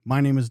My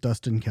name is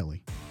Dustin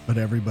Kelly, but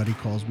everybody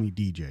calls me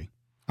DJ.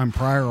 I'm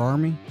prior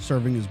Army,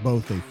 serving as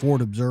both a Ford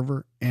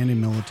observer and a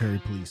military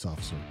police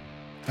officer.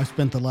 I've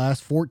spent the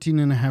last 14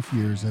 and a half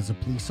years as a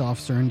police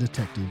officer and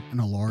detective in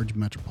a large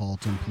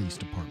metropolitan police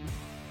department.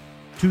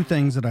 Two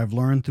things that I've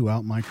learned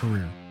throughout my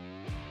career.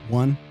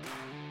 One,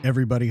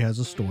 everybody has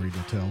a story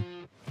to tell.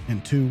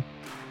 And two,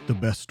 the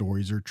best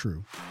stories are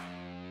true.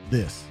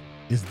 This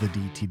is the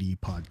DTD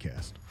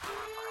Podcast.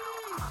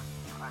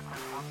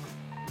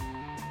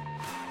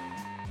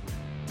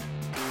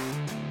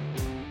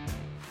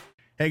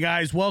 Hey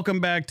guys, welcome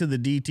back to the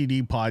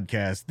DTD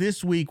Podcast.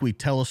 This week we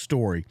tell a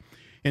story.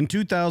 In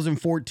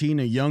 2014,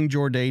 a young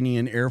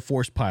Jordanian Air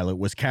Force pilot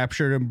was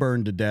captured and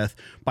burned to death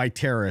by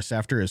terrorists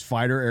after his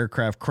fighter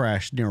aircraft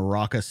crashed near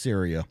Raqqa,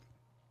 Syria,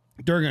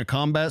 during a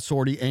combat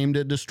sortie aimed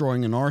at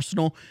destroying an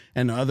arsenal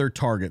and other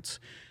targets.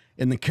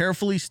 In the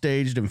carefully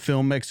staged and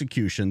filmed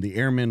execution, the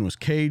airman was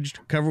caged,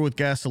 covered with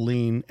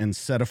gasoline, and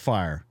set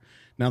afire.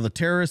 Now, the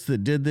terrorists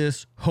that did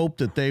this hoped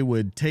that they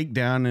would take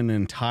down an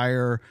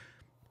entire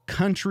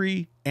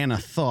country and a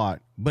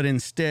thought, but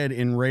instead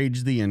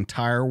enraged the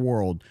entire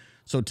world.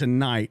 So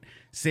tonight,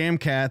 Sam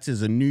Katz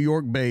is a New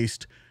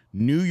York-based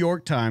New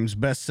York Times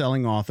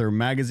best-selling author,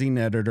 magazine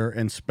editor,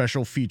 and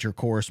special feature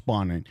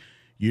correspondent.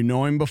 You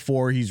know him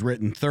before. He's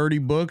written 30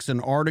 books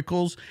and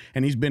articles,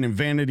 and he's been in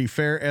Vanity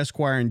Fair,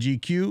 Esquire, and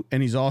GQ,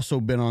 and he's also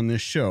been on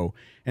this show.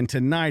 And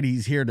tonight,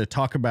 he's here to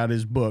talk about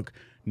his book,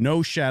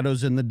 No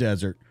Shadows in the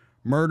Desert: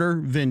 Murder,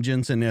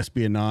 Vengeance, and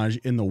Espionage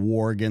in the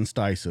War Against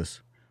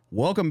ISIS.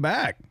 Welcome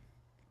back.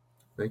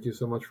 Thank you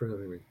so much for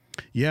having me.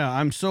 Yeah,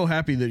 I'm so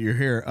happy that you're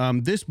here.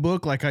 This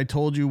book, like I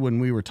told you when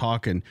we were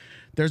talking,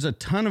 there's a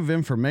ton of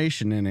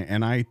information in it.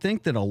 And I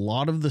think that a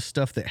lot of the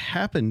stuff that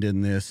happened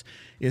in this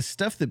is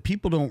stuff that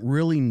people don't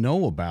really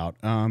know about.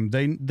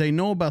 They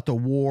know about the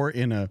war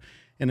in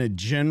a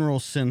general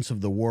sense of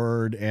the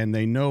word, and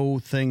they know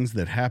things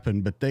that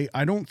happened, but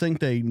I don't think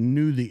they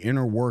knew the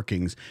inner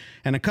workings.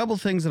 And a couple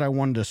of things that I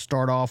wanted to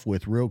start off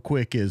with real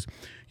quick is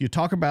you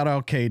talk about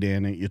Al-Qaeda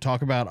in it, you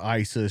talk about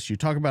ISIS, you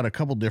talk about a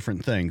couple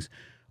different things.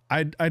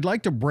 I'd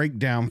like to break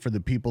down for the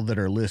people that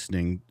are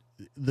listening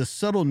the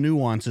subtle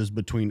nuances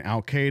between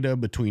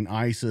Al-Qaeda, between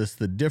ISIS,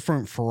 the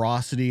different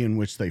ferocity in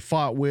which they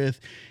fought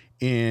with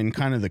in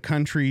kind of the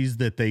countries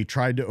that they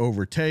tried to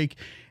overtake,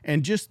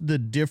 and just the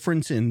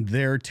difference in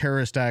their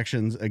terrorist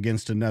actions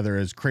against another,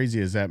 as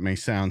crazy as that may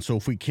sound. So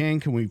if we can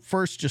we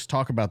first just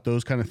talk about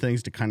those kind of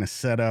things to kind of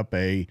set up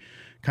a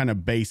kind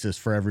of basis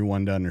for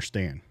everyone to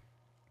understand?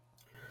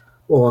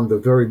 Well, on the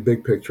very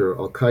big picture,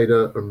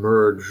 Al-Qaeda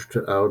emerged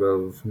out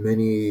of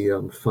many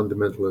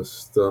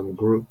fundamentalist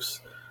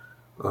groups,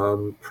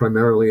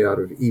 primarily out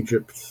of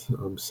Egypt,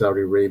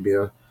 Saudi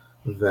Arabia,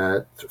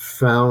 that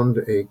found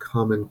a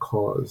common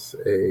cause,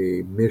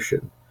 a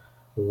mission.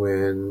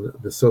 When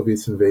the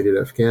Soviets invaded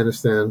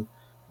Afghanistan,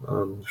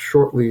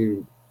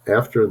 shortly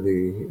after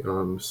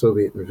the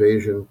Soviet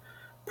invasion,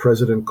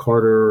 President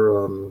Carter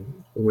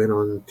went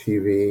on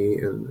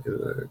TV and in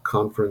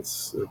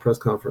a press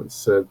conference,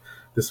 said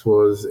this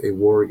was a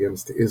war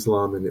against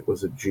Islam and it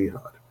was a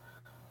jihad.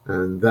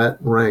 And that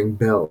rang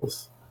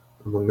bells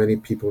among many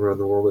people around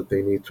the world that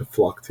they need to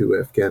flock to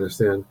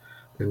Afghanistan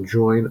and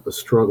join a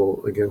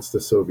struggle against the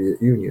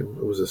Soviet Union.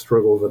 It was a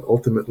struggle that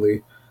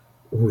ultimately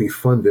we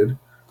funded.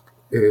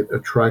 It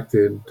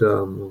attracted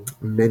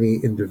many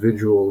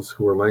individuals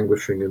who were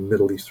languishing in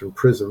Middle Eastern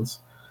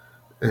prisons,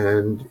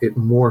 and it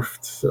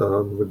morphed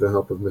with the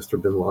help of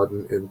Mr. bin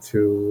Laden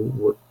into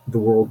what the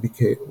world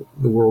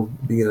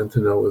began to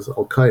know as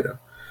Al-Qaeda.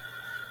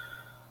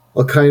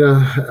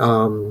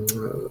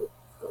 Al-Qaeda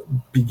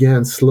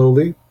began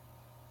slowly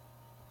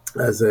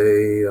as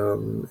a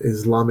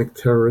Islamic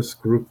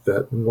terrorist group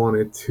that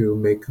wanted to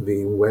make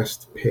the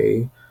West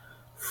pay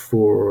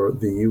for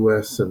the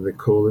U.S. and the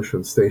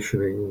coalition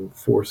stationing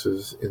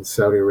forces in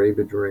Saudi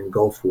Arabia during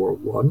Gulf War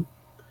I.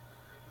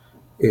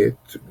 It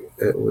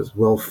was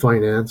well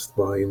financed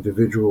by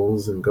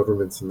individuals and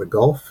governments in the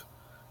Gulf.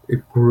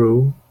 It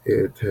grew.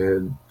 It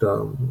had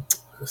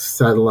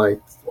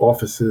satellite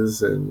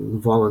offices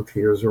and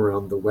volunteers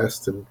around the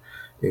West and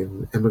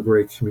in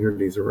emigre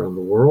communities around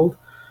the world.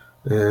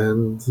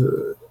 And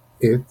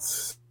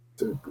it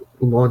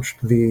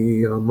launched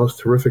the most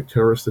horrific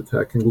terrorist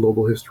attack in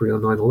global history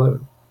on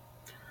 9/11.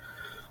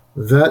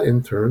 That,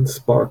 in turn,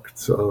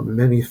 sparked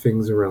many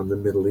things around the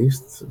Middle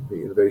East,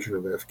 the invasion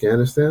of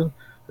Afghanistan,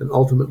 and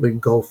ultimately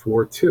Gulf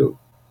War II.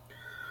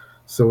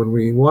 So when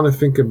we want to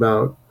think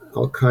about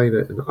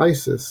Al-Qaeda and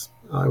ISIS,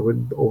 I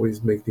would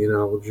always make the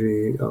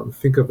analogy,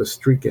 think of a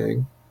street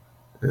gang,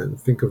 and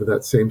think of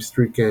that same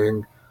street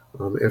gang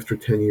after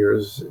 10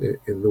 years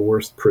in the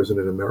worst prison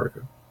in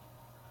America.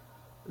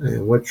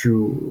 And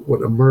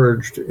what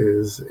emerged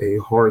is a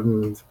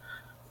hardened,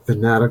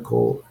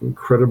 fanatical,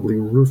 incredibly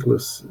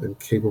ruthless and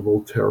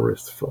capable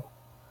terrorist foe.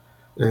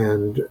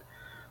 And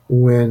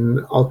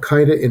when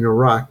Al-Qaeda in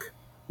Iraq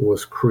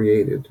was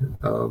created,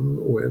 let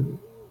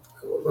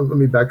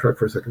me backtrack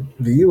for a second.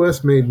 The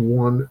U.S. made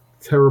one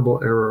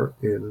terrible error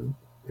in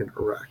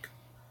Iraq.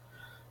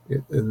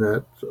 in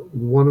that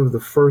one of the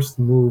first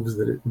moves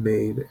that it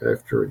made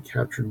after it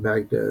captured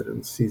Baghdad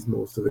and seized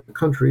most of the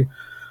country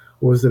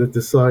was that it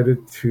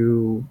decided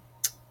to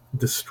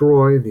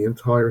destroy the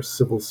entire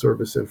civil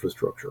service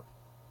infrastructure,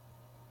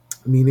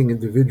 meaning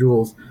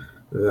individuals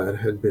that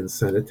had been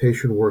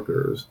sanitation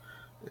workers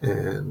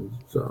and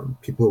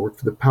people who worked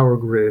for the power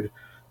grid,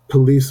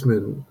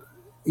 policemen,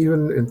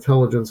 even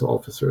intelligence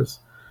officers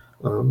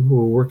who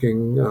were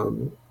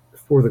working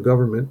for the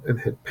government and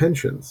had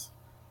pensions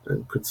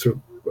and could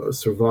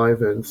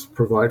survive and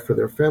provide for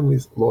their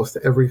families, lost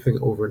everything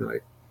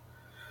overnight.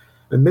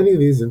 And many of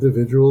these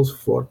individuals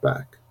fought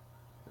back.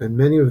 And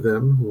many of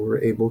them who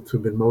were able to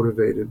have been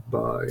motivated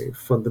by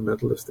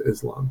fundamentalist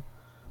Islam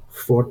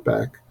fought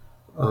back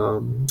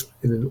in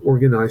an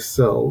organized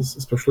cells,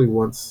 especially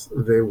once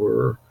they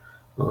were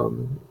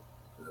um,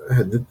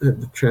 had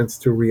the chance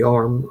to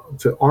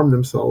arm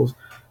themselves,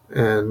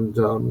 and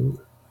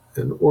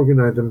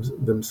organize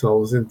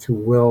themselves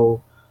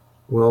into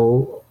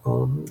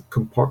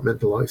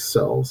compartmentalized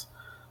cells.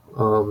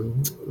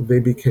 They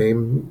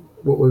became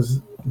what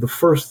was the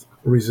first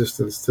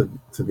resistance to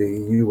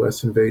the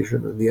U.S.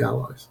 invasion and the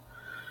Allies.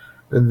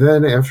 And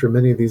then, after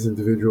many of these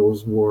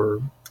individuals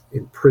were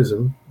in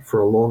prison for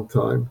a long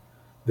time,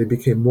 they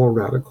became more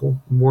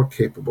radical, more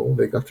capable.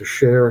 They got to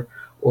share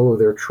all of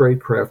their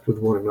tradecraft with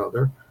one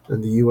another,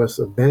 and the U.S.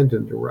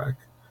 abandoned Iraq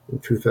in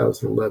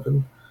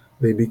 2011.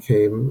 They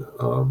became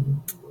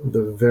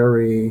the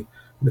very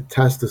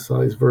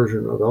metastasized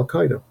version of Al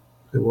Qaeda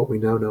and what we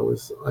now know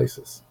as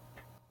ISIS.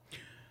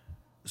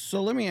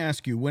 So let me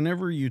ask you: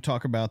 whenever you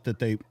talk about that,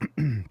 they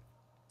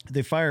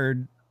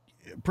fired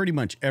pretty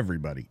much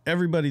everybody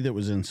that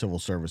was in civil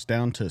service,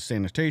 down to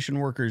sanitation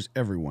workers,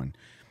 everyone.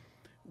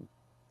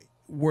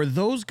 Were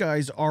those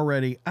guys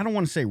already, I don't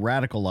want to say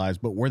radicalized,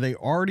 but were they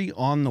already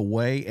on the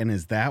way? And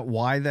is that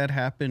why that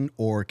happened?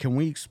 Or can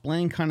we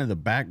explain kind of the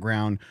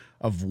background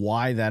of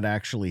why that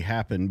actually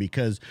happened?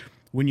 Because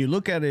when you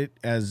look at it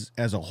as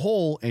a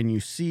whole and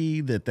you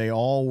see that they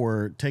all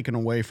were taken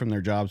away from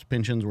their jobs,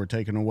 pensions were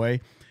taken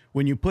away,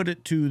 when you put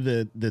it to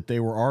that they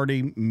were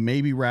already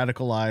maybe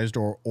radicalized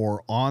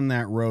or on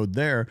that road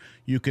there,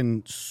 you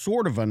can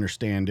sort of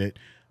understand it.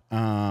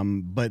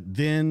 But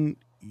then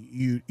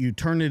you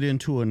turn it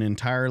into an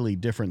entirely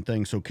different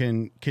thing. So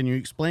can you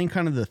explain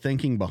kind of the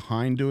thinking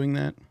behind doing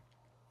that?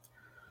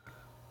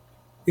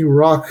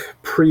 Iraq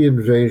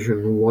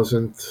pre-invasion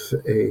wasn't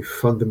a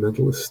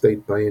fundamentalist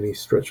state by any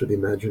stretch of the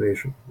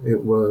imagination.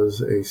 It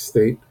was a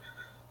state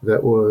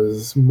that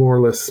was more or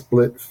less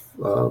split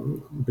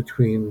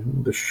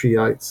between the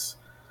Shiites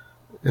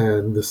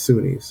and the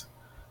Sunnis.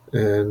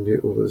 And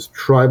it was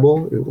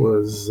tribal. It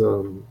was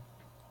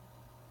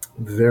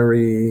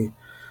very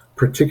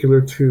particular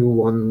to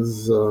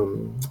one's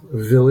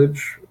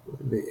village,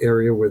 the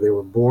area where they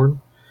were born.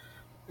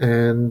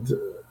 And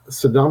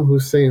Saddam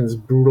Hussein's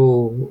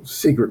brutal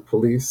secret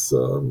police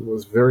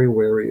was very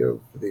wary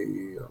of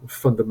the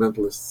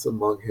fundamentalists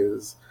among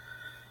his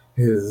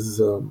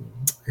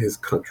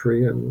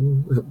country,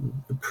 and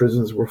the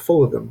prisons were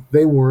full of them.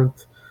 They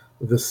weren't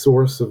the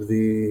source of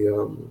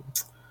the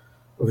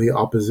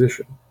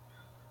opposition.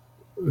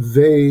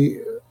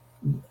 They,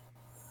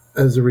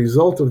 as a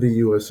result of the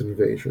U.S.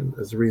 invasion,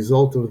 as a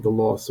result of the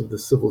loss of the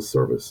civil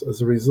service,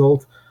 as a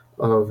result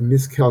of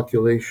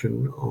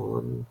miscalculation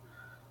on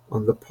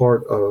the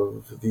part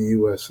of the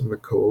U.S. and the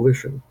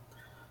coalition,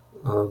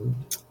 um,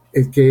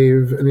 it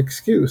gave an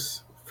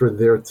excuse for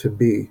there to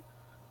be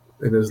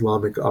an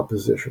Islamic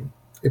opposition.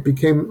 It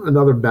became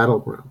another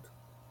battleground.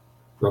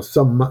 Now,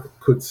 some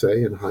could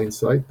say, in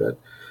hindsight, that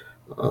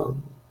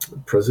um,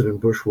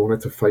 President Bush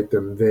wanted to fight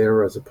them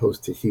there as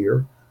opposed to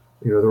here.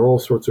 You know, there are all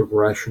sorts of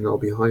rationale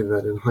behind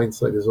that, and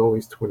hindsight is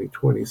always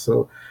 2020.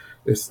 So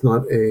it's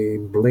not a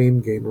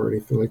blame game or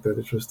anything like that.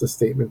 It's just a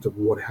statement of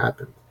what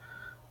happened.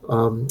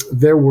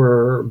 There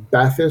were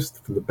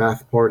Baathists from the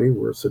Baath Party,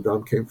 where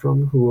Saddam came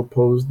from, who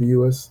opposed the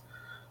U.S.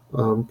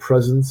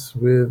 Presence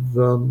with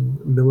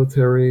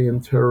military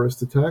and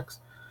terrorist attacks.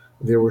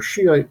 There were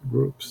Shiite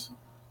groups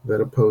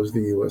that opposed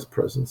the U.S.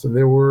 presence, and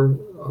there were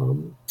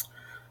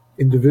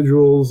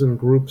individuals and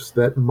groups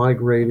that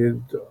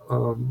migrated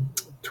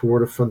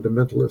toward a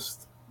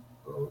fundamentalist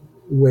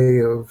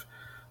way of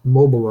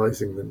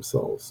mobilizing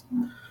themselves.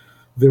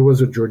 There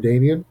was a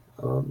Jordanian,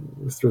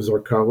 Mr.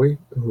 Zarqawi,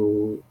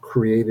 who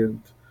created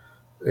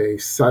a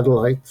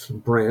satellite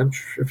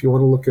branch. If you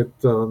want to look at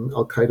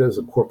Al Qaeda as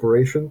a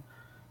corporation,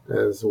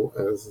 as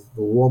the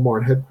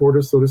Walmart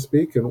headquarters, so to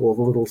speak, and all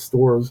the little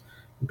stores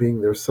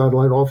being their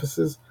satellite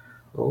offices,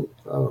 well,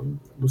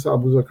 Musa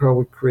Abu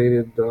Zarqawi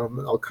created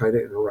Al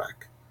Qaeda in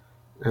Iraq.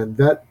 And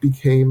that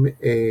became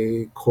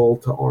a call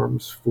to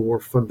arms for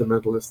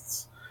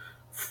fundamentalists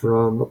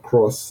from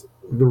across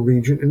the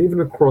region and even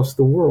across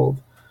the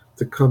world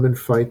to come and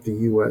fight the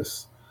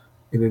U.S.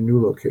 in a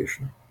new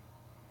location.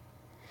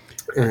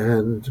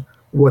 And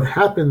what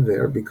happened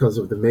there, because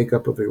of the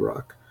makeup of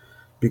Iraq,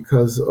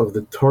 because of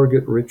the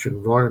target rich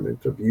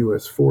environment of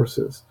U.S.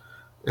 forces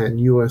and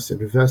U.S.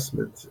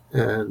 investment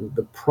and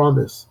the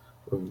promise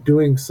of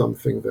doing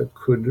something that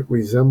could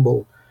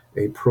resemble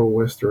a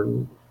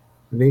pro-Western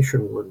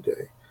nation one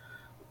day,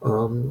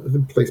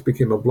 the place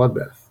became a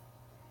bloodbath.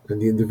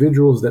 And the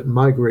individuals that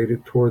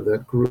migrated toward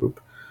that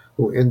group,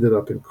 who ended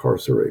up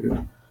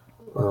incarcerated,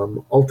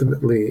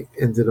 ultimately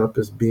ended up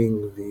as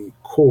being the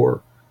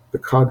core, the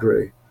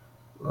cadre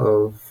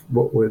of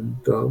what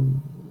would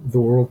the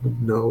world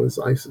would know as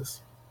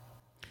ISIS.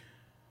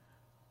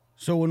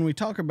 So when we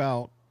talk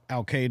about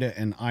Al Qaeda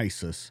and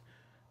ISIS,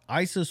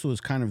 ISIS was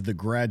kind of the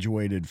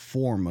graduated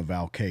form of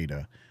Al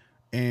Qaeda.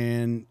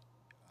 And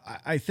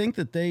I think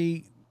that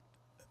they,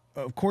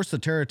 of course, the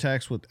terror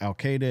attacks with Al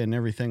Qaeda and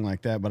everything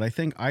like that, but I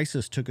think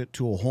ISIS took it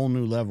to a whole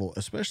new level,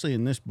 especially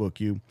in this book.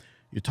 You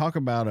talk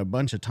about a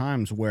bunch of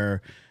times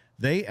where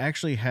they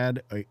actually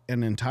had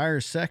an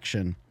entire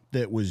section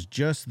that was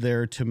just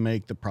there to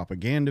make the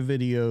propaganda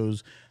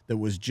videos, that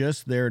was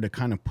just there to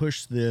kind of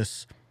push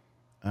this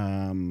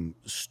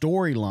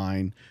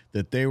storyline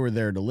that they were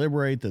there to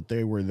liberate, that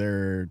they were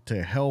there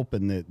to help,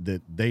 and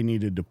that they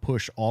needed to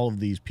push all of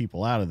these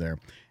people out of there.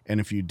 And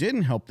if you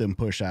didn't help them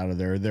push out of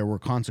there, there were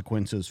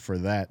consequences for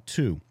that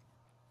too.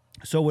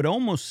 So it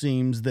almost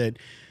seems that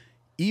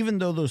even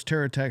though those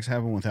terror attacks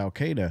happened with Al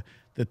Qaeda,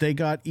 that they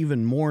got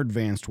even more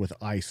advanced with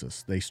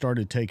ISIS. They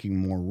started taking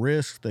more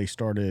risks. They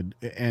started,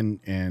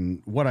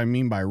 and what I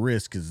mean by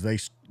risk is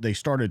they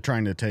started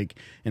trying to take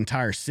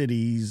entire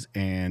cities,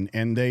 and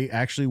they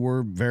actually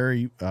were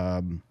very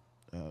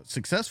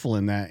successful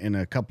in that in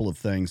a couple of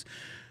things.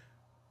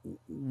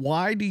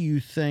 Why do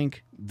you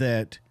think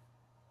that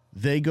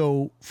they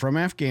go from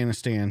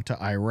Afghanistan to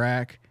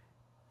Iraq?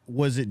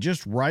 Was it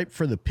just ripe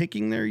for the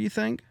picking there, you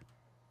think?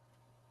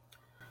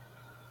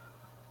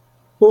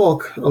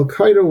 Well, Al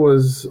Qaeda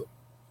was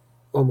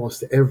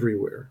almost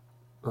everywhere.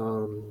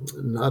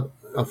 Not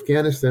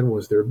Afghanistan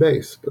was their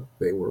base, but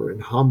they were in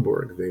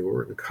Hamburg, they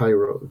were in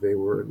Cairo, they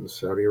were in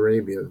Saudi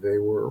Arabia, they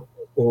were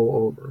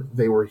all over.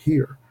 They were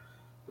here.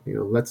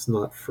 Let's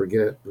not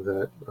forget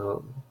that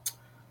the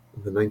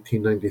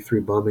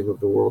 1993 bombing of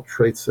the World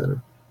Trade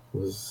Center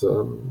was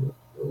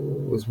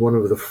one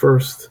of the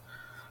first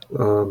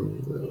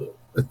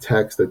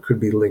attacks that could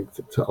be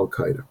linked to Al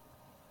Qaeda.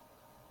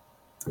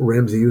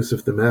 Ramzi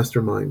Youssef, the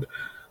mastermind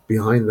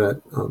behind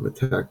that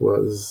attack,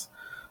 was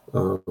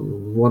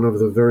one of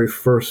the very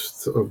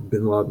first of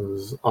bin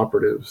Laden's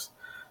operatives,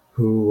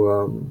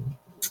 who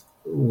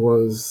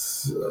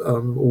was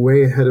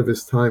way ahead of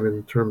his time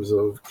in terms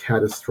of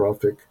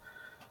catastrophic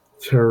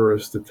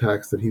terrorist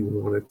attacks that he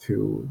wanted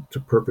to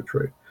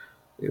perpetrate.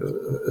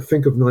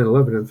 Think of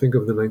 9/11 and think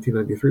of the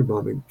 1993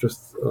 bombing,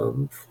 just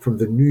from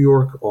the New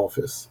York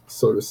office,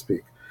 so to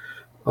speak.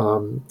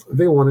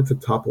 They wanted to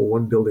topple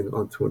one building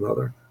onto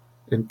another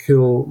and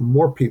kill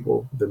more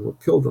people than were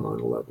killed on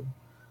 9/11.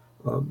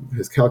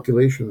 His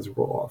calculations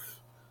were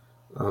off.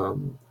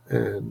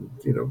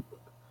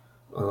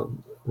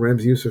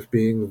 Ramzi Youssef,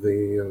 being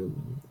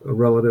a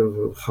relative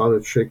of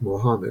Khalid Sheikh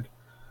Mohammed,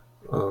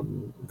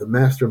 the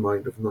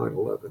mastermind of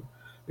 9/11,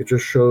 it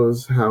just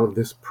shows how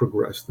this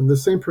progressed. And the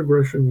same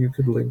progression you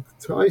could link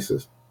to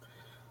ISIS.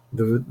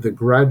 The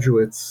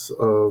graduates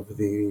of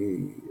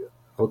the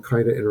Al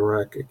Qaeda in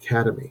Iraq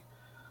Academy,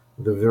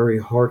 the very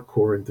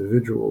hardcore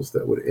individuals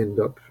that would end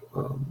up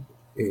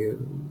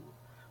in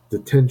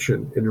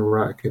detention in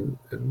Iraq and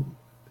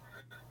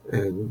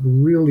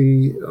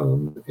really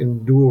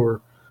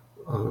endure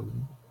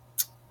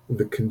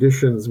the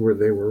conditions where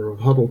they were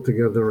huddled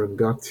together and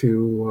got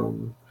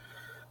to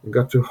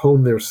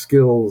hone their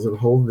skills and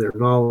hone their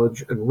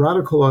knowledge and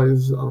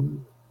radicalize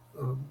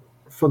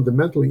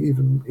fundamentally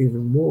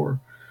even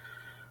more,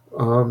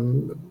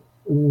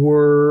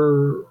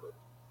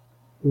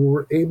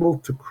 were able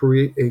to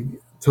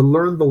to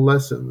learn the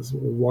lessons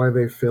why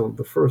they failed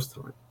the first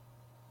time.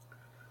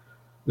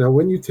 Now,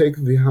 when you take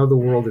how the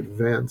world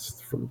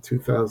advanced from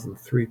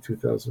 2003,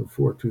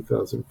 2004,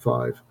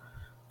 2005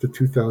 to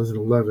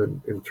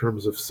 2011 in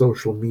terms of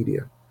social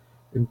media,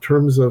 in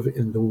terms of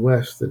in the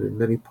West and in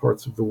many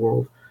parts of the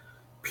world,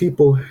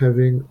 people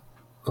having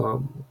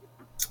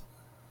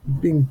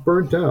being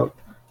burnt out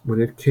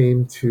when it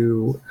came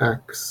to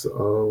acts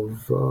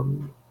of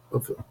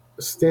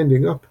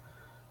standing up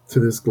to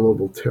this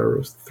global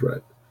terrorist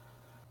threat.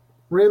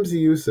 Ramzi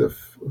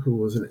Youssef, who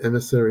was an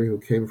emissary who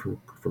came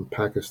from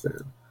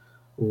Pakistan,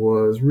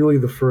 was really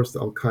the first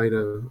Al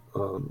Qaeda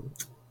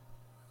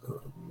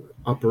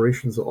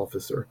operations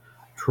officer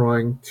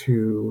trying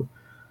to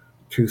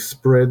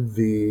spread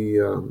the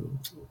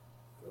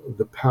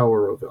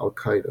power of Al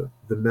Qaeda,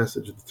 the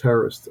message, the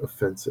terrorist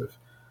offensive,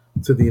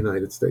 to the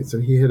United States.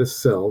 And he had a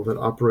cell that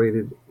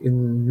operated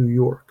in New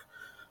York.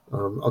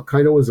 Al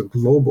Qaeda was a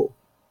global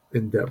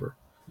endeavor.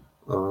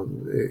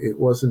 It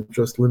wasn't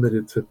just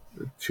limited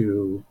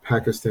to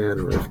Pakistan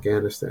or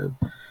Afghanistan.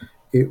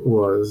 It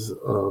was,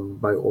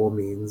 by all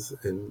means,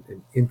 an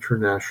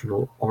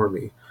international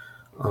army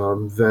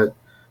that,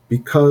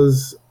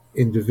 because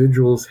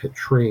individuals had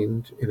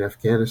trained in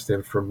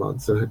Afghanistan for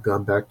months and had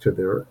gone back to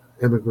their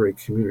emigre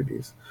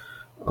communities,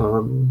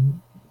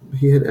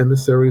 he had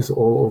emissaries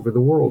all over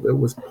the world. It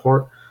was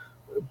part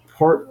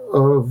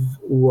of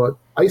what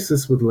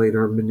ISIS would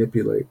later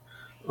manipulate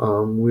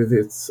with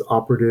its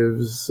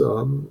operatives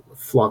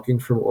flocking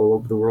from all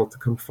over the world to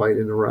come fight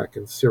in Iraq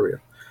and Syria.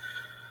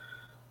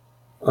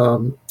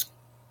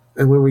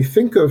 And when we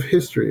think of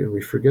history and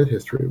we forget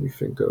history, we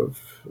think of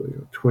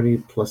 20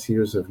 plus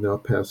years have now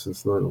passed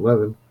since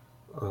 9/11.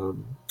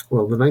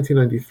 Well, the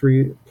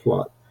 1993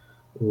 plot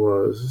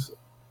was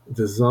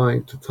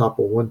designed to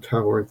topple one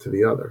tower into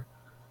the other.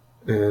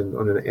 And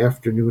on an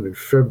afternoon in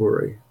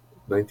February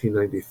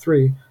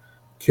 1993,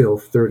 kill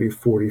 30,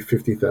 40,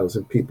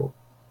 50,000 people.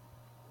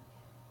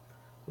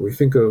 When we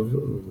think of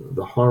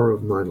the horror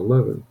of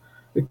 9/11,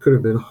 it could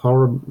have been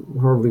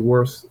horribly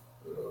worse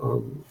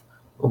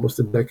almost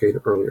a decade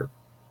earlier.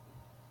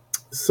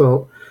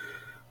 So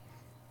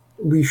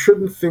we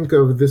shouldn't think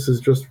of this as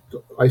just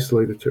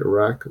isolated to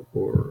Iraq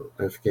or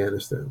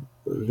Afghanistan.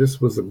 This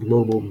was a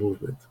global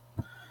movement.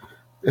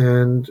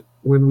 And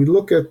when we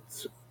look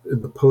at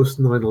the post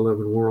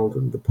 9/11 world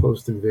and the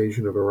post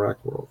invasion of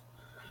Iraq world,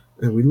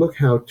 and we look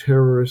how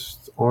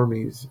terrorist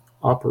armies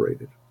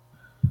operated,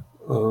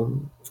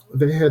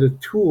 they had a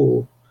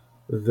tool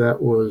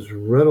that was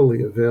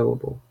readily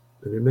available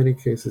and in many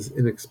cases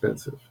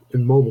inexpensive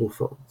in mobile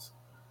phones.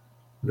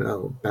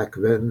 Now, back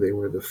then, they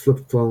were the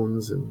flip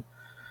phones and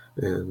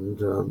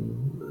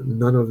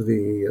none of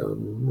the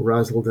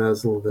razzle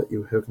dazzle that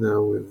you have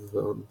now with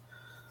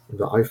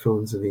the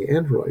iPhones and the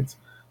Androids.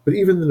 But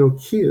even the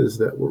Nokias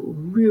that were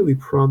really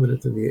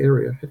prominent in the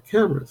area had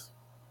cameras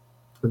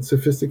and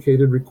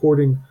sophisticated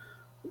recording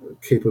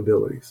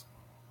capabilities.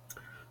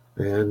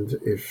 And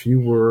if you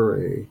were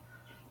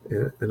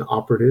an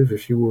operative,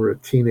 if you were a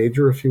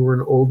teenager, if you were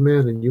an old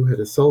man and you had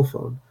a cell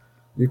phone,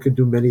 you could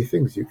do many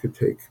things. You could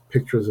take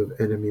pictures of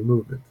enemy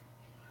movement.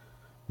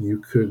 You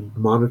could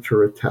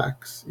monitor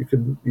attacks. You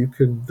could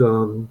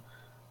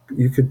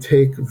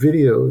take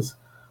videos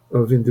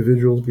of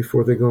individuals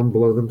before they go and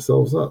blow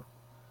themselves up.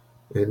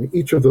 And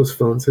each of those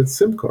phones had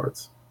SIM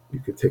cards. You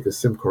could take a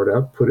SIM card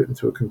out, put it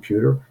into a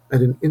computer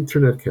at an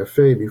internet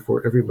cafe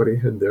before everybody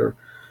had their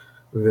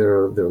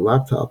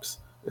laptops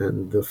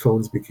and the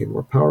phones became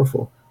more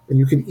powerful. And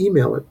you can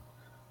email it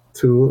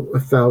to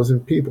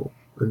 1,000 people,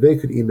 and they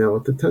could email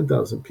it to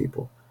 10,000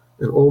 people.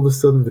 And all of a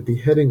sudden, the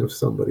beheading of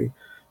somebody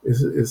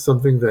is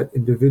something that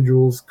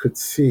individuals could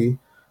see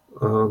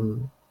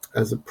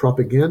as a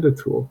propaganda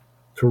tool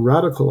to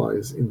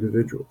radicalize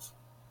individuals.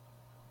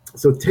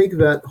 So take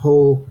that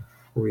whole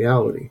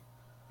reality,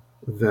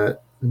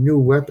 that new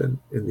weapon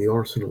in the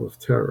arsenal of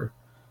terror,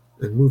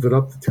 and move it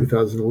up to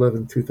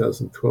 2011,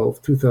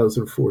 2012,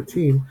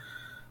 2014,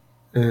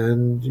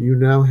 and you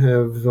now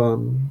have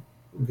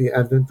the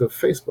advent of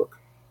Facebook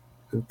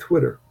and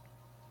Twitter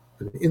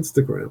and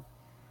Instagram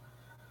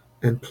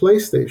and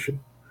PlayStation,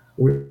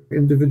 where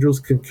individuals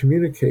can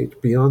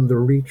communicate beyond the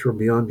reach or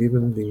beyond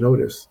even the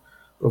notice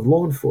of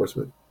law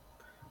enforcement.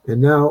 And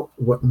now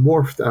what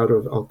morphed out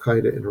of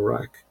Al-Qaeda in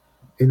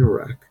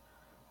Iraq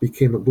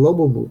became a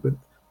global movement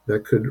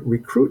that could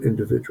recruit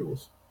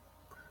individuals.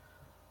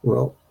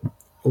 Well,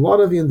 a lot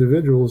of the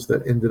individuals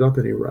that ended up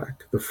in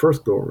Iraq the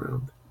first go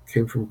around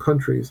came from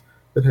countries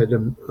that had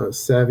a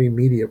savvy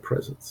media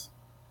presence.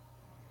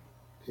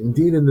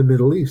 Indeed, in the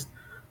Middle East,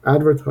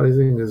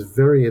 advertising is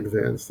very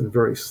advanced and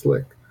very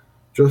slick,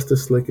 just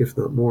as slick, if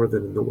not more,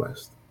 than in the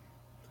West.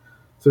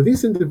 So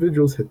these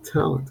individuals had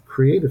talent,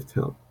 creative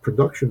talent,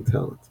 production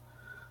talent,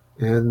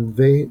 and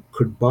they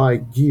could buy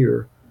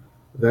gear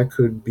that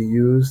could be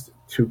used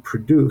to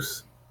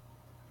produce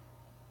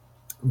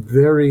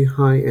very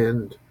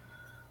high-end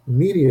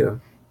media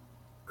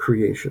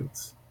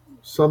creations,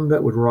 some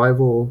that would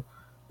rival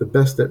the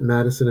best that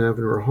Madison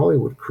Avenue or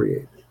Hollywood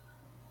create.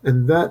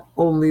 And that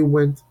only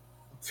went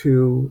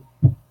to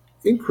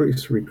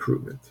increase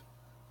recruitment.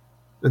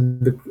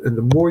 And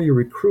the more you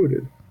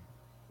recruited,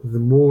 the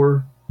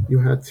more you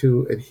had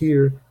to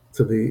adhere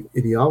to the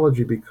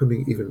ideology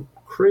becoming even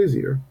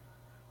crazier,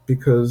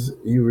 because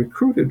you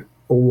recruited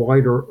a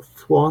wider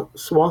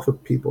swath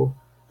of people,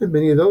 and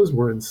many of those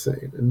were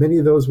insane. And many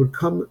of those would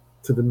come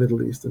to the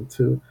Middle East and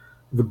to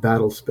the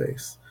battle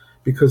space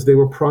because they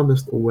were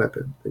promised a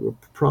weapon, they were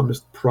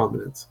promised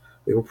prominence,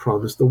 they were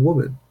promised a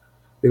woman,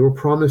 they were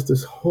promised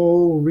this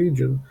whole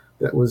region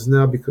that was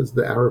now, because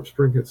the Arab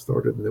Spring had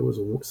started and there was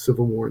a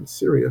civil war in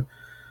Syria,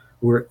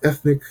 where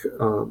ethnic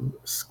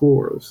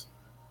scores,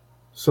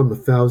 some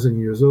 1,000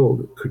 years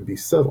old, could be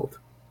settled.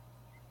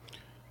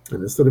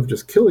 And instead of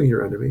just killing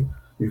your enemy,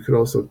 you could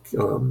also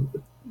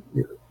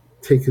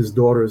take his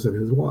daughters and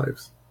his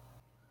wives.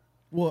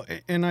 Well,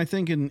 and I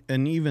think an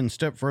even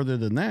step further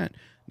than that,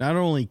 not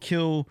only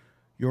kill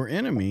your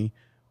enemy,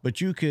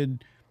 but you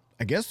could,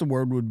 I guess the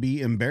word would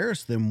be,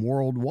 embarrass them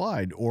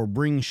worldwide or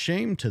bring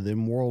shame to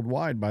them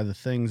worldwide by the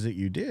things that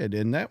you did.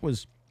 And that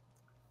was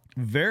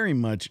very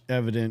much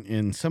evident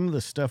in some of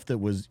the stuff that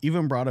was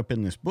even brought up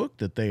in this book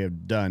that they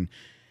have done.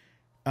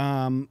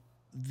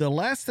 The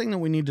last thing that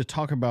we need to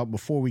talk about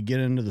before we get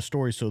into the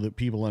story so that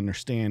people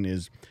understand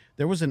is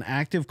there was an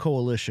active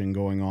coalition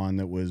going on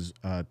that was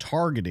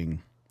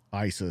targeting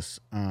ISIS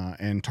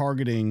and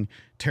targeting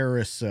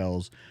terrorist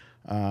cells.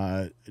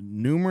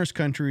 Numerous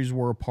countries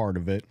were a part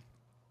of it.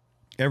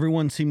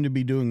 everyone seemed to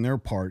be doing their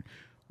part.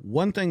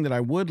 One thing that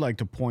I would like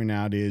to point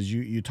out is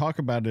you talk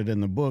about it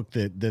in the book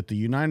that the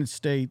United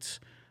States,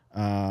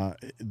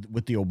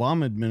 with the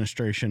Obama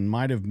administration,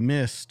 might have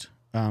missed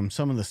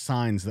some of the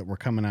signs that were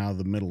coming out of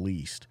the Middle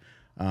East.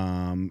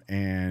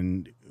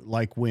 And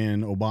like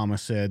when Obama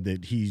said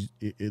that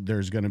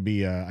there's going to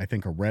be, I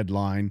think, a red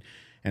line.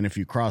 And if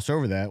you cross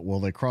over that, well,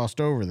 they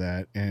crossed over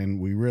that, and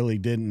we really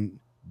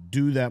didn't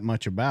do that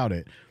much about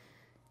it.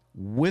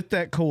 With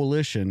that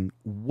coalition,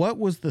 what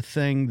was the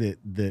thing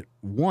that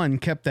one,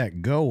 kept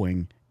that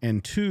going,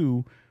 and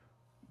two,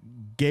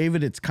 gave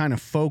it its kind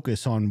of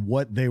focus on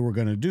what they were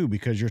going to do?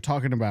 Because you're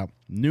talking about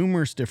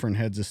numerous different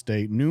heads of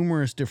state,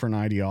 numerous different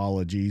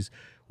ideologies.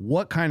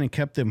 What kind of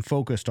kept them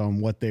focused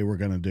on what they were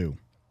going to do?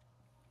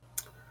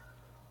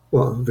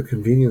 Well, the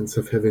convenience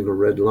of having a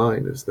red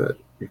line is that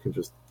you can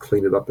just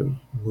clean it up and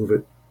move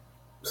it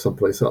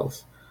someplace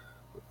else.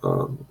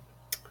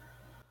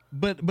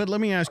 But let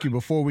me ask you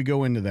before we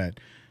go into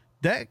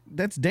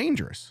that's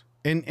dangerous,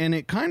 and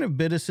it kind of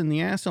bit us in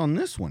the ass on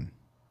this one.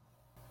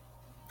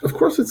 Of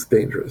course, it's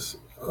dangerous.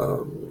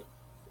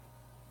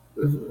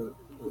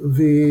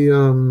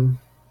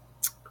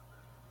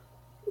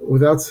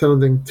 Without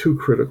sounding too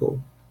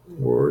critical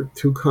or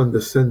too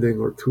condescending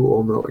or too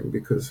all-knowing,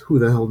 because who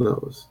the hell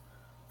knows?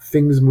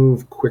 Things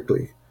move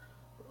quickly.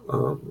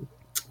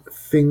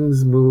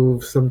 Things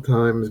move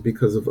sometimes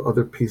because of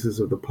other pieces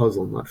of the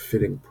puzzle not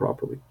fitting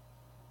properly.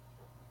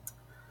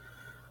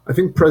 I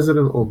think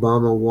President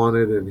Obama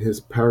wanted, in his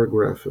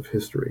paragraph of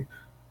history,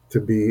 to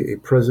be a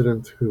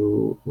president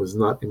who was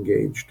not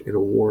engaged in a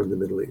war in the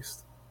Middle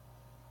East.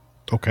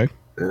 Okay.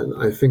 And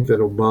I think that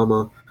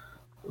Obama,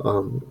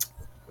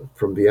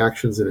 from the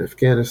actions in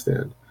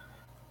Afghanistan,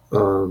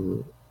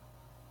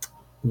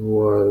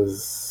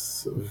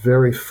 was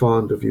very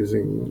fond of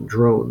using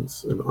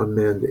drones and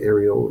unmanned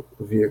aerial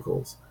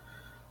vehicles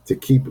to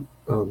keep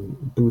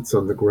boots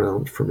on the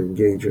ground from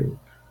engaging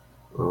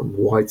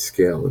wide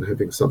scale and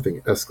having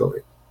something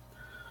escalate.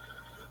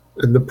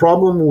 And the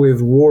problem with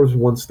wars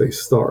once they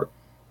start,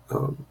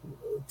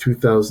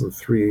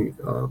 2003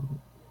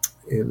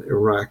 in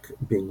Iraq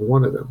being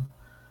one of them,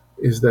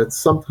 is that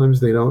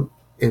sometimes they don't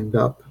end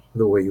up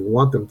the way you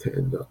want them to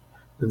end up.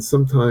 And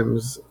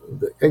sometimes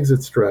the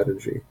exit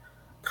strategy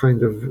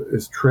kind of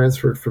is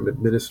transferred from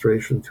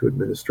administration to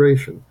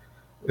administration.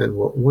 And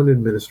what one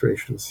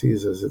administration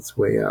sees as its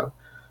way out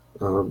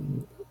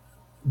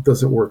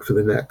doesn't work for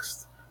the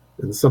next.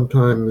 And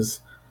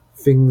sometimes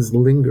things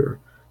linger,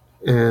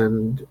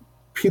 and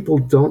people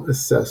don't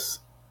assess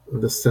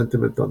the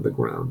sentiment on the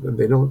ground, and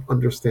they don't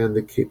understand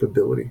the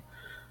capability,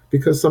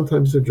 because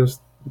sometimes they're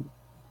just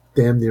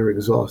damn near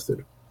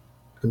exhausted.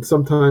 And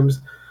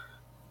sometimes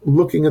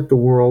looking at the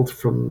world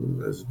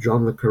from, as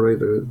John le Carré,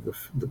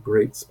 the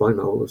great spy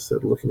novelist,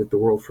 said, looking at the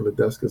world from a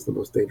desk is the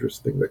most dangerous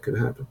thing that can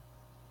happen.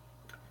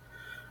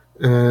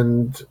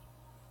 And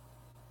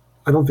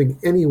I don't think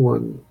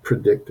anyone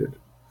predicted,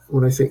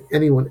 when I say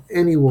anyone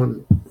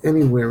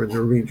anywhere in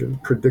the region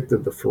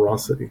predicted the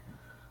ferocity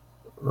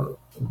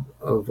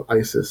of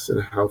ISIS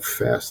and how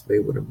fast they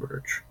would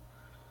emerge.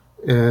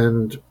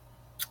 And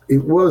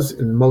it was,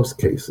 in most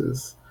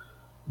cases,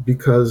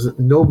 because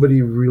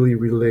nobody really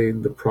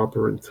relayed the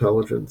proper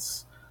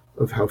intelligence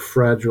of how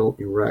fragile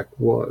Iraq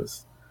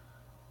was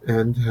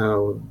and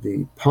how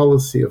the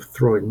policy of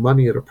throwing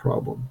money at a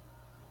problem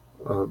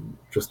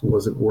just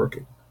wasn't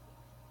working.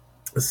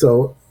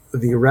 So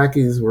the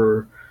Iraqis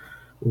were,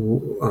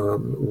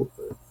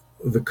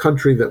 the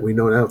country that we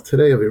know now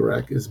today of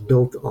Iraq is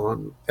built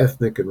on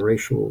ethnic and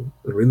racial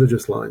and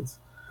religious lines,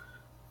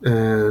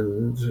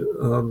 and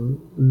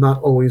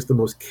not always the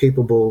most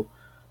capable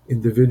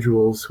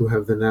individuals who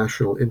have the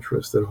national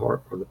interest at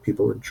heart are the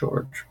people in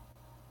charge.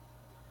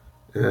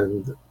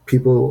 And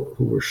people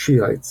who were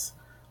Shiites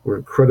were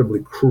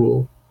incredibly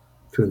cruel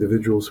to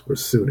individuals who were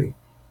Sunni,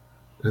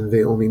 and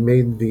they only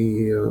made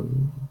the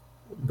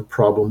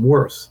problem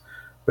worse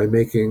by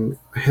making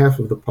half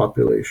of the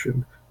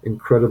population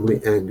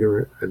incredibly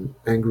angry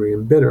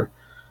and bitter,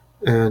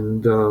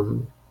 and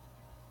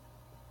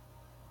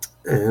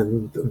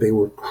they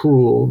were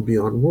cruel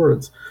beyond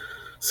words.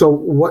 So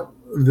what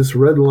this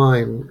red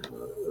line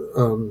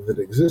that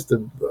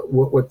existed,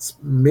 what's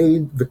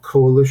made the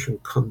coalition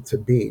come to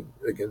being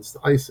against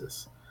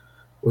ISIS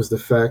was the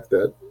fact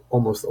that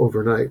almost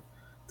overnight,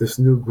 this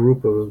new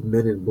group of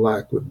men in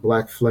black with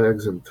black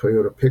flags and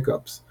Toyota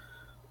pickups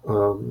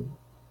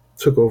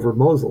took over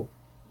Mosul,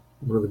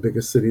 one of the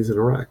biggest cities in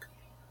Iraq,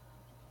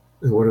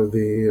 and one of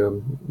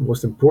the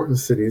most important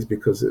cities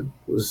because it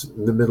was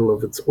in the middle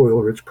of its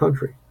oil-rich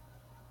country.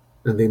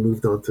 And they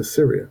moved on to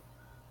Syria.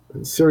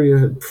 And Syria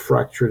had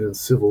fractured in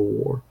civil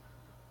war.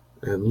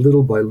 And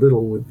little by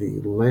little, with the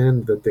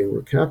land that they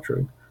were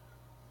capturing,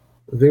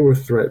 they were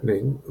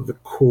threatening the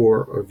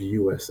core of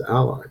U.S.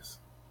 allies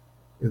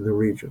in the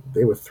region.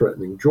 They were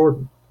threatening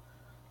Jordan.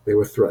 They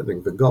were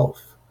threatening the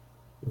Gulf.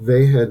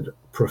 They had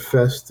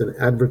professed and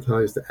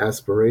advertised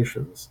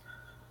aspirations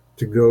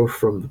to go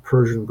from the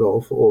Persian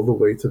Gulf all the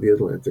way to the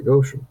Atlantic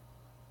Ocean.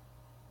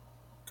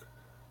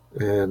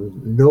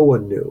 And no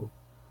one knew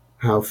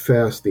how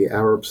fast the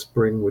Arab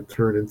Spring would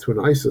turn into an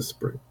ISIS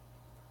Spring.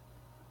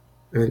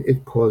 And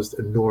it caused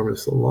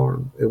enormous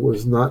alarm. It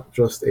was not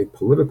just a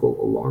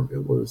political alarm,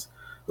 it was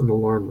an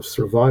alarm of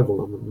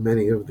survival among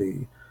many of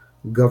the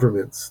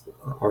governments,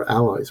 our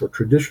allies, our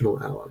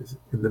traditional allies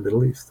in the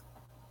Middle East.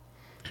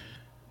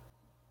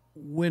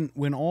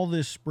 When all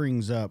this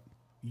springs up,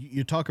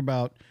 you talk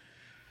about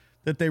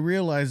that they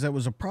realized that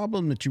was a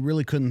problem that you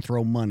really couldn't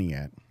throw money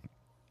at.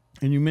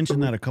 And you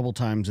mentioned that a couple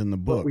times in the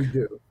book. But we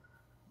do.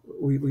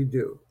 We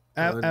do.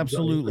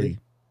 Absolutely.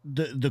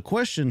 The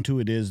question to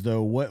it is,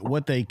 though,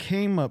 what they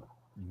came up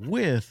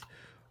with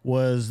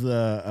was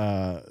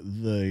the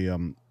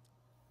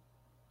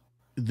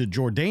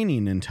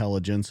Jordanian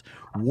intelligence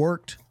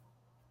worked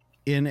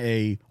in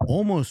a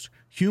almost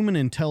human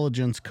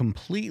intelligence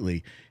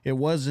completely. It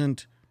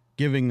wasn't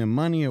giving them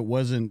money. It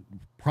wasn't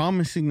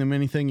promising them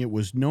anything. It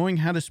was knowing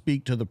how to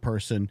speak to the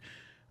person,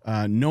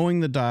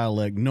 knowing the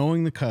dialect,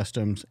 knowing the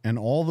customs, and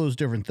all those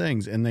different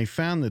things. And they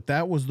found that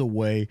that was the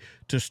way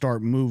to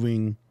start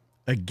moving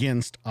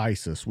against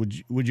ISIS.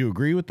 Would you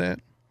agree with that?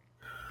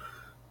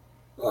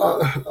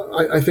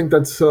 I think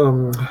that's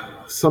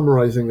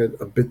summarizing it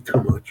a bit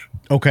too much.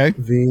 Okay.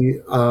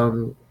 The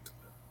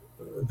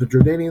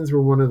Jordanians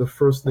were one of the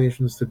first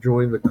nations to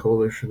join the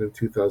coalition in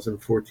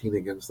 2014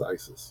 against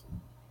ISIS.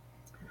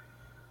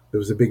 There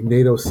was a big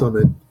NATO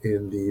summit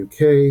in the UK.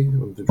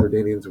 The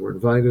Jordanians were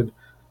invited.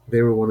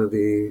 They were one of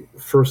the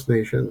first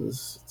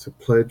nations to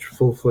pledge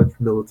full-fledged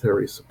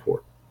military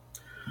support.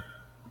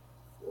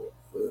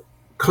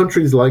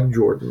 Countries like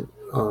Jordan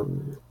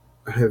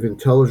have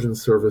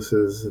intelligence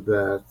services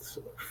that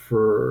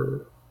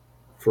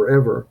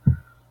forever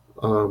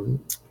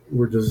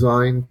were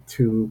designed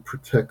to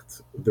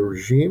protect the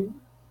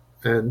regime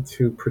and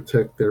to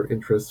protect their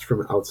interests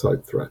from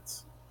outside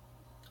threats.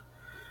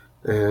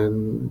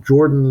 And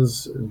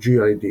Jordan's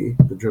GID,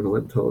 the General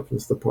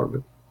Intelligence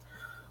Department,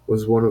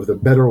 was one of the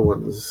better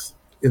ones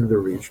in the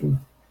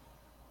region.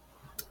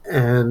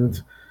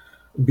 And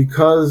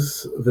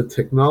because the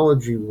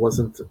technology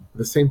wasn't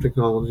the same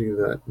technology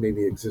that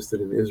maybe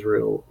existed in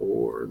Israel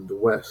or in the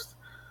West,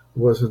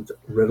 wasn't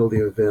readily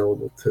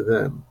available to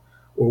them,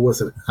 or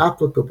wasn't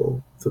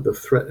applicable to the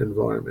threat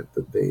environment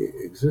that they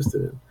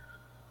existed in,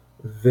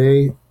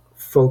 they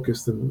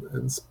focused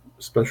and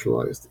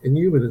specialized in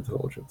human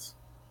intelligence.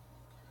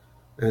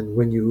 And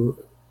when you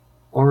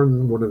are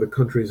in one of the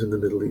countries in the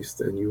Middle East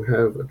and you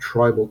have a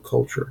tribal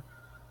culture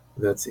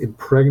that's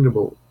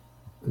impregnable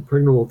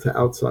to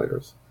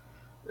outsiders,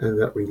 and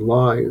that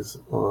relies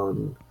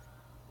on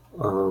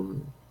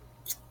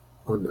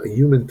a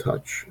human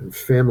touch and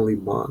family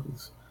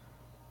bonds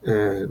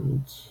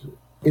and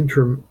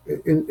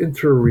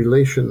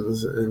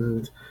interrelations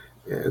and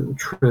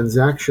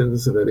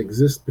transactions that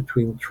exist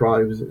between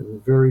tribes in a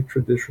very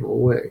traditional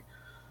way.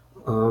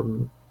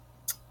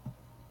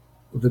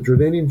 The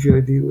Jordanian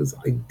GID was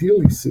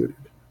ideally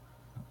suited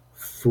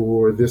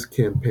for this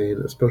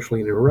campaign,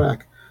 especially in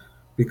Iraq,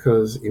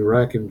 because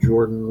Iraq and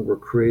Jordan were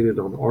created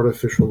on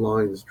artificial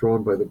lines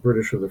drawn by the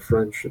British and the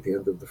French at the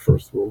end of the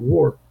First World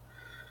War.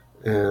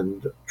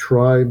 And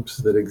tribes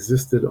that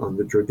existed on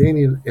the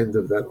Jordanian end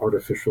of that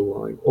artificial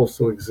line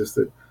also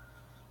existed.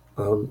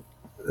 An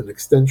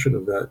extension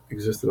of that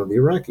existed on the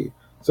Iraqi.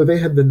 So they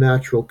had the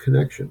natural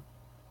connection.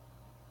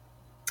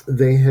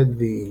 They had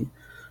the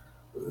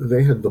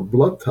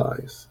blood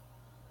ties,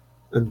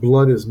 and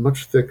blood is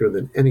much thicker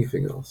than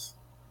anything else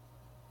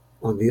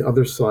on the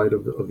other side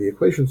of the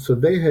equation. So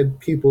they had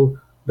people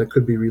that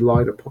could be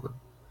relied upon.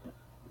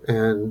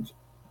 And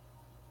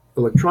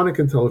electronic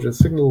intelligence,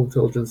 signal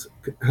intelligence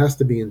has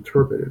to be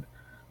interpreted.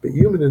 But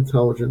human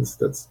intelligence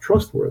that's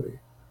trustworthy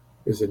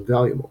is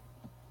invaluable.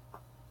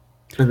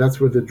 And that's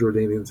where the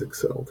Jordanians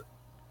excelled.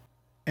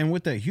 And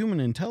with that human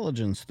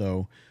intelligence,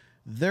 though,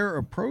 they're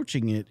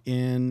approaching it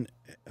in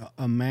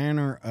a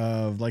manner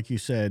of, like you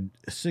said,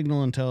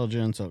 signal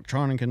intelligence,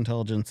 electronic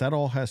intelligence. That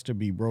all has to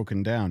be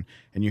broken down.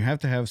 And you have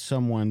to have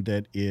someone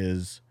that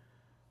is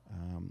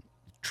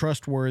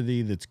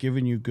trustworthy, that's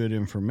giving you good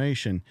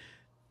information.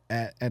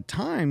 At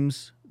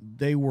times,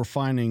 they were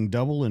finding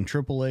double and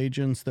triple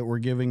agents that were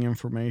giving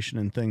information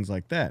and things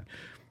like that.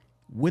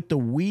 With the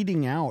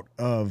weeding out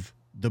of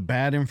the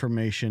bad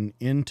information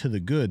into the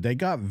good, they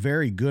got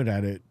very good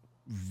at it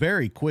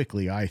very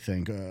quickly, I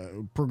think,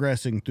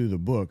 progressing through the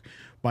book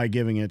by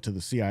giving it to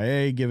the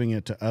CIA, giving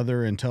it to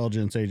other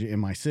intelligence agents,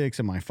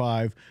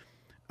 MI6,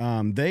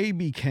 MI5. They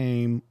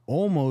became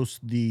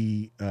almost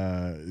the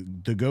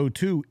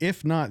go-to,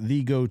 if not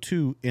the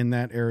go-to, in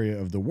that area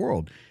of the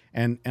world.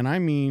 And I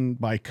mean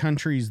by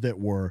countries that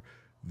were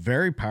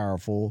very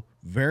powerful,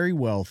 very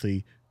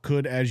wealthy,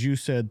 could, as you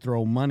said,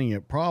 throw money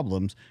at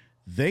problems.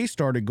 They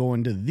started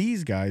going to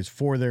these guys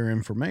for their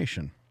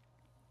information.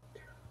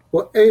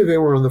 Well, they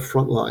were on the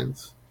front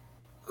lines.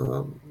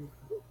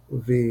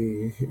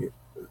 The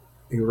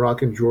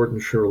Iraq and Jordan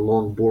share a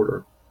long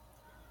border.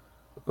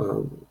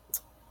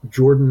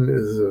 Jordan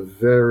is a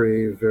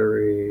very,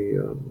 very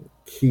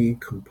key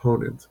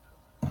component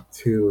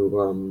to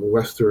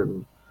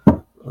Western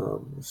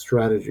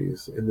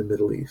strategies in the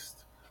Middle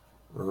East.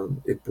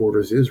 It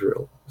borders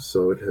Israel,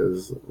 so it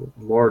has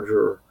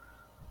larger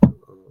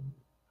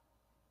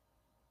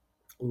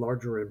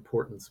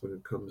importance when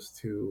it comes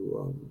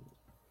to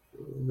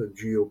the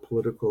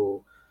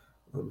geopolitical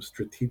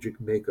strategic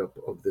makeup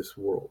of this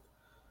world.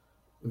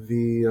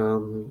 The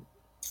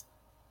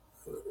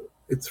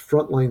Its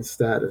frontline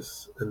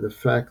status and the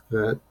fact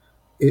that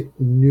it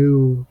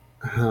knew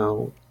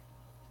how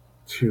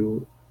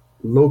to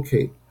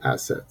locate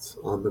assets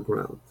on the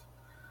ground.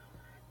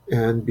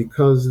 And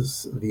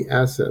because the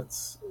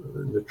assets,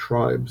 the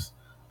tribes,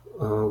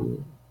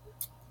 um,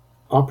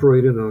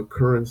 operated on a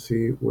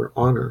currency where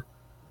honor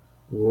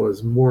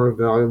was more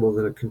valuable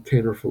than a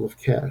container full of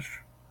cash,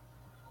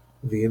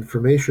 the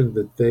information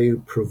that they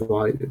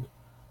provided,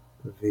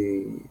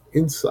 the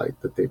insight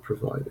that they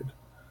provided,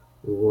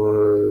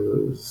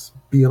 was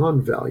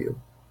beyond value.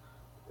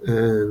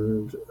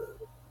 And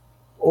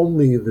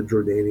only the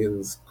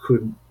Jordanians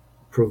could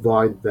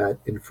provide that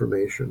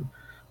information,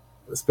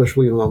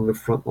 especially along the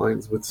front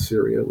lines with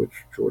Syria,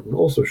 which Jordan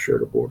also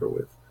shared a border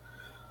with.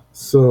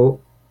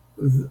 So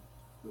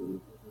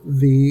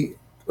the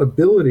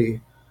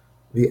ability,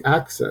 the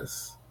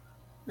access,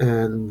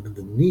 and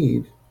the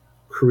need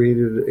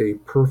created a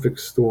perfect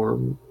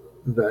storm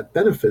that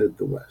benefited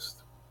the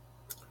West.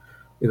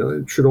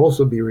 It should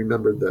also be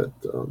remembered that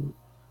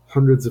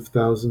hundreds of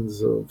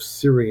thousands of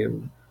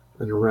Syrian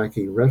and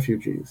Iraqi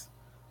refugees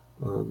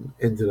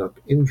ended up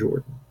in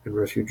Jordan in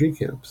refugee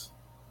camps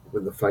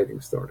when the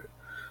fighting started.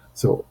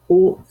 So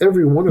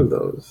every one of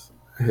those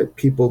had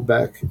people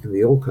back in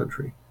the old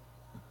country,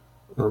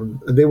 and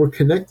they were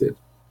connected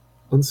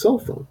on cell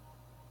phone.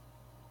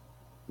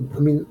 I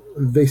mean,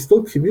 they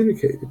still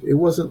communicated. It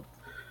wasn't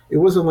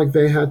like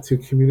they had to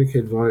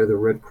communicate via the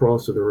Red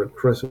Cross or the Red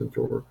Crescent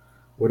or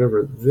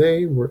whatever.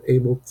 They were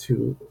able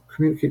to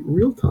communicate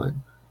real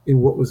time in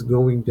what was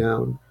going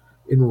down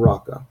in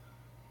Raqqa,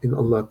 in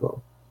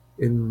Aleppo,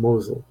 in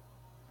Mosul.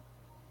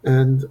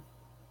 And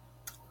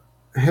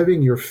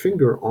having your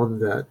finger on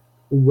that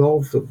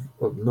wealth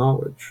of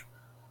knowledge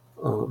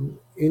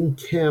in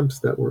camps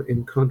that were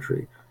in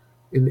country,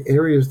 in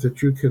areas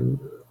that you can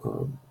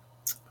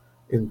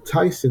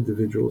entice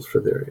individuals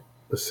for their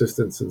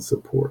assistance and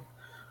support.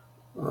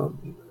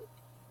 Um,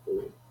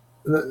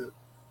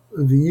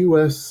 the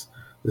U.S.,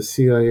 the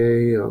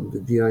CIA,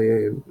 the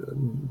DIA,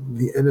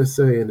 the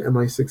NSA, and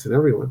MI6, and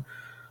everyone,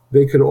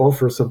 they could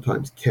offer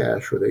sometimes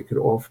cash or they could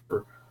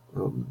offer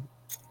um,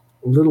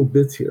 little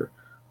bits here.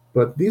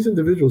 But these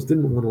individuals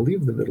didn't want to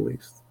leave the Middle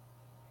East.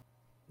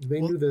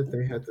 They Well, knew that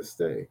they had to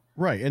stay.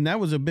 right, and that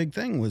was a big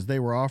thing was they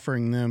were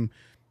offering them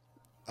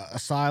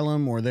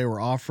asylum or they were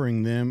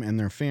offering them and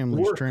their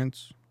families Work,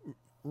 trans.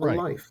 a Right,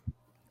 life.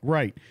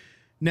 right.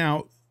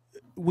 Now,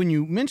 when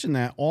you mention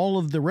that, all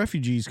of the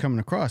refugees coming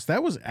across,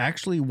 that was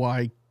actually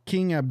why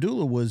King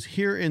Abdullah was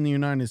here in the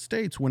United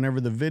States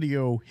whenever the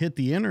video hit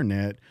the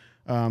internet.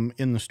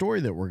 In the story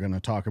that we're going to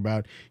talk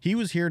about, he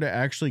was here to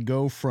actually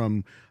go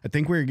from, I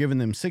think we were giving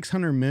them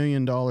 $600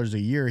 million a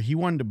year. He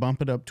wanted to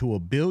bump it up to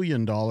 $1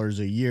 billion a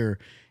year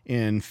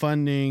in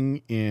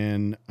funding,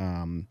 in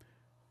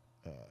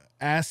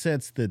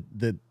assets that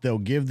they'll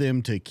give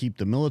them to keep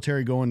the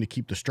military going, to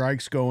keep the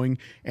strikes going,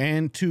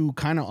 and to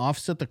kind of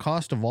offset the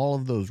cost of all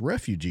of those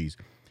refugees.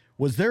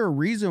 Was there a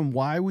reason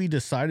why we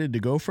decided to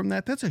go from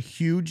that? That's a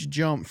huge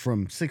jump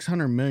from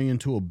 600 million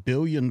to $1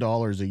 billion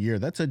a year.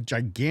 That's a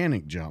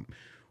gigantic jump.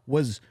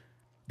 Was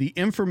the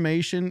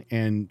information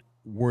and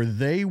were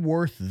they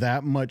worth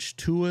that much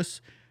to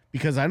us?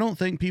 Because I don't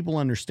think people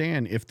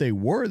understand, if they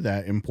were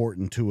that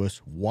important to us,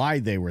 why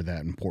they were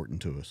that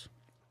important to us.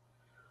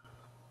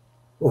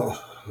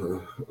 Well,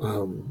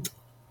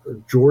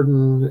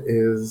 Jordan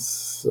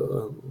is,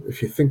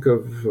 if you think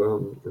of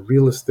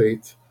real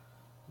estate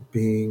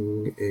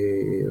being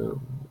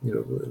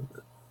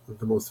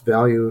the most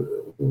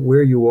value,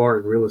 where you are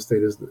in real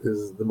estate is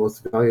the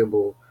most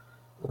valuable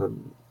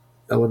um,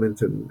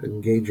 element in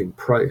engaging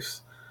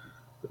price.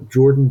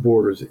 Jordan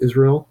borders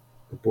Israel,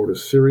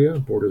 borders Syria,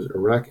 borders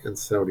Iraq, and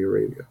Saudi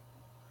Arabia.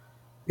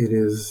 It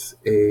is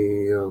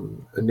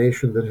a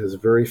nation that has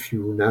very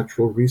few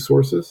natural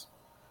resources.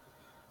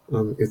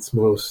 Its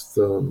most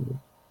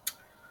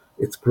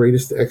its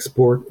greatest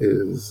export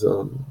is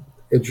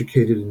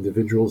educated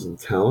individuals and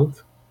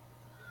talent.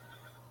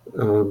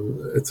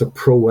 It's a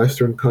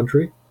pro-Western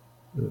country.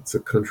 It's a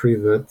country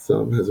that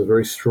has a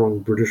very strong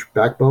British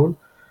backbone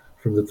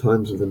from the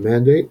times of the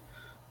Mandate.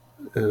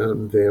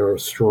 They are a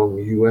strong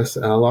U.S.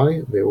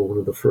 ally. They were one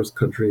of the first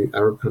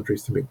Arab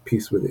countries to make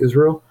peace with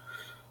Israel.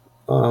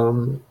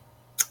 Um,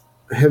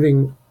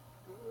 Having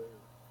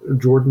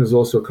Jordan is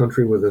also a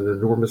country with an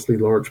enormously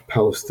large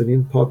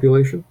Palestinian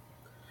population.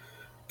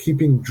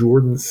 Keeping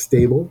Jordan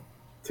stable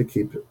to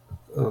keep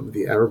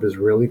the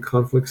Arab-Israeli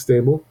conflict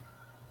stable,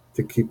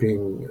 to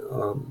keeping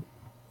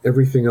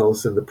everything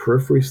else in the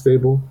periphery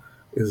stable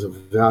is of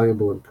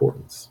valuable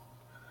importance.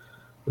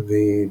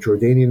 The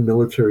Jordanian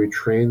military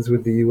trains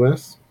with the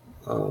U.S.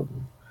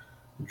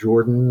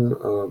 Jordan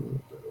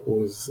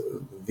was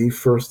the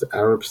first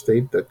Arab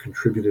state that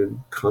contributed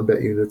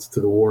combat units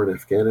to the war in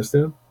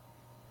Afghanistan.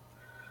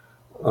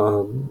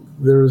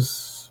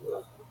 There's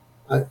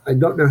I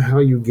don't know how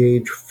you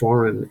gauge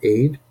foreign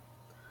aid,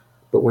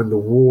 but when the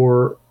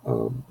war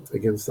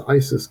against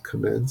ISIS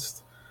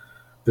commenced,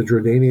 the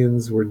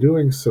Jordanians were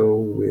doing so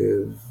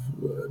with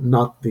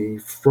not the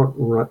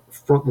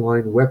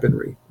frontline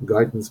weaponry,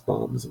 guidance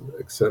bombs,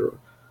 etc.,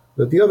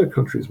 that the other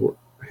countries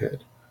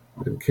had.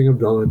 And King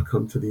Abdullah had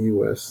come to the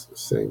U.S.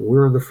 saying,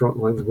 "We're on the front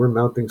lines. We're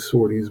mounting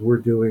sorties. We're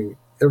doing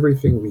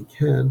everything we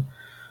can,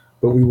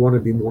 but we want to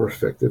be more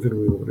effective and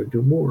we want to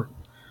do more."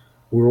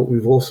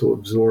 We've also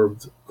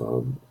absorbed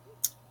an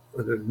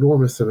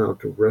enormous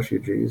amount of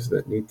refugees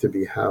that need to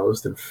be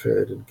housed and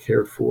fed and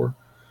cared for.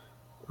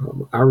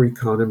 Our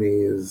economy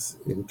is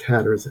in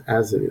tatters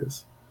as it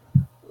is.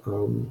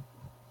 Um,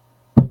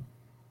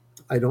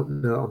 I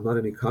don't know. I'm not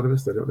an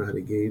economist. I don't know how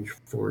to gauge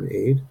foreign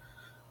aid,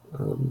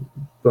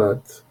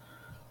 but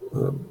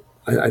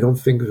I don't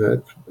think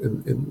that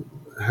in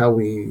how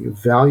we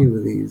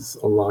value these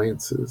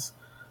alliances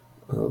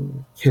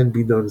can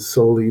be done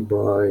solely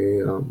by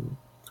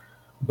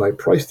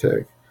price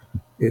tag.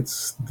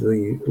 It's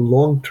the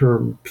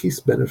long-term peace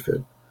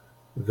benefit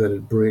that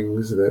it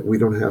brings that we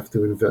don't have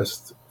to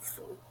invest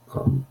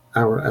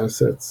our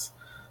assets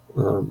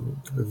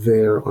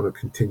there on a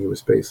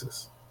continuous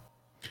basis.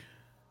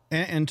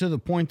 And to the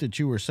point that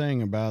you were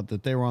saying about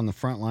that they were on the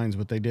front lines,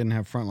 but they didn't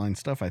have frontline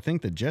stuff. I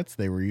think the jets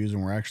they were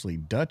using were actually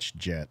Dutch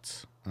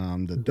jets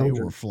that they were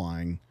Belgium,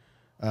 flying.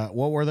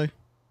 What were they?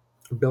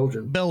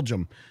 Belgium.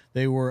 Belgium.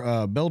 They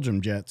were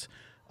Belgium jets.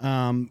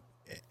 Um,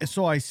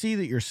 so I see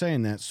that you're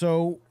saying that.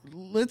 So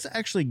let's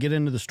actually get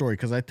into the story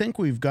because I think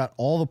we've got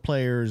all the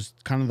players,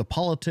 kind of the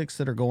politics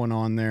that are going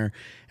on there,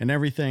 and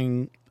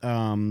everything.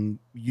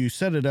 You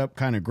set it up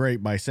kind of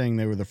great by saying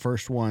they were the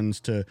first ones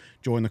to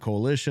join the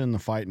coalition, the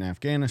fight in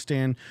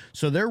Afghanistan.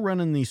 So they're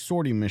running these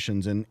sortie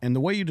missions, and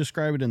the way you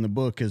describe it in the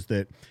book is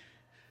that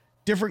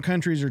different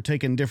countries are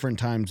taking different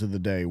times of the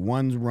day.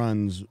 One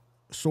runs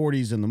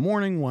sorties in the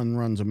morning, one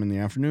runs them in the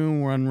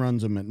afternoon, one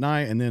runs them at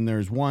night, and then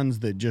there's ones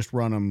that just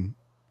run them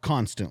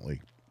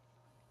constantly.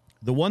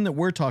 The one that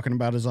we're talking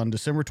about is on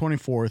December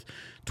 24th,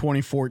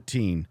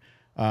 2014.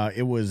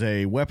 It was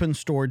a weapons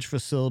storage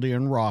facility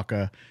in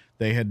Raqqa.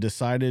 They had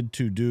decided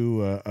to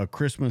do a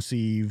Christmas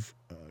Eve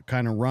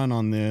kind of run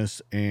on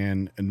this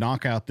and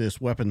knock out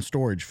this weapons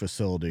storage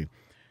facility.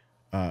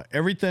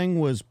 Everything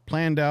was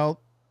planned out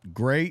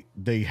great.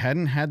 They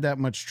hadn't had that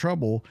much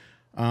trouble.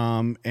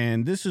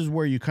 And this is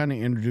where you kind of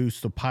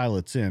introduce the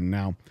pilots in.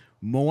 Now,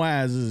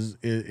 Moaz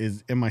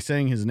is am I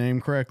saying his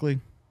name correctly?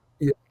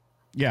 Yeah,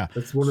 Yeah.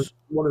 that's one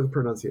of the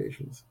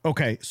pronunciations.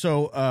 Okay.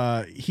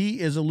 So he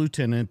is a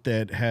lieutenant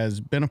that has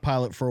been a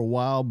pilot for a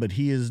while, but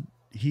he is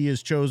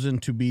chosen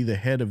to be the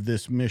head of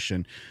this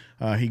mission.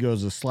 He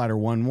goes as Slider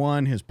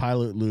 1-1. His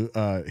pilot,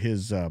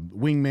 his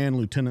wingman,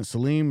 Lieutenant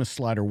Salim, is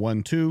Slider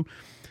 1-2.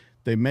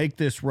 They make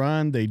this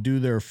run. They do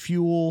their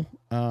fuel.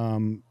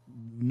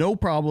 No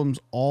problems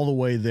all the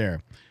way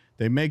there.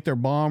 They make their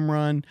bomb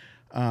run.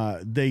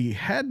 They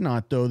had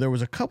not, though. There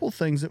was a couple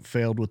things that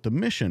failed with the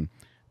mission.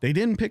 They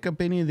didn't pick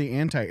up any of the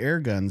anti-air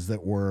guns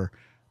that were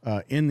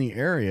in the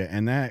area,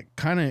 and that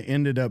kind of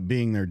ended up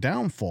being their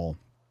downfall.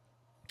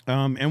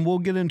 And we'll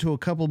get into a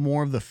couple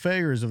more of the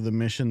failures of the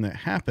mission that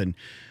happened.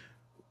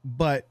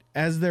 But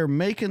as they're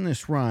making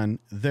this run,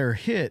 they're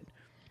hit.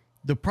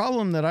 The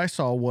problem that I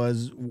saw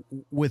was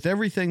with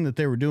everything that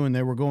they were doing,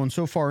 they were going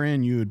so far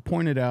in. You had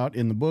pointed out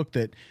in the book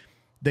that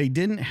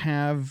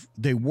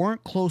they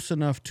weren't close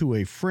enough to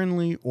a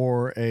friendly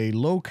or a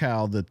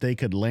locale that they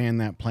could land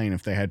that plane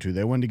if they had to.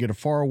 They wanted to get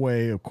far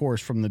away, of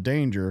course, from the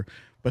danger,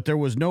 but there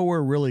was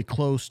nowhere really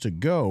close to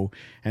go.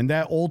 And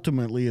that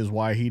ultimately is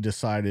why he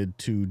decided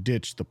to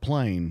ditch the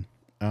plane.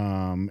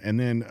 And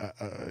then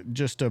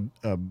just a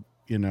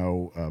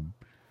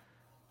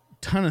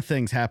ton of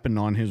things happened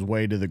on his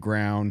way to the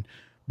ground.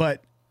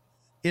 But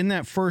in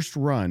that first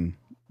run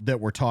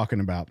that we're talking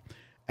about,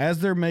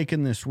 as they're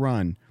making this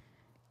run,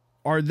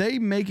 are they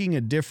making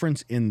a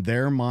difference in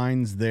their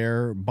minds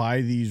there by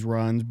these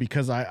runs?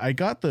 Because I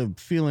got the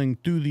feeling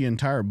through the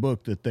entire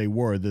book that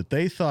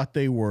they thought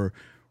they were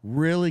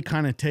really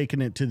kind of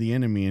taking it to the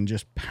enemy and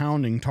just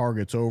pounding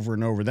targets over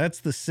and over. That's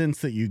the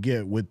sense that you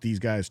get with these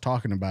guys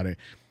talking about it.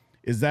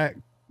 Is that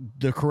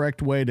the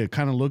correct way to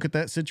kind of look at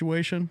that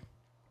situation?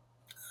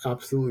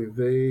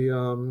 Absolutely.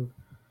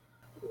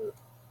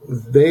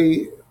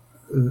 They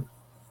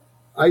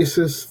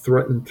ISIS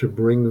threatened to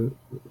bring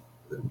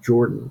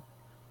Jordan,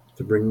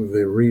 to bring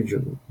the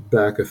region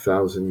back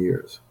 1,000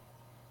 years,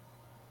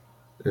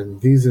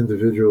 and these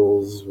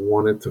individuals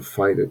wanted to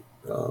fight it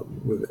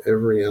with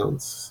every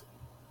ounce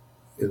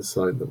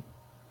inside them.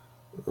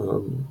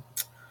 Um,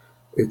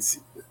 it's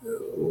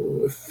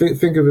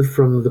think of it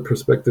from the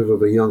perspective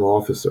of a young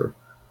officer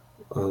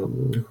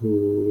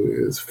who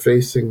is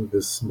facing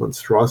this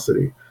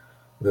monstrosity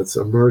that's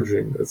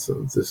emerging. That's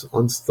this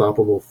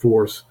unstoppable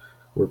force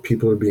where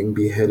people are being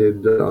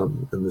beheaded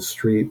in the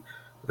street,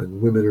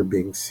 and women are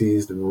being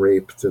seized and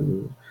raped,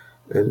 and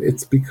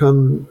it's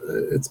become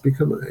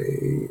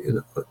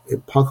an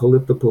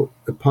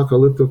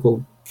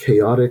apocalyptical,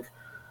 chaotic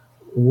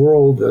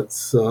world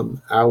that's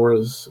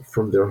hours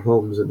from their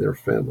homes and their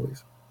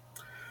families.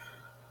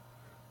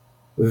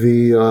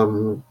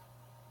 The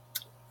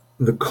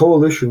the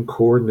coalition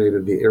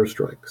coordinated the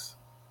airstrikes.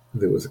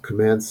 There was a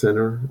command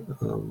center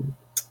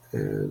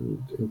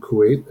and in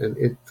Kuwait, and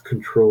it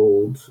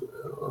controlled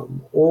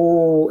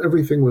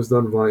everything was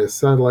done via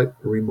satellite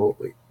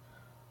remotely.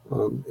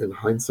 In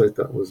hindsight,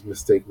 that was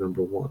mistake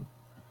number one,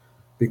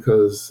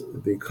 because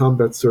the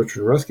combat search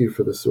and rescue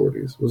for the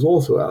sorties was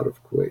also out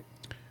of Kuwait.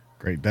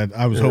 Great. That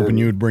I was hoping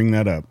you would bring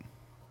that up.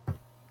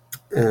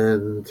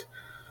 And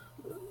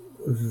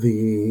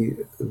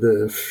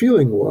the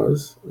feeling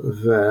was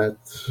that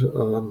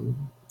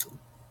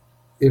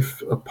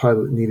if a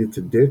pilot needed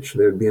to ditch,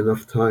 there'd be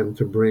enough time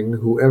to bring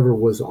whoever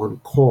was on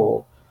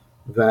call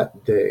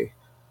that day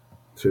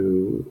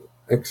to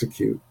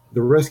execute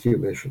the rescue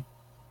mission.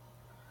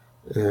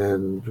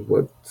 And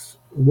what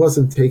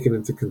wasn't taken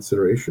into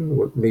consideration,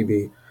 what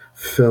maybe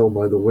fell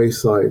by the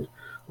wayside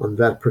on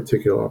that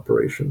particular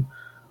operation,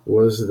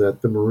 was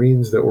that the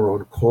Marines that were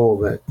on call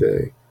that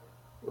day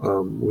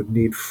would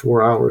need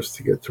 4 hours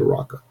to get to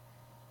Raqqa.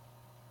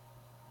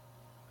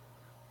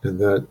 And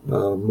that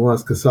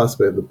Muaz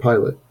Kasasbeh, the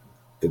pilot,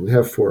 didn't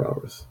have 4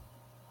 hours.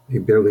 He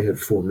barely had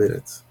 4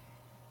 minutes.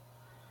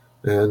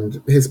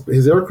 And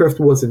his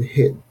aircraft wasn't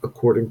hit,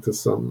 according to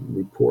some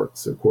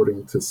reports.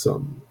 According to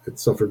some, it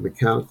suffered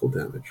mechanical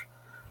damage.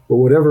 But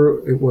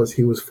whatever it was,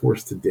 he was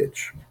forced to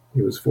ditch.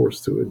 He was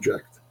forced to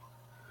eject.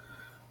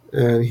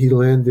 And he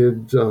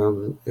landed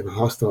in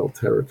hostile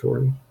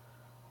territory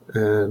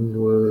and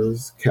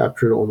was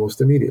captured almost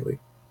immediately.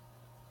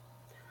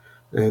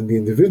 And the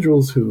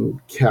individuals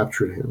who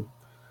captured him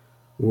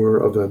were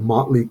of a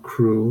motley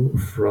crew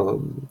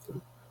from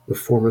the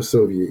former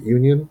Soviet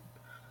Union,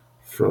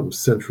 from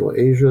Central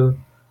Asia,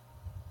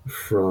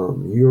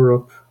 from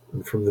Europe,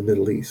 and from the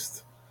Middle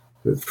East,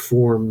 that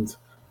formed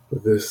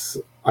this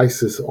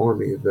ISIS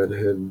army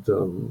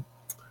that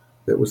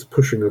was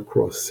pushing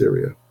across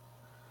Syria.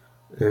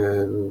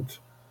 And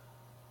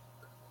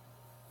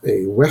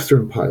a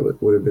Western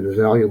pilot would have been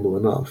valuable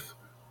enough,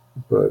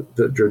 but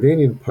the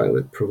Jordanian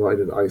pilot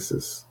provided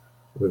ISIS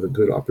with a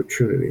good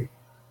opportunity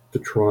to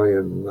try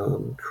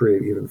and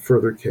create even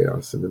further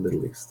chaos in the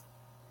Middle East.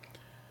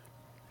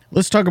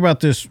 Let's talk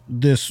about this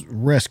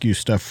rescue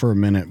stuff for a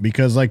minute,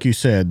 because like you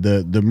said,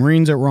 the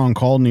Marines that were on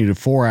call needed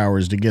 4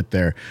 hours to get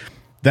there.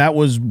 That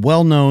was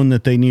well known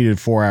that they needed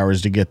 4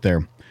 hours to get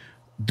there.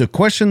 The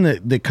question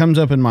that comes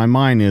up in my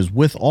mind is,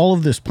 with all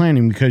of this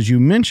planning, because you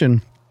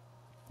mentioned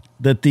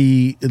that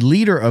the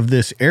leader of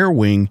this air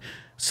wing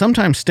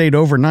sometimes stayed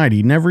overnight.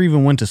 He never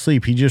even went to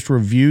sleep. He just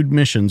reviewed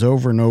missions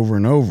over and over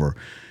and over.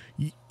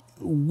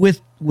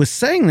 With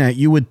saying that,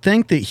 you would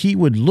think that he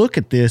would look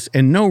at this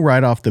and know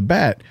right off the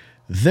bat,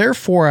 they're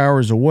 4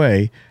 hours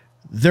away.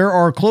 There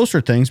are closer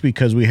things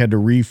because we had to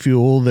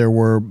refuel. There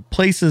were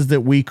places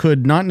that we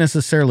could not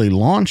necessarily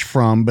launch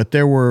from, but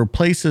there were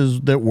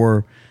places that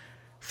were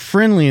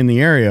friendly in the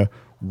area.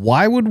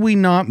 Why would we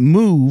not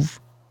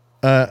move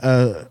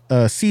a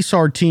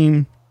CSAR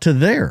team to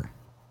there?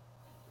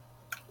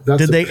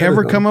 Did they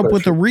ever come up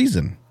with a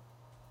reason?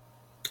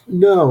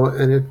 No,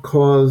 and it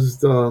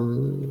caused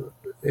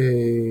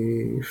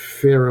a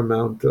fair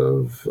amount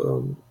of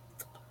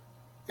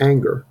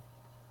anger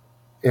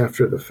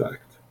after the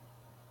fact.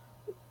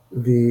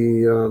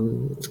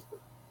 The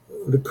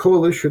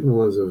coalition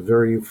was a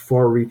very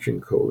far-reaching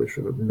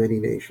coalition of many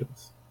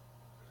nations,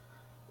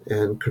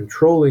 and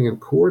controlling and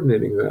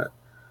coordinating that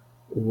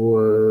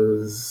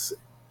was,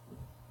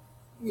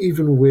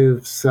 even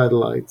with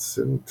satellites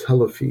and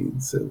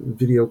telefeeds and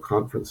video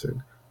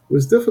conferencing,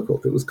 was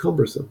difficult. It was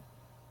cumbersome.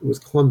 It was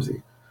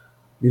clumsy.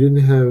 You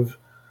didn't have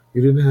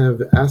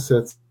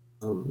assets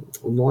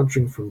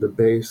launching from the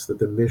base that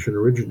the mission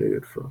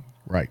originated from.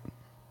 Right.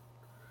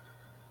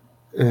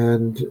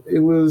 And it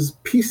was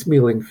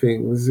piecemealing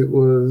things. It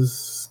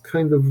was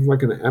kind of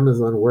like an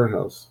Amazon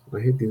warehouse.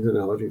 I hate these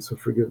analogies, so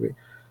forgive me.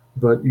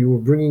 But you were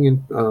bringing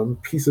in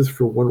pieces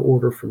for one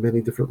order from many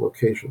different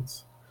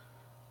locations.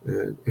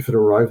 And if it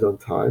arrived on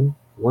time,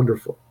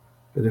 wonderful.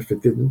 And if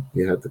it didn't,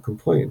 you had to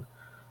complain.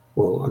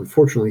 Well,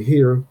 unfortunately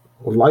here,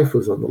 life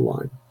was on the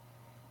line.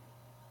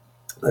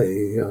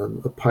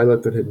 A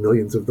pilot that had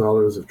millions of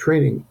dollars of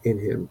training in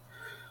him,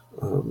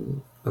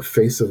 a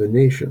face of a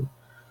nation,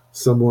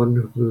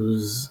 someone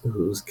whose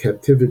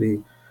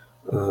captivity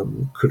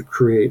could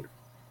create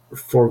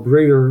far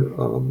greater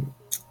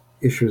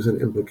issues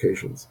and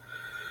implications.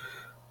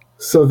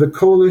 So the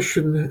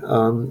coalition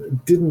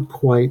didn't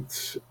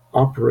quite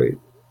operate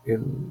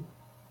in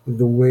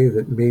the way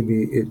that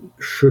maybe it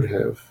should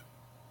have,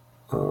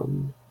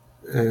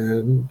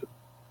 and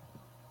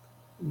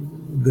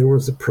there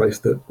was a price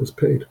that was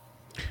paid.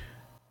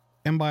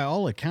 And by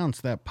all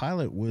accounts, that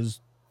pilot was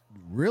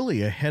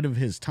really ahead of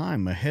his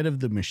time, ahead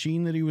of the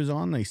machine that he was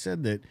on. They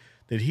said that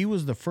he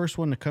was the first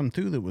one to come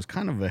through that was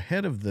kind of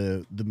ahead of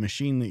the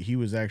machine that he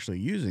was actually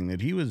using, that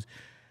he was,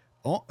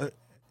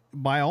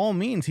 by all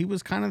means, he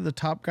was kind of the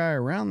top guy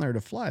around there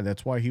to fly.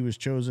 That's why he was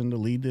chosen to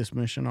lead this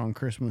mission on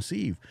Christmas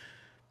Eve.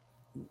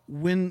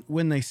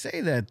 when they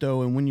say that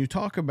though, and when you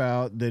talk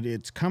about that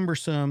it's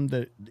cumbersome,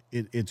 that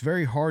it's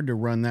very hard to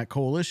run that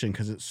coalition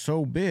because it's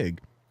so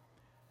big,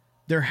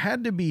 there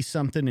had to be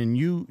something, and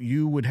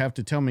you would have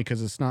to tell me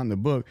because it's not in the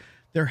book.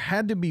 There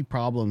had to be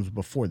problems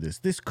before this.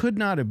 This could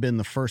not have been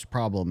the first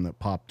problem that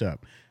popped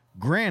up.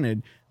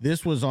 Granted,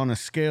 this was on a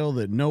scale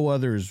that no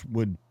others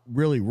would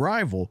really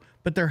rival,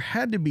 but there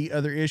had to be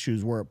other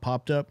issues where it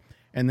popped up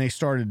and they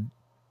started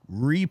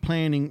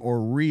replanning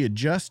or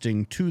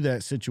readjusting to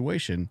that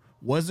situation.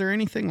 Was there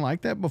anything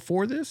like that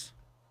before this?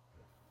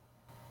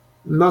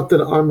 Not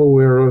that I'm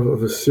aware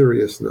of a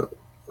serious note.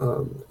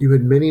 You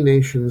had many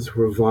nations who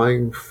were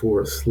vying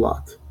for a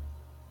slot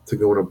to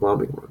go on a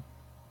bombing run.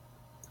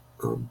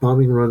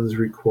 Bombing runs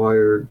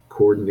required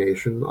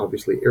coordination,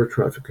 obviously air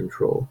traffic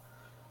control.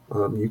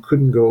 You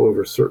couldn't go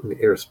over certain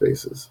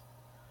airspaces.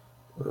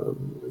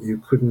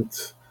 You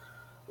couldn't.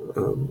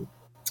 Um,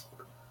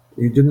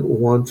 you didn't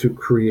want to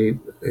create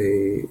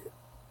a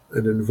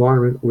an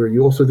environment where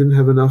you also didn't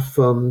have enough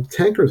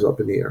tankers up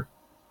in the air.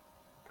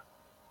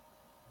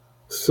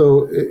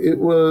 So it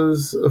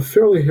was a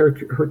fairly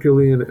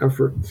Herculean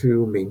effort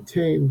to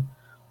maintain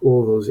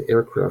all those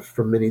aircraft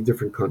from many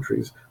different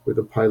countries where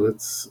the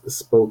pilots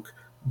spoke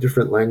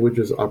different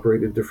languages,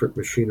 operated different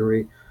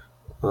machinery.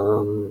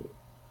 Um,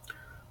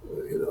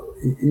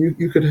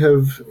 you could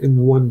have in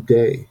one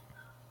day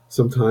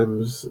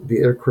sometimes the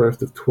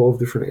aircraft of 12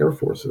 different air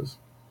forces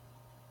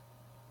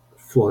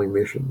flying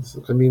missions.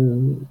 I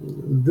mean,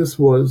 this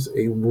was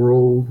a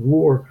world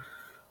war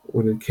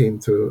when it came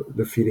to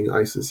defeating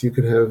ISIS. You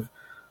could have,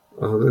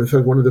 in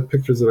fact, one of the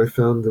pictures that I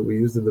found that we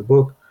used in the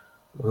book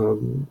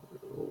um,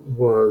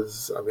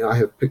 was, I mean, I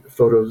have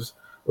photos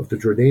of the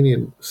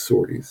Jordanian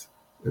sorties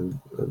and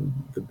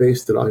the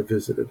base that I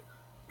visited,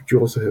 but you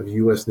also have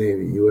U.S.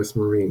 Navy, U.S.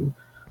 Marine,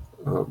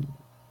 um,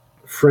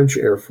 French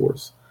Air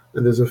Force,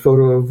 and there's a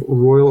photo of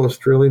Royal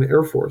Australian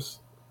Air Force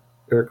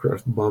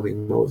aircraft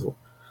bombing Mosul.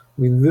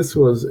 I mean, this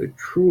was a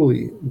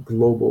truly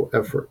global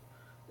effort,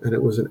 and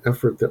it was an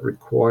effort that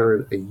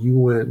required a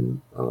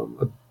UN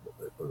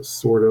a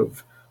sort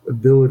of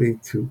ability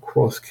to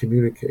cross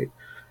communicate.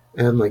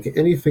 And like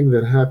anything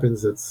that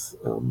happens that's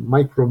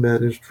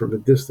micromanaged from a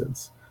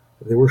distance,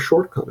 there were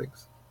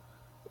shortcomings.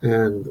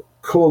 And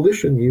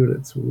coalition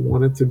units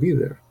wanted to be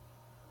there.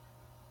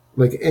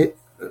 Like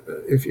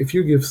if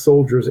you give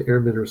soldiers,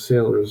 airmen, or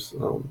sailors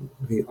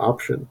the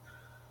option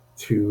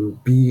to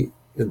be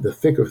in the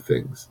thick of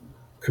things,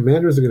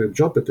 commanders are going to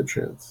jump at the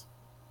chance.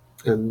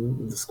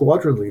 And the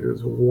squadron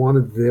leaders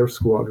wanted their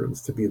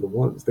squadrons to be the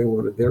ones. They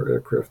wanted their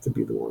aircraft to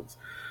be the ones.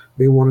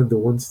 They wanted the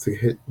ones to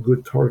hit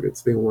good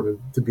targets. They wanted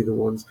to be the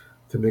ones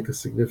to make a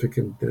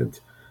significant dent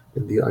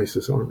in the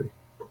ISIS army.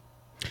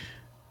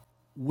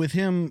 With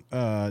him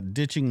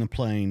ditching the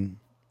plane,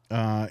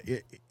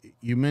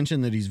 you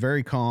mentioned that he's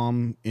very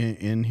calm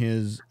in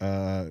his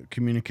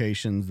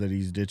communications, that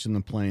he's ditching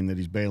the plane, that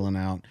he's bailing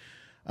out.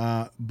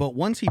 But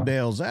once he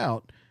bails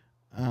out,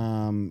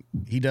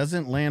 he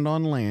doesn't land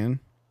on land.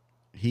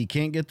 He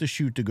can't get the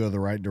chute to go the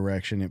right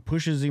direction. It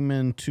pushes him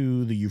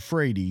into the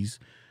Euphrates.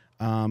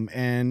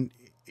 And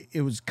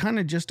it was kind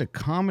of just a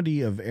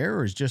comedy of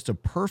errors, just a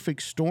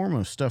perfect storm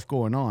of stuff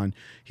going on.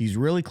 He's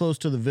really close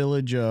to the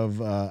village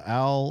of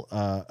Al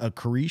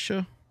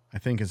Akarisha, I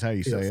think is how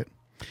you say Yes. it.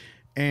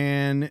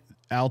 And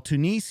Al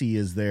Tunisi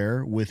is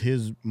there with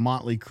his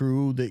motley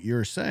crew that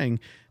you're saying.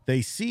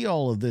 They see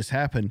all of this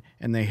happen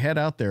and they head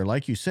out there.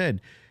 Like you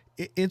said,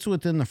 it's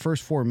within the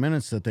first 4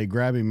 minutes that they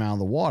grab him out of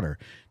the water.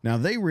 Now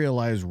they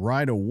realize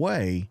right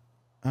away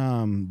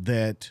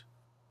that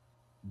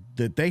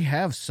they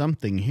have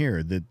something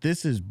here, that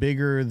this is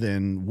bigger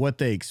than what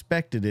they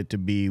expected it to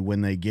be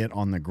when they get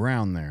on the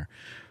ground there.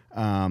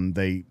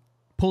 They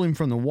pull him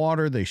from the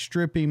water, they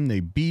strip him, they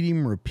beat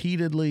him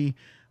repeatedly,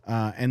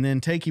 and then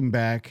take him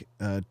back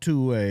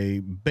to a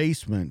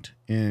basement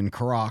in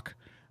Karak,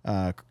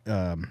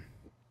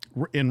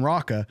 in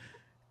Raqqa,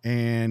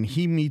 and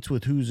he meets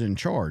with who's in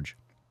charge.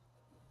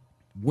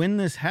 When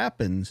this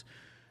happens,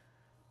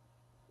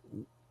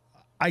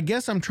 I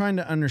guess I'm trying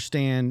to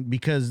understand,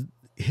 because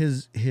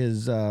his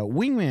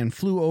wingman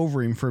flew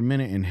over him for a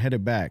minute and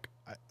headed back.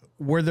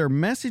 Were there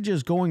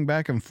messages going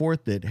back and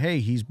forth that, hey,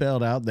 he's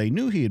bailed out? They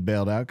knew he had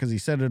bailed out because he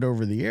said it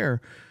over the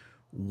air.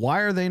 Why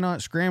are they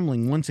not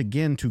scrambling once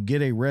again to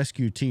get a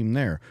rescue team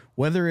there?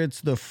 Whether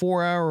it's the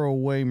 4 hour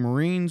away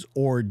Marines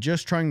or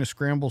just trying to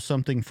scramble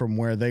something from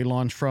where they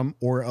launched from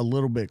or a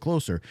little bit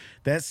closer.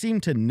 That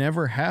seemed to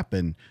never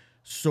happen.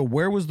 So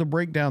where was the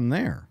breakdown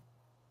there?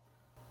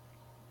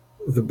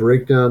 The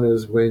breakdown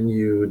is when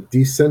you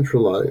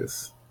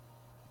decentralize,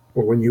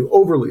 or when you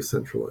overly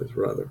centralize,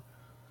 rather,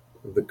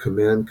 the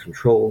command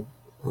control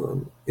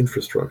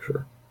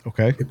infrastructure.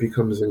 Okay. It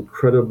becomes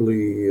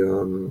incredibly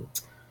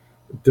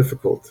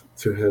difficult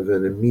to have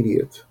an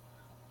immediate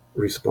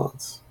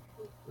response.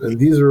 And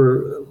these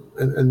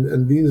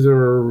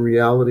are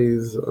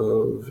realities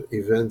of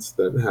events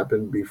that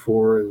happened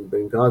before in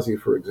Benghazi,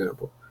 for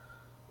example.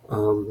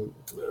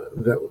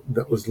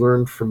 That was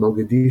learned from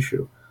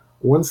Mogadishu.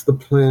 Once the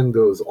plan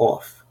goes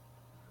off,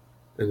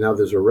 and now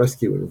there's a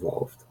rescue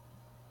involved.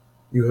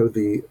 You have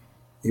the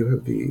you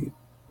have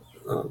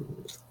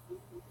um,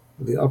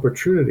 the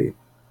opportunity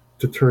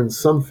to turn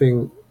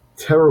something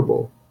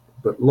terrible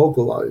but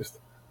localized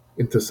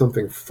into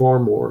something far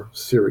more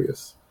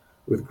serious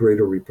with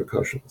greater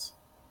repercussions.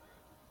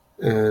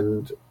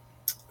 And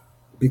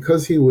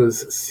because he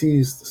was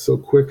seized so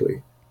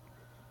quickly,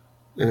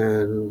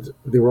 and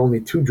there were only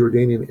two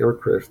Jordanian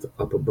aircraft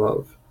up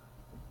above,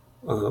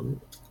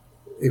 um,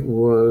 it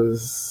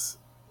was,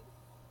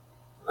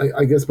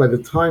 I guess, by the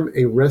time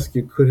a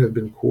rescue could have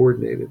been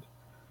coordinated,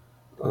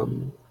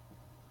 um,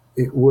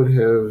 it would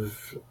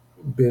have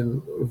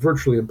been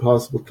virtually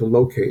impossible to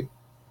locate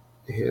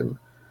him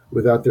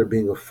without there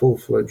being a full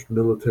fledged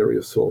military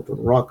assault on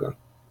Raqqa.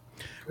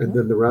 And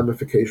then the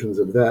ramifications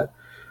of that,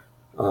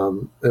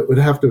 it would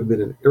have to have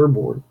been an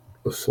airborne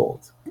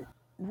assault.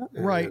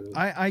 Right. And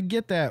I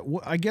get that.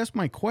 I guess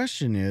my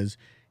question is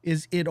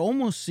it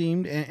almost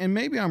seemed, and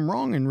maybe I'm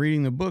wrong in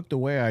reading the book the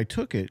way I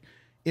took it,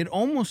 it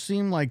almost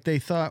seemed like they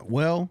thought,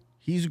 well,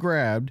 he's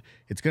grabbed.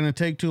 It's going to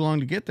take too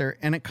long to get there.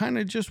 And it kind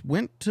of just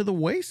went to the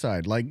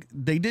wayside. Like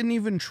they didn't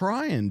even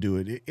try and do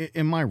it.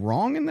 Am I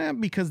wrong in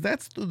that? Because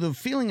that's the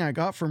feeling I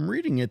got from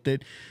reading it,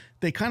 that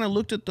they kind of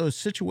looked at the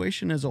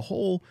situation as a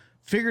whole,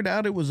 figured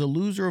out it was a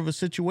loser of a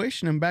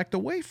situation, and backed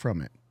away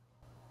from it.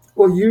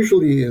 well,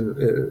 usually in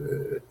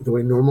the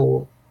way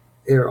normal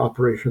air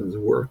operations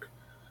work,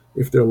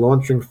 if they're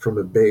launching from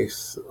a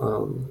base,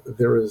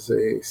 there is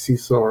a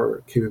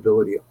CSAR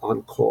capability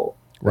on call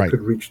that Right.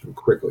 could reach them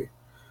quickly.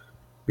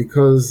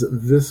 Because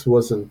this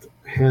wasn't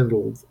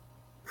handled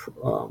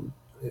um,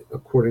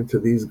 according to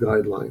these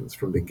guidelines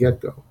from the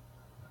get go,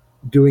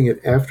 doing it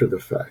after the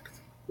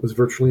fact was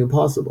virtually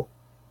impossible.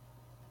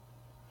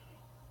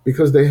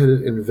 Because they had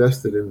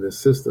invested in this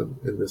system,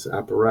 in this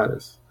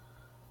apparatus,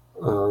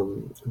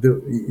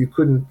 you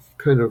couldn't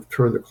kind of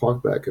turn the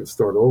clock back and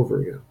start over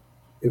again.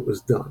 It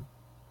was done.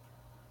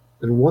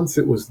 And once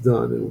it was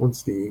done, and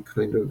once the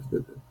kind of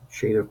the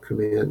chain of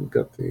command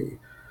got the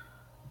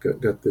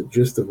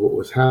gist of what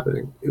was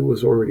happening, it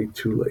was already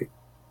too late.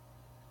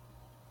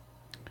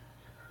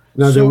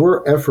 Now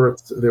So,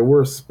 there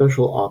were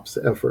special ops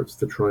efforts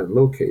to try and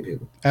locate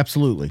him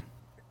absolutely.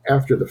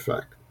 after the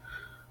fact,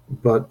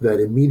 but that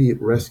immediate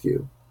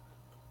rescue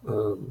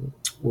um,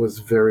 was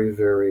very,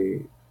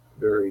 very,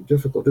 very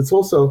difficult. It's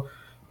also,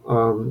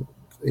 um,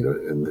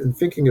 in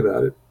thinking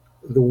about it,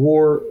 the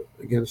war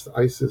against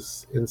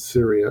ISIS in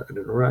Syria and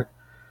in Iraq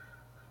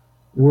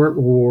weren't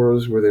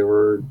wars where there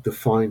were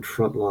defined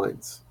front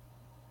lines.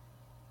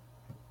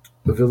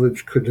 The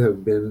village could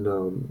have been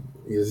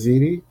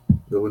Yazidi,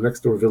 the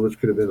next door village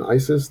could have been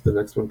ISIS, the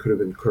next one could have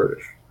been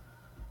Kurdish.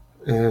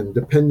 And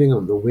depending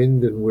on the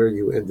wind and where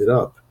you ended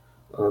up,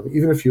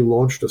 even if you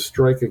launched a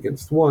strike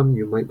against one,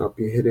 you might not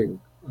be hitting.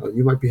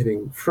 You might be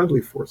hitting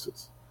friendly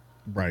forces,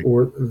 Right.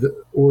 or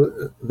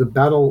the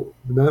battle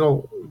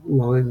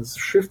lines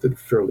shifted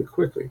fairly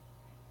quickly.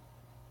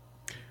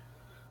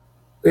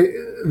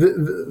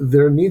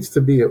 There needs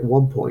to be at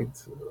one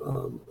point,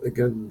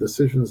 again,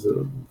 decisions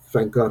that,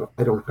 thank God,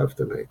 I don't have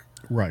to make.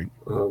 Right.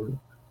 Um,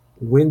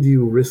 when do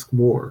you risk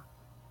more?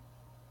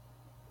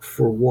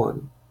 For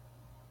one,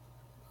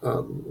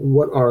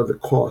 what are the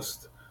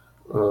costs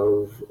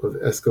of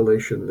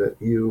escalation that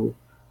you,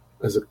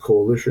 as a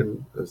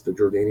coalition, as the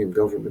Jordanian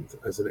government,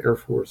 as an air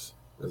force,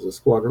 as a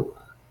squadron,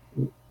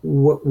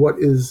 what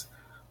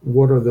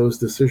are those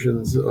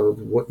decisions of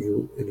what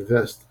you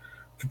invest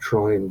to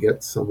try and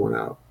get someone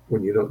out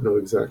when you don't know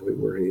exactly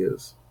where he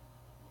is,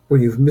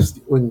 when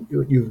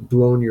you've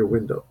blown your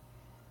window.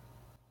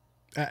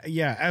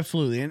 Yeah,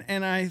 absolutely.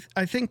 And I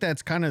think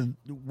that's kind of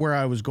where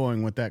I was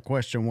going with that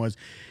question. Was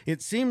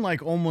it seemed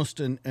like almost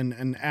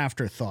an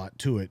afterthought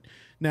to it.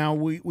 Now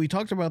we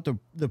talked about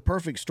the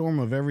perfect storm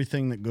of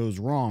everything that goes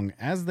wrong.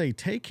 As they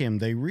take him,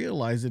 they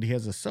realize that he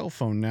has a cell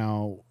phone.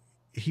 Now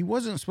he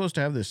wasn't supposed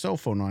to have this cell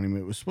phone on him.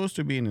 It was supposed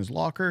to be in his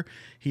locker.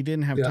 He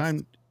didn't have Yes.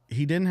 time.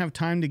 He didn't have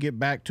time to get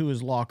back to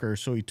his locker,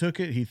 so he took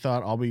it. He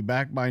thought, I'll be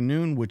back by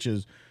noon, which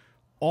is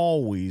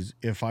always,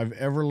 if I've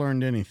ever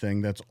learned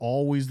anything, that's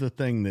always the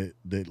thing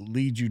that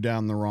leads you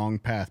down the wrong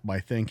path,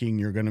 by thinking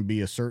you're going to be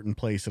a certain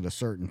place at a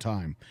certain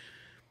time.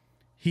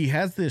 He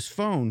has this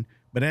phone,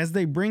 but as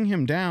they bring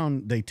him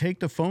down, they take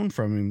the phone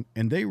from him,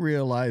 and they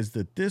realize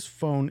that this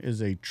phone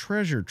is a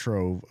treasure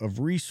trove of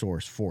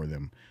resource for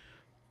them.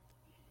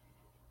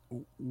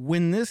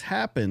 When this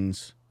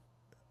happens,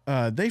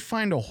 they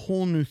find a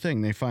whole new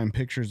thing. They find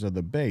pictures of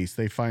the base.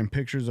 They find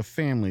pictures of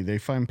family. They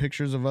find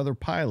pictures of other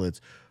pilots,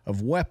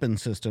 of weapon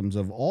systems,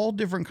 of all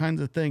different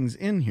kinds of things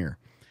in here.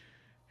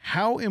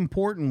 How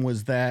important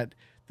was that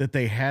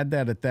they had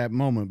that at that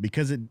moment?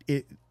 Because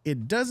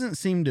it doesn't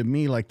seem to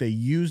me like they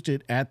used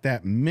it at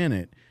that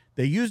minute.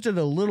 They used it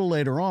a little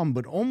later on,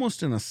 but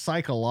almost in a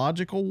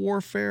psychological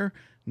warfare,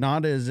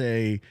 not as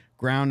a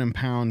ground and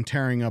pound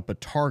tearing up a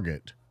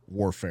target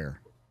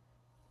warfare.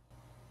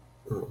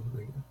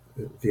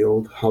 The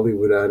old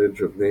Hollywood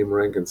adage of name,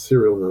 rank, and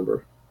serial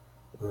number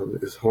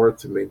is hard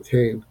to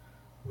maintain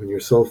When your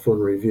cell phone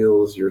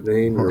reveals your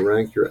name, your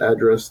rank, your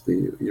address,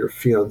 your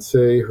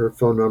fiance, her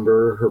phone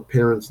number, her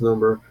parents'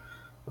 number,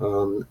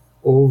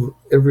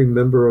 every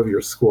member of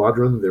your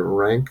squadron, their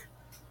rank,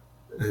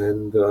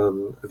 and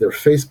their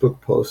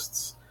Facebook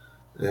posts,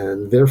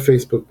 and their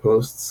Facebook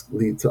posts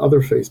lead to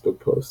other Facebook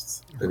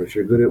posts. And if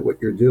you're good at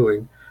what you're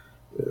doing,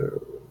 uh,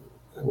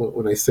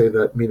 when I say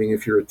that, meaning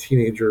if you're a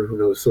teenager who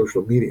knows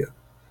social media,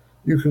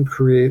 you can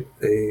create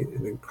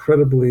an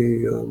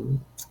incredibly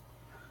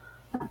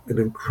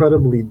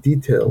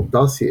detailed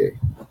dossier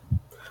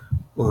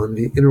on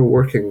the inner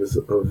workings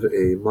of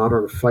a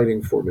modern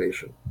fighting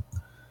formation.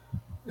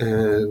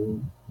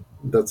 And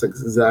that's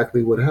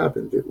exactly what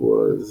happened. It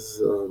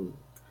was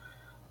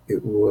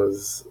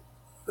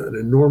an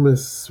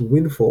enormous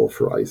windfall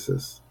for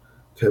ISIS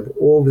to have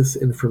all this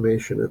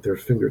information at their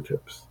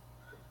fingertips,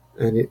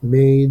 and it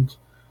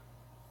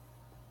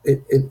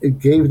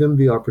gave them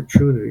the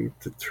opportunity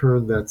to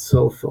turn that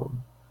cell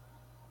phone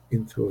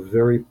into a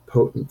very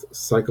potent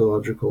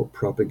psychological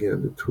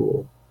propaganda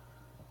tool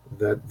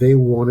that they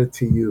wanted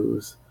to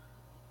use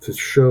to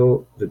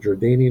show the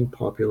Jordanian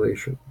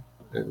population,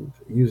 and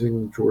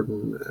using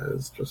Jordan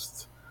as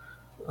just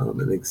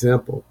an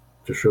example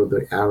to show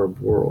the Arab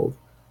world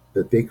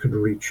that they could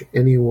reach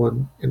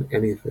anyone and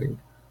anything,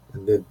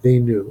 and that they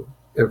knew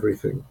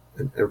everything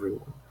and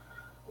everyone,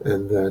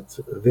 and that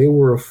they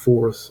were a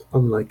force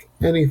unlike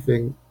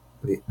anything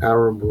the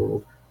Arab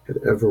world had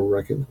ever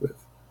reckoned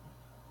with.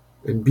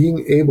 And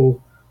being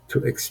able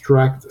to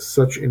extract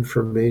such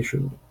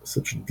information,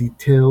 such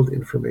detailed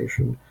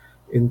information,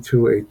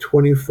 into a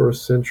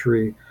 21st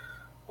century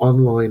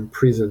online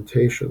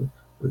presentation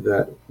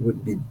that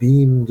would be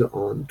beamed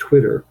on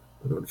Twitter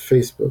and on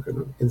Facebook and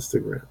on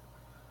Instagram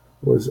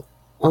was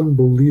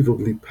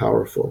unbelievably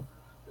powerful.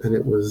 And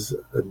it was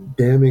a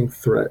damning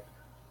threat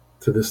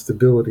to the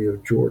stability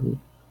of Jordan,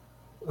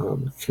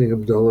 King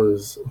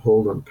Abdullah's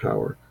hold on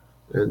power,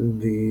 and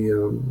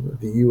the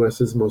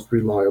U.S.'s most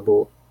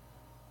reliable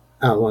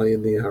ally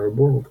in the Arab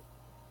world.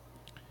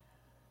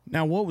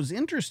 Now, what was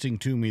interesting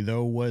to me,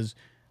 though, was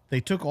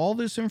they took all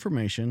this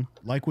information,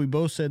 like we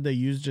both said, they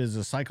used it as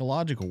a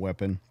psychological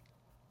weapon,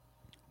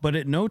 but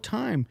at no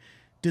time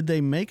did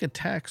they make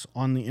attacks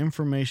on the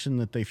information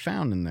that they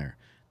found in there.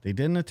 They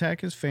didn't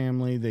attack his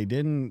family. They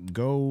didn't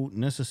go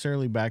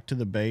necessarily back to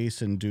the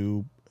base and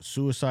do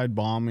suicide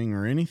bombing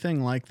or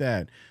anything like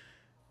that.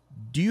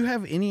 Do you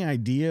have any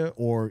idea,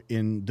 or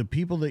in the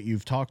people that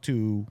you've talked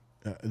to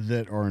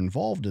that are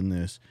involved in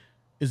this,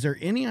 is there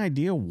any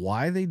idea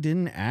why they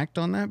didn't act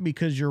on that?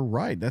 Because you're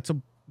right. That's a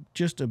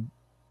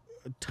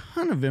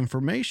ton of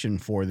information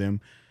for them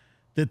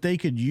that they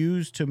could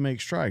use to make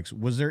strikes.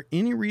 Was there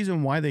any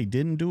reason why they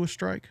didn't do a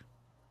strike?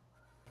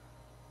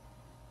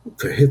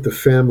 To hit the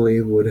family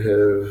would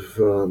have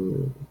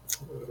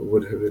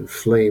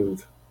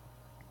inflamed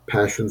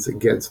passions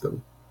against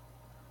them.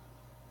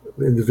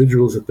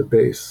 Individuals at the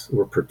base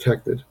were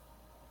protected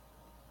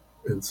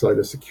inside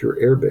a secure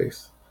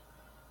airbase,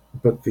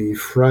 but the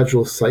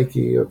fragile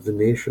psyche of the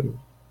nation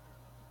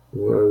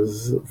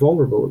was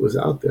vulnerable. It was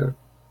out there.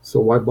 So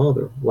why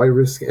bother? Why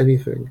risk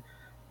anything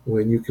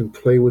when you can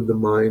play with the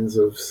minds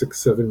of 6,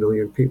 7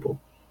 million people?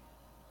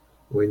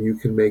 When you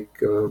can make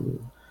the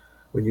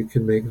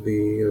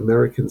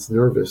Americans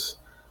nervous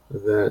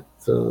that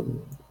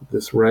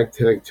this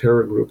ragtag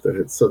terror group that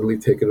had suddenly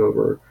taken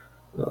over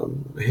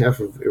half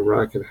of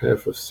Iraq and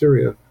half of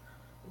Syria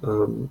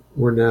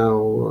were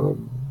now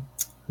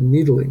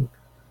needling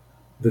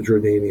the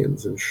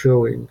Jordanians and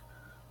showing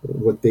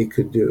what they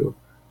could do.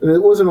 And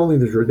it wasn't only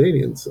the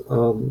Jordanians.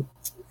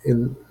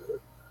 In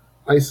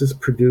ISIS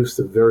produced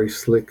a very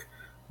slick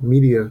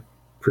media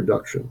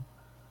production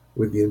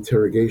with the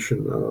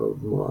interrogation of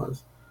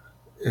Moaz,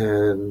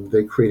 and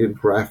they created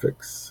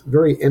graphics,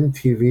 very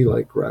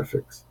MTV-like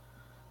graphics,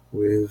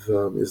 with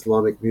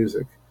Islamic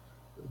music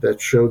that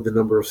showed the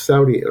number of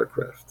Saudi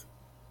aircraft,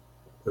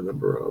 the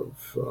number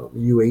of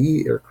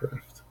UAE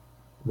aircraft,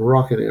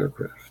 Moroccan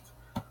aircraft,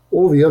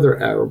 all the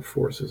other Arab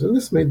forces. And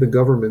this made the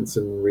governments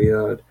in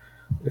Riyadh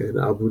and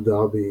Abu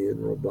Dhabi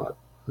and Rabat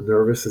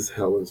nervous as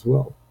hell as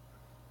well,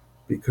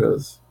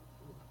 because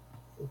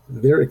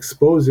they're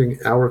exposing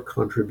our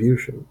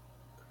contribution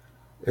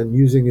and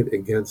using it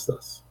against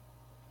us.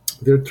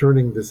 They're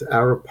turning this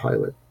Arab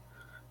pilot,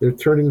 they're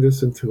turning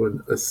this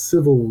into a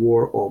civil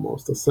war,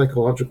 almost a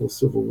psychological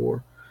civil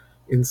war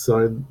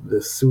inside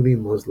the Sunni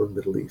Muslim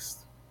Middle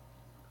East.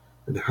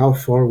 And how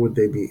far would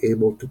they be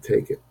able to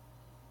take it?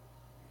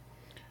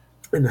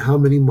 And how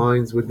many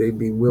minds would they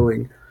be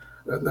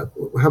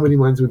how many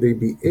minds would they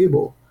be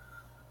able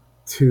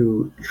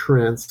to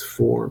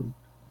transform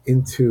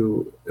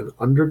into an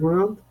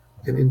underground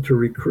and into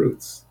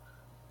recruits?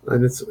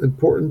 And it's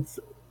important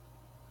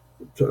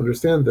to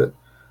understand that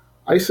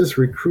ISIS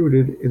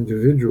recruited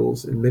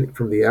individuals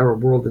from the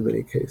Arab world in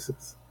many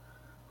cases,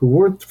 who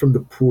weren't from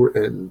the poor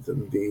end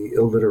and the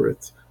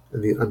illiterate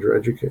and the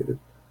undereducated.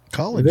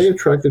 College. They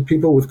attracted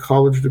people with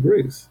college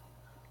degrees.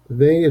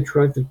 They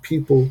attracted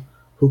people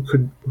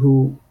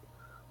who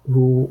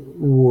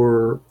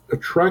were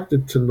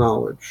attracted to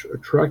knowledge,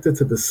 attracted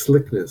to the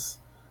slickness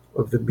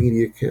of the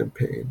media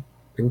campaign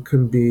and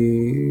can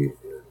be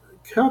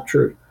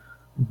captured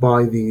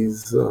by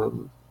these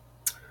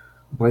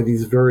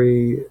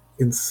very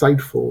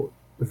insightful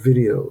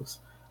videos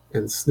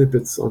and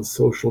snippets on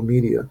social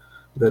media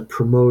that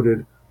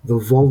promoted the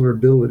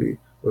vulnerability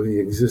of the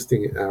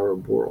existing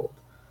Arab world.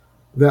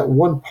 That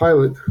one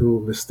pilot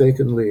who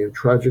mistakenly and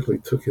tragically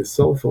took his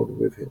cell phone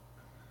with him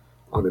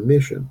on a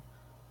mission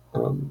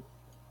um,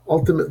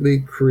 ultimately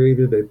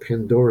created a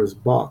Pandora's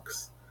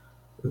box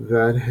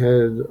that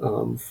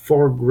had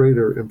far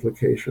greater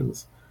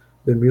implications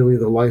than merely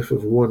the life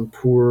of one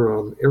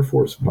poor Air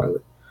Force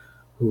pilot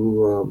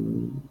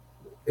who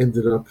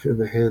ended up in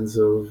the hands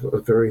of a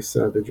very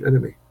savage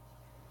enemy.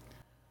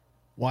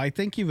 Well, I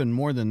think even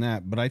more than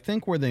that, but I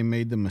think where they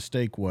made the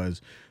mistake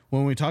was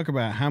when we talk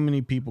about how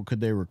many people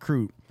could they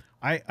recruit.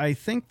 I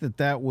think that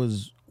that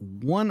was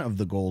one of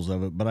the goals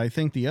of it, but I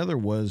think the other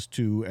was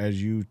to,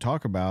 as you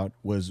talk about,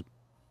 was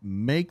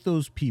make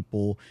those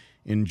people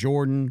in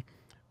Jordan,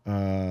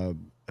 uh,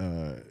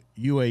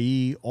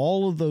 UAE,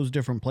 all of those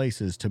different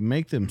places, to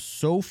make them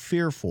so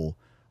fearful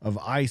of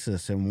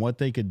ISIS and what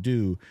they could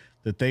do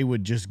that they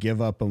would just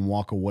give up and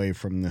walk away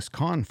from this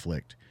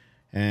conflict.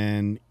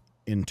 And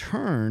in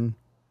turn,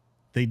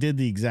 they did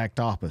the exact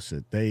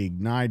opposite. They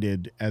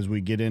ignited, as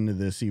we get into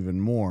this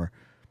even more,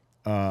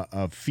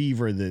 a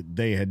fever that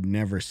they had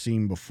never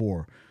seen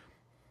before.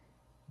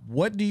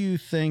 What do you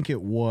think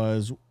it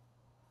was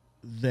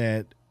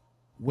that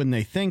when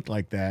they think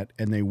like that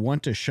and they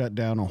want to shut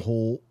down a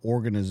whole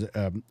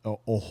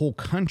a whole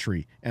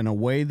country and a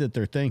way that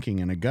they're thinking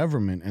and a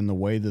government and the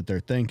way that they're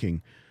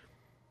thinking,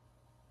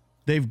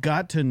 they've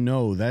got to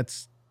know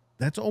that's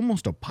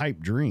almost a pipe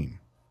dream,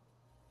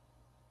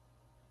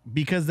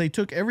 because they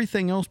took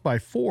everything else by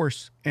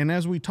force. And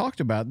as we talked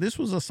about, this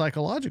was a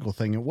psychological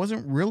thing. It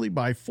wasn't really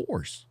by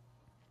force.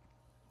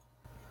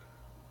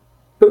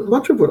 But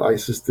much of what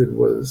ISIS did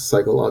was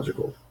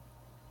psychological.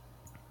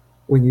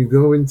 When you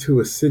go into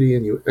a city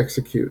and you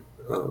execute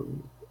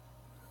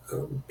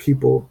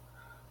people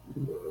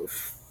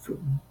f-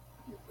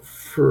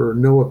 for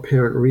no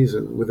apparent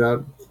reason,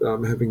 without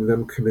having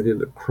them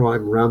committed a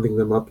crime, rounding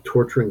them up,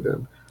 torturing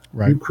them, you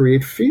Right.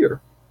 create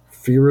fear.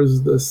 Fear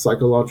is the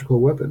psychological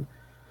weapon.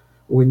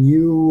 When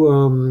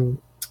you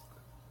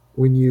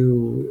when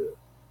you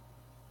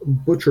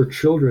butcher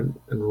children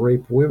and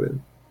rape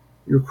women,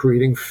 you're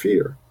creating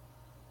fear,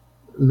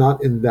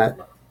 not in that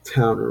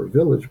town or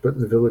village, but in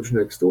the village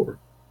next door,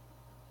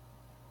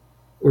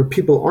 where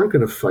people aren't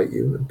going to fight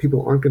you and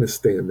people aren't going to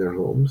stay in their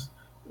homes.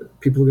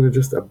 People are going to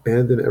just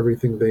abandon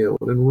everything they own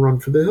and run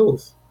for the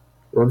hills,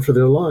 run for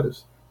their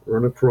lives,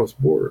 run across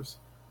borders.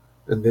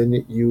 And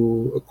then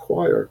you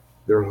acquire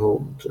their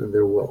homes and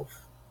their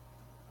wealth.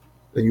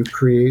 And you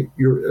create,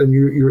 you're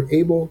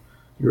able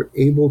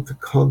to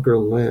conquer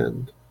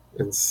land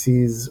and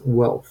seize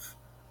wealth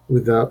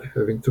without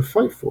having to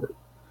fight for it,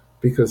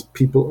 because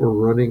people are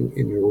running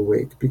in your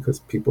wake, because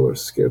people are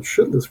scared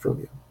shitless from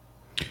you.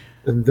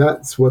 And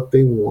that's what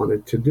they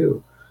wanted to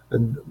do.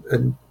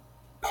 And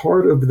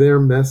part of their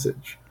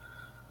message,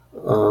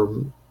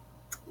 um,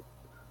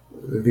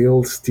 the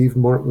old Steve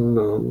Martin,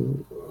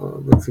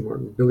 let's see,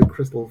 Martin, Billy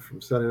Crystal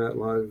from Saturday Night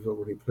Live,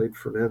 when he played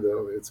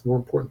Fernando, it's more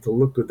important to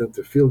look good than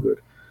to feel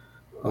good.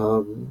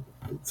 Um,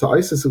 to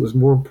ISIS, it was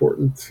more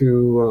important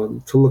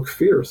to look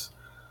fierce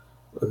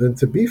than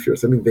to be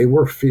fierce. I mean, they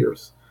were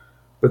fierce,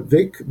 but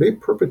they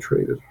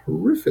perpetrated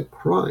horrific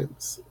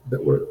crimes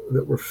that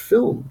were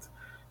filmed,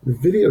 and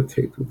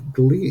videotaped with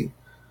glee.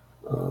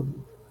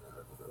 Um,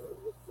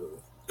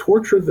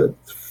 Torture that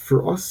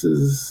for us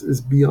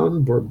is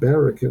beyond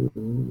barbaric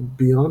and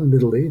beyond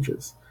Middle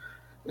Ages,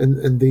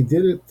 and they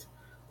did it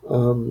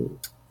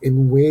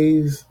in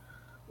ways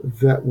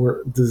that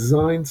were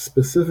designed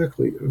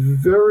specifically, in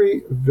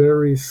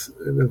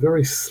a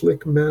very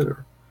slick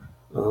manner,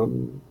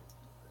 um,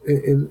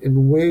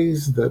 in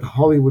ways that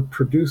Hollywood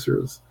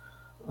producers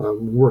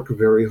work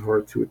very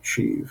hard to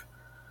achieve,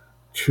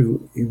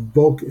 to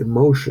evoke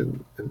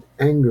emotion and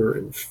anger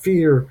and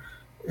fear,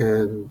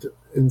 and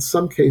in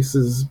some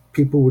cases,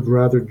 people would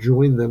rather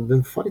join them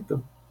than fight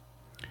them.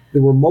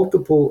 There were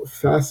multiple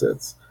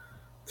facets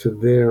to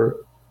their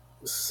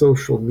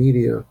social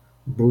media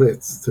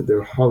blitz, to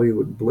their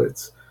Hollywood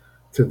blitz,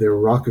 to their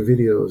rock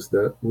videos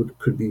that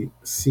could be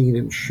seen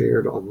and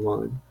shared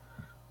online.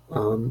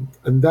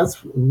 And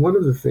that's one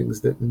of the things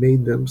that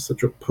made them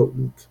such a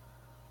potent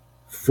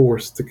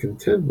force to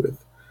contend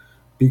with,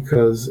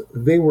 because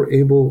they were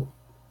able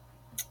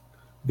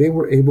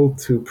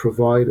to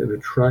provide an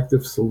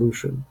attractive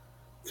solution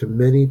to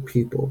many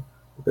people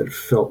that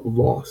felt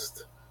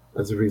lost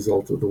as a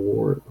result of the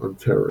war on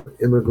terror.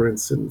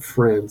 Immigrants in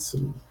France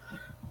and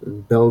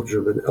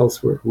Belgium and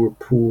elsewhere who were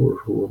poor,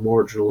 who were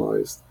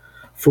marginalized.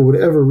 For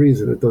whatever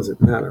reason, it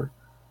doesn't matter.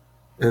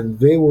 And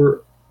they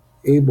were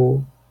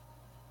able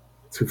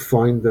to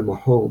find them a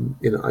home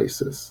in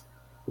ISIS,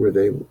 where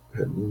they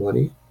had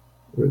money,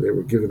 where they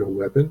were given a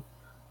weapon,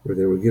 where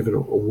they were given a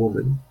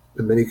woman.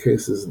 In many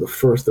cases, the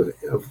first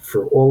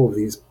for all of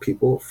these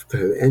people to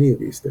have any of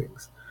these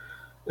things.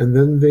 And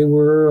then they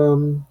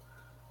were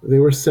they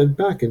were sent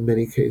back in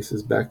many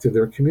cases back to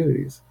their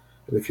communities.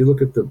 And if you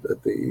look at the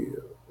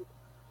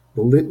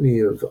litany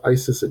of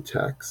ISIS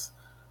attacks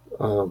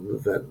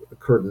that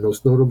occurred,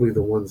 most notably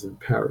the ones in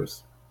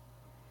Paris,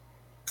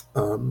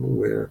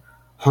 where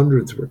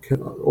hundreds were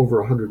killed, over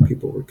 100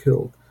 people were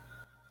killed.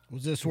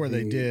 Was this where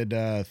they The did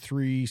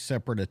three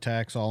separate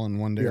attacks all in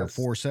one day, or Yes,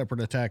 four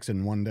separate attacks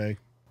in one day?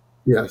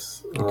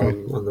 yes,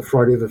 Okay. on the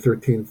Friday the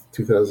 13th,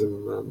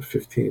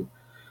 2015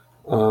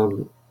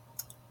 um,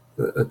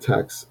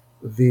 attacks.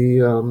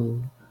 The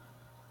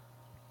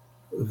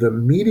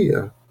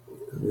media,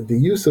 the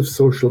use of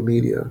social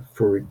media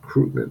for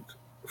recruitment,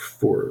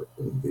 for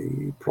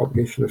the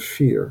propagation of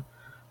fear,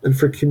 and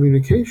for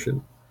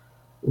communication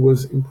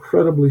was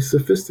incredibly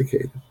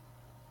sophisticated.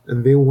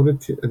 And they wanted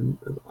to, and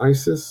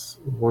ISIS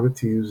wanted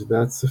to use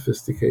that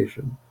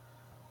sophistication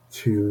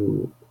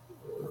to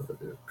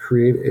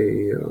create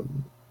a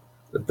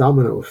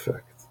domino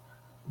effect,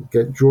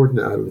 get Jordan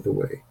out of the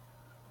way,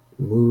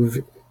 move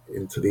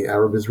into the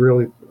Arab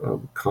Israeli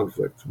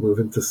conflict, move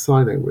into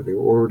Sinai, where they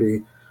were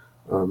already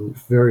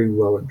very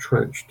well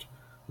entrenched,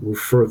 move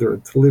further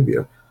into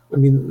Libya. I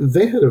mean,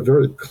 they had a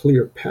very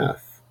clear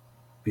path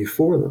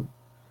before them.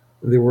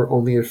 There were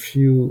only a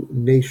few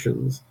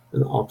nations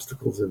and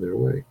obstacles in their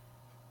way.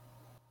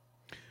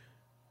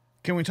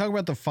 Can we talk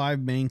about the five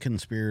main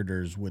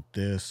conspirators with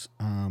this?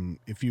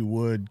 If you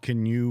would,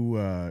 can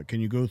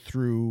you go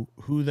through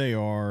who they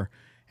are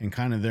and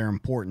kind of their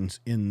importance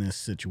in this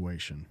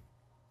situation?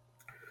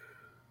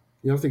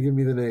 You have to give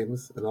me the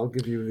names, and I'll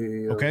give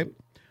you Okay.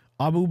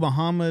 Abu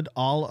Muhammad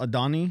al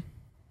Adani,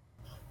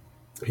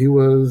 he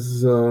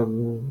was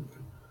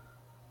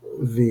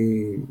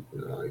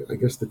I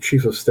guess, the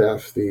chief of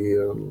staff,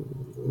 the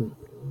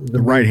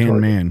the right main hand target,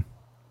 man.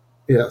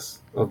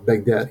 yes, of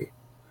Baghdadi.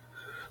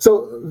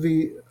 So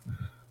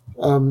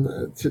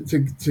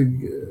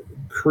to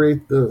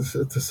create to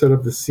set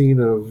up the scene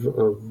of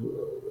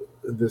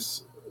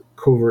this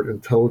covert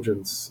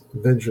intelligence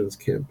vengeance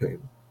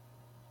campaign.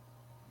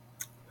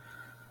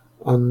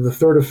 On the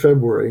 3rd of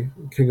February,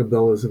 King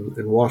Abdullah is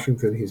in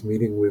Washington. He's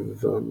meeting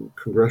with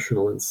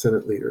congressional and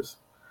Senate leaders,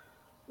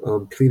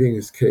 pleading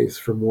his case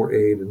for more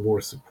aid and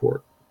more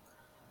support.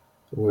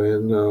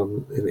 When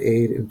an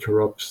aide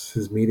interrupts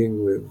his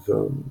meeting with,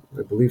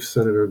 I believe,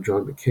 Senator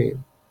John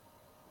McCain,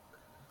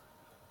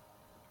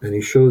 and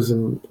he shows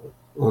him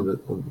on the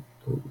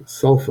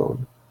cell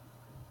phone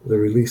the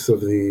release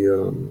of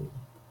the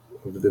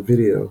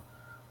video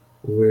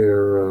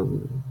where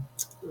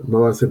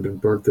Moaz had been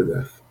burnt to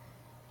death.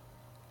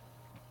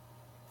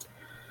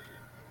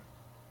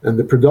 And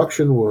the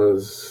production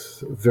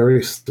was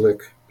very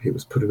slick. He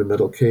was put in a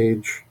metal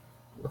cage.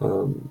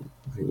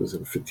 He was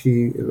in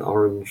fatigue, in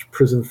orange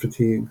prison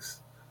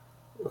fatigues.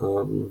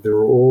 There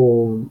were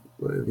all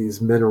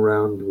these men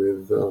around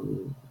with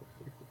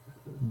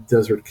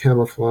desert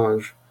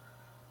camouflage,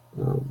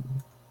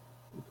 um,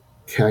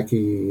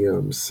 khaki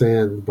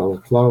sand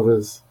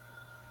balaclavas,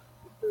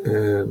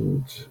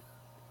 and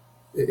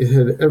it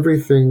had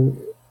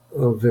everything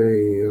of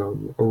a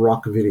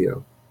rock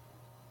video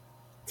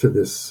to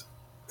this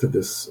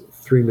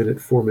 3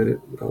 minute, 4 minute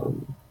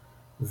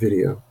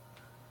video,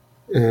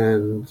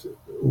 and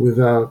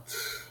without,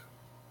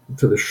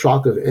 to the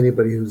shock of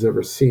anybody who's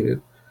ever seen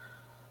it,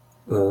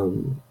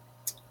 um,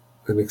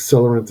 an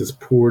accelerant is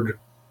poured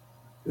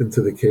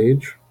into the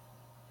cage,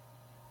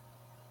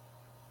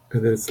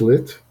 and then it's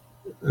lit,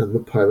 and the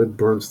pilot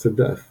burns to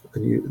death.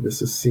 And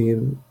this is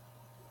seen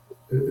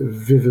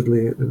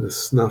vividly in a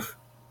snuff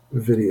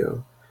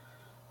video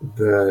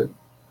that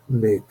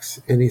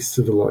makes any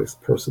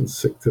civilized person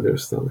sick to their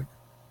stomach.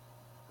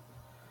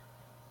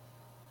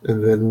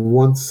 And then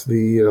once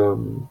the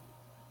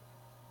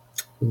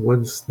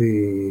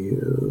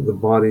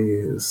body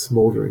is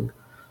smoldering,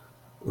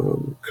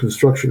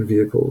 construction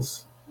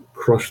vehicles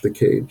crush the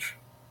cage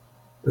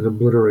and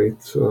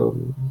obliterate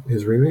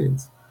his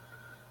remains.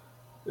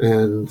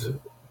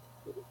 And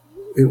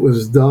it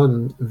was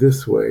done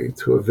this way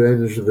to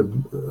avenge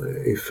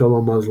a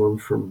fellow Muslim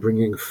from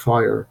bringing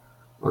fire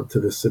onto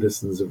the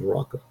citizens of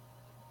Raqqa.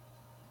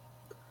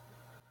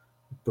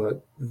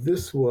 But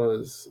this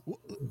was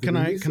the Can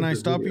I release can of I the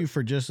stop video. you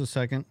for just a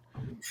second?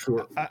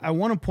 Sure. I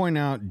want to point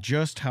out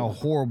just how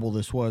horrible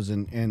this was,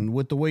 and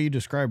with the way you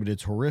describe it,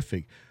 it's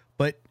horrific.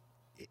 But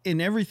in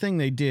everything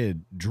they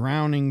did,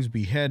 drownings,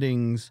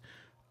 beheadings,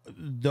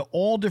 the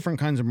all different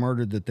kinds of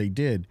murder that they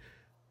did,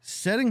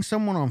 setting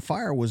someone on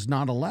fire was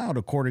not allowed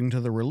according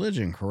to the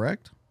religion,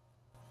 correct?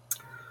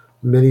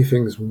 Many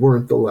things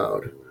weren't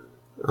allowed.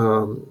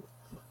 Um,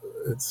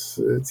 it's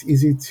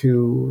easy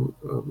to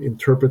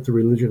interpret the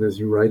religion as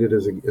you write it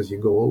as you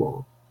go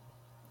along.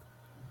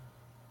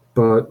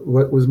 But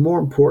what was more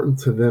important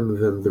to them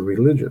than the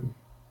religion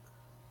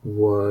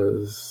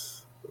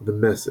was the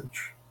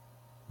message,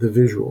 the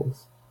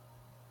visuals,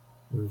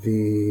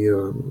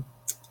 the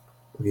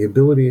the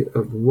ability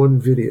of one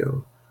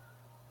video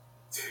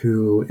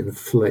to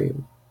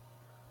inflame.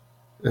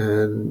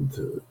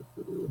 And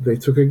they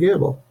took a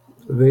gamble.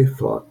 They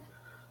thought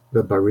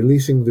that by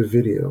releasing the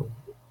video,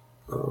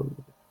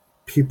 um,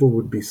 people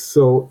would be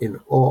so in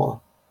awe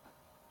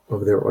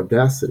of their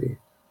audacity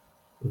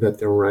that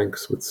their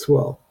ranks would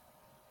swell.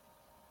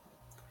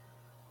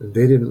 And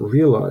they didn't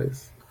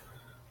realize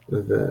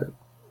that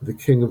the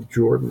king of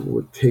Jordan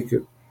would take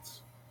it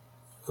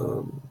It's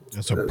a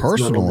as not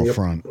personal only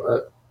affront.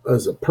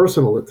 as a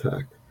personal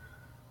attack,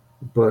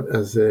 but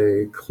as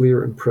a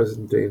clear and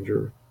present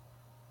danger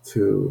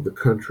to the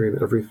country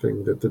and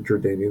everything that the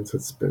Jordanians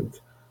had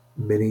spent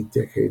many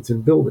decades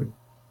in building.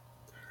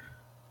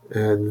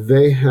 And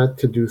they had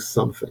to do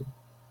something.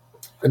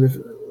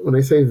 And when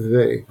I say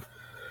they,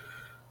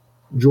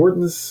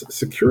 Jordan's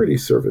security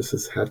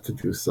services had to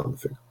do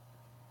something.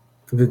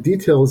 The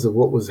details of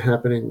what was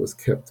happening was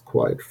kept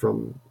quiet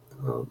from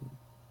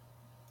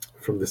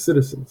the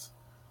citizens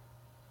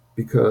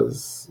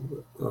because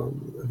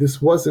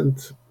this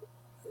wasn't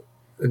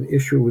an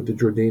issue with the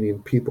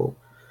Jordanian people.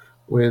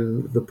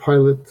 When the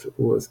pilot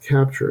was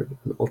captured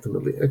and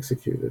ultimately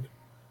executed,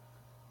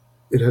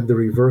 it had the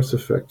reverse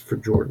effect for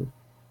Jordan.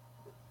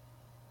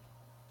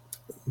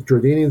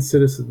 Jordanian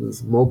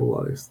citizens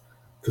mobilized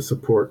to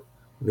support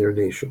their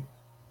nation.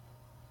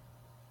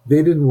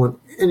 They didn't want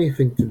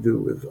anything to do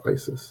with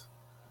ISIS.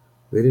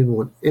 They didn't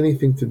want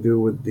anything to do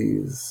with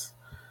these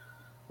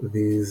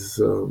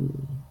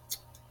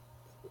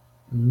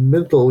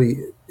mentally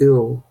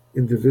ill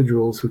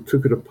individuals who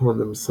took it upon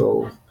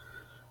themselves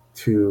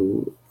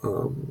to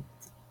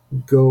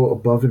go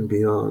above and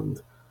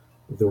beyond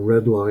the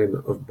red line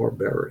of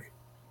barbarity.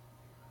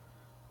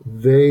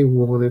 They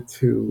wanted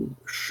to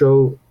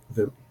show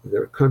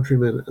their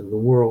countrymen and the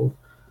world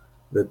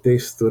that they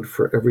stood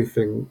for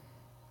everything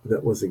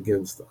that was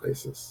against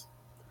ISIS.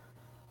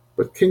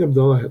 But King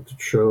Abdullah had to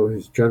show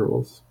his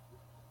generals,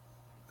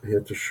 he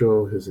had to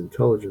show his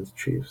intelligence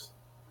chiefs,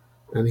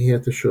 and he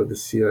had to show the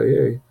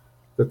CIA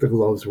that the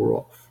gloves were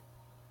off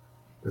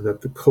and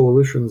that the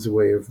coalition's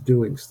way of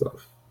doing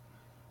stuff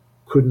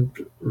couldn't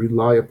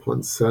rely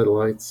upon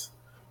satellites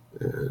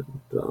and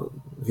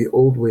the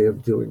old way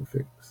of doing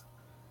things.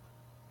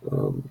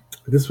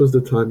 This was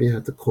the time you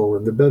had to call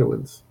in the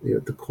Bedouins. You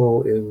had to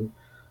call in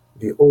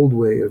the old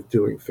way of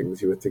doing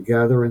things. You had to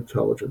gather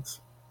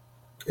intelligence.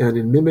 And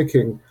in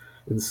mimicking,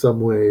 in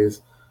some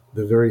ways,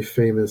 the very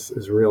famous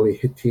Israeli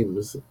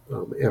Hittims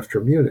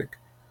after Munich,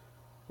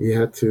 you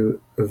had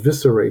to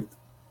eviscerate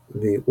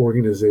the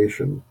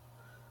organization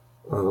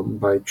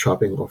by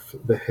chopping off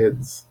the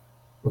heads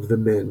of the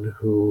men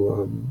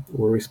who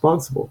were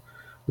responsible.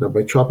 Now,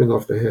 by chopping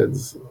off the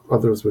heads,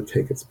 others would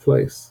take its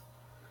place.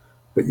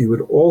 But you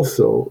would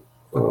also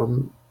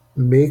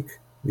make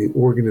the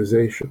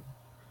organization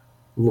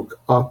look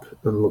up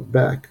and look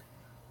back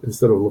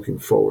instead of looking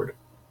forward.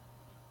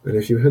 And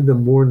if you had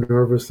them more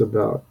nervous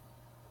about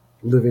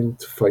living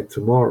to fight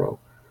tomorrow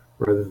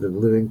rather than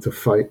living to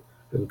fight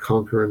and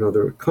conquer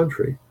another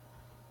country,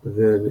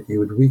 then you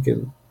would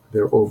weaken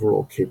their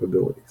overall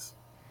capabilities.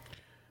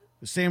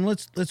 Sam,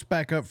 let's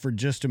back up for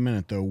just a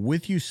minute though.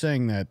 With you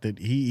saying that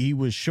he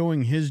was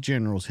showing his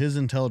generals, his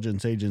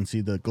intelligence agency,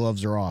 the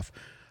gloves are off.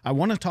 I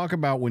want to talk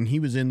about when he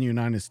was in the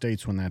United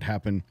States when that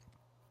happened,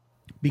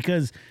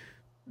 because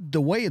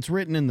the way it's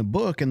written in the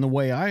book and the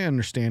way I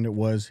understand it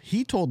was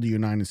he told the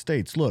United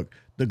States, look,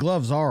 the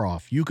gloves are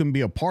off. You can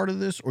be a part of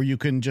this or you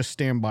can just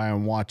stand by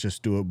and watch us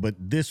do it, but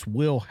this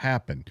will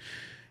happen.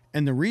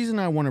 And the reason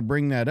I want to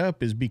bring that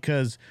up is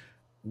because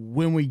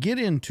when we get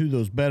into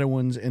those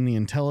Bedouins and the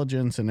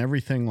intelligence and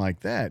everything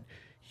like that,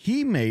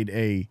 he made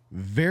a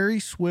very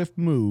swift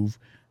move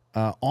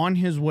on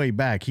his way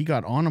back. He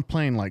got on a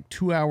plane like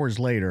 2 hours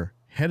later,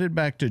 headed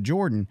back to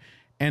Jordan,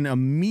 and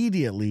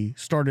immediately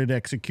started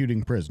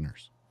executing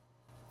prisoners.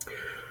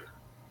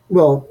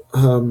 Well,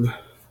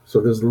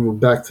 so there's a little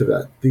back to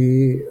that.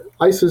 The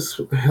ISIS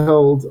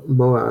held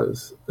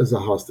Moaz as a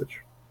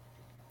hostage.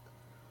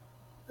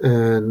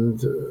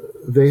 And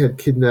they had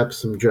kidnapped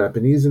some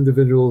Japanese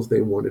individuals. They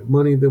wanted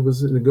money. There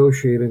was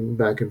negotiating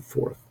back and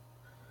forth.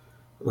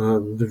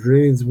 The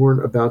Jordanians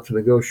weren't about to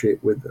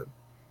negotiate with them.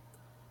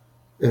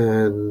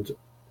 And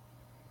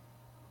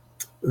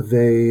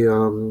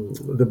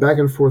the back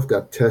and forth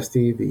got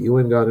testy. The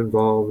UN got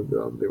involved.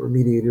 There were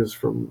mediators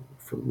from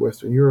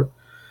Western Europe.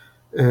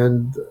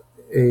 And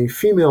a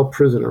female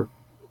prisoner,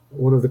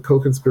 one of the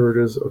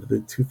co-conspirators of the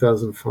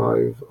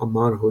 2005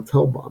 Amman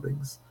hotel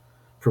bombings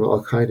from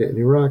Al-Qaeda in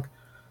Iraq,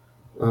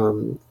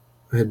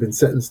 had been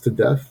sentenced to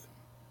death,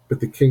 but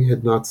the king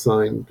had not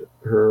signed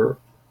her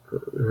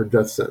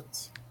death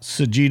sentence.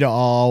 Sajida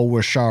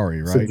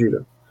al-Washari, right?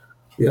 Sajida,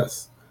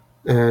 yes.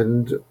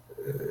 And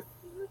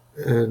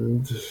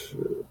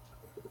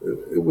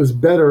it was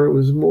better, it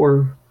was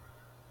more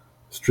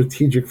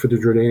strategic for the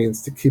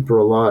Jordanians to keep her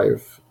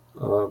alive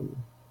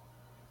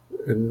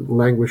and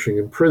languishing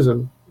in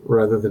prison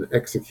rather than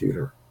execute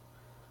her.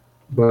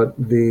 But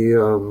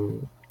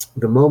the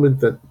moment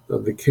that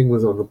the king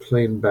was on the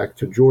plane back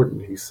to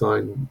Jordan, he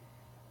signed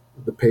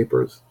the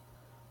papers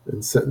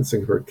and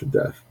sentencing her to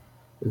death.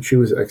 And she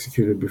was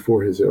executed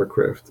before his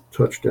aircraft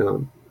touched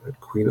down at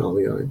Queen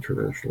Alia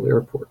International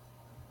Airport.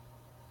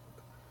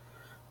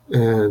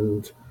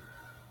 And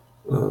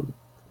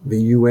the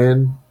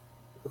UN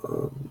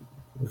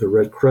the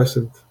Red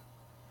Crescent,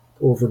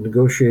 all the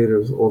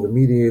negotiators, all the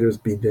mediators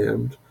be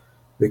damned.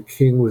 The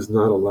king was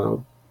not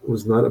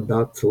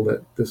about to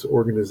let this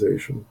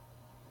organization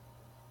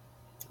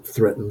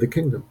threaten the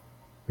kingdom.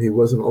 He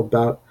wasn't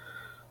about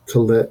to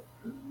let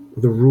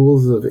the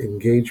rules of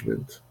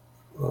engagement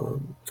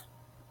um,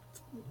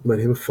 let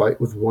him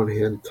fight with one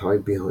hand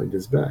tied behind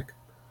his back.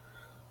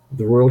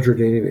 The Royal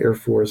Jordanian Air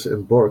Force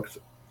embarked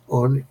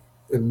on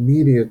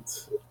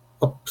immediate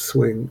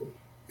upswing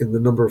in the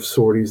number of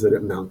sorties that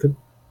it mounted.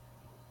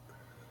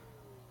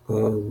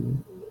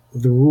 Um,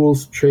 the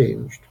rules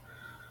changed,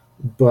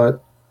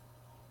 but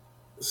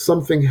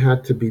something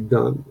had to be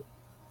done.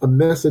 A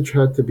message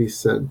had to be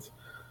sent,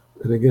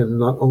 and again,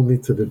 not only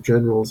to the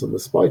generals and the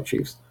spy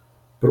chiefs,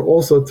 but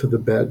also to the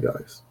bad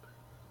guys.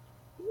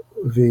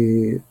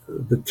 The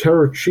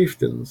terror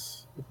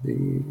chieftains,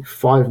 the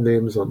five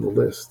names on the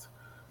list,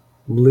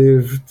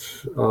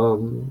 lived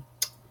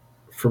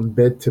from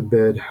bed to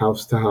bed,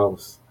 house to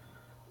house,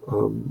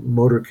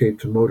 motorcade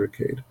to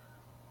motorcade,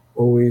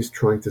 always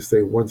trying to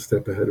stay one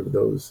step ahead of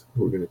those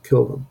who were going to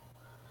kill them.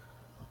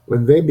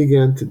 When they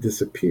began to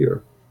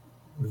disappear,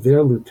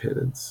 their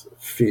lieutenants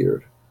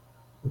feared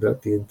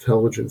that the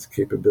intelligence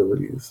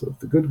capabilities of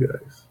the good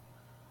guys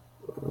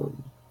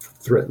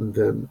threatened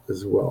them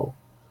as well.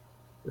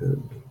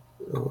 And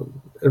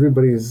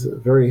everybody's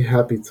very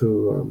happy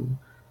to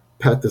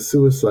pat the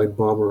suicide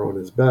bomber on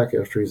his back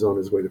after he's on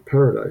his way to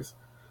paradise.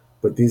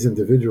 But these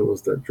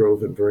individuals that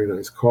drove in very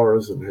nice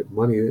cars and had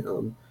money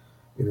in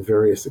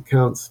various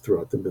accounts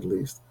throughout the Middle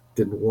East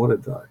didn't want to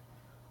die.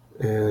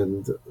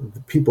 And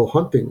the people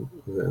hunting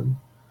them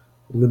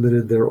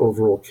limited their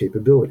overall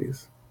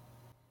capabilities.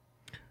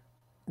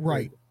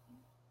 Right.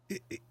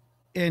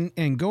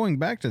 And going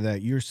back to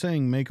that, you're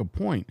saying make a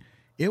point.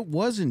 It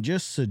wasn't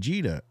just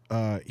Sajida.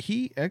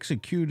 He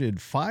executed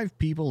 5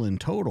 people in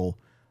total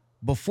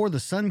before the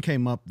sun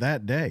came up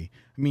that day.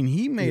 I mean,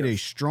 he made a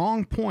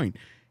strong point.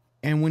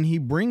 And when he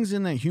brings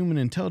in that human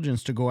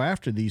intelligence to go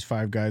after these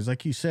 5 guys,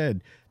 like you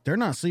said, they're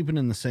not sleeping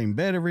in the same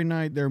bed every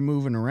night. They're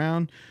moving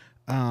around.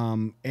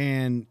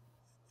 And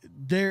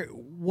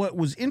what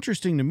was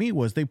interesting to me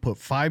was they put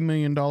 $5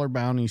 million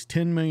bounties,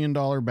 $10 million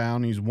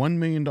bounties, $1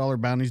 million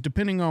bounties,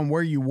 depending on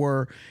where you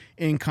were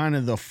in kind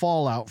of the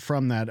fallout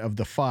from that of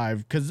the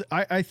 5. Because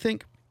I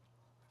think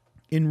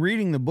in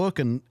reading the book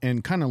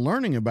and kind of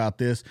learning about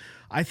this,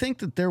 I think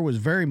that there was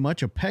very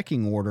much a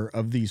pecking order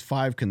of these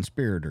 5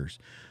 conspirators,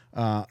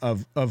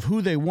 of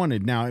who they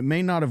wanted. Now, it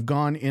may not have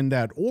gone in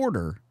that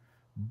order,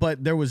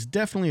 but there was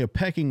definitely a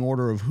pecking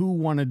order of who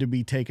wanted to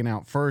be taken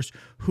out first,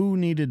 who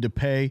needed to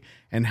pay,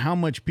 and how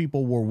much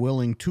people were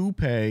willing to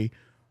pay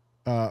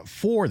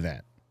for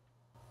that.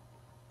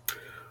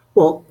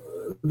 Well,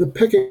 the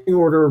pecking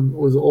order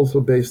was also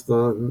based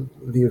on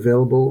the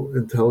available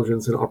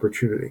intelligence and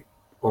opportunity.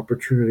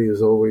 Opportunity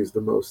is always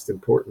the most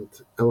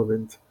important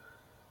element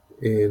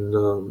in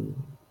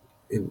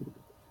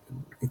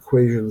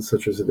equations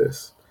such as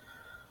this.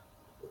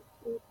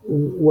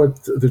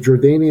 What the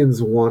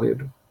Jordanians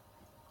wanted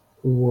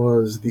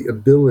was the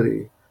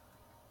ability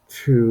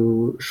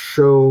to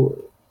show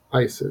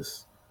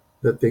ISIS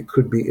that they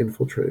could be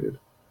infiltrated,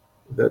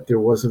 that there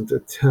wasn't a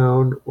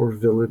town or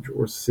village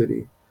or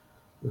city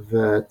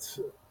that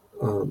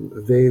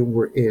they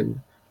were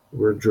in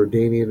where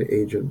Jordanian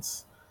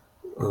agents,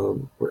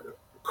 where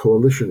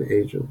coalition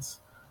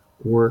agents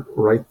weren't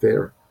right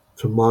there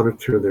to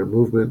monitor their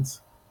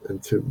movements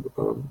and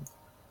to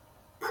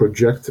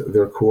project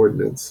their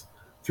coordinates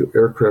to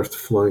aircraft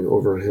flying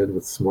overhead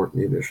with smart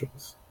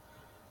munitions.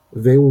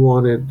 They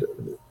wanted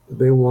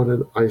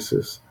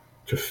ISIS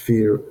to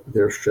fear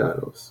their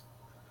shadows.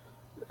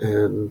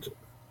 And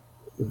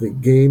the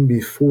game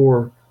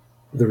before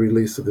the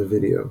release of the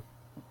video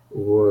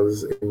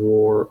was a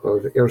war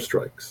of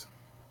airstrikes,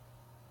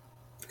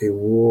 a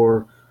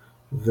war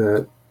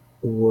that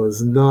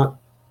was not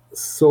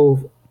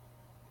so,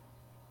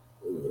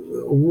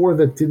 a war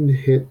that didn't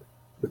hit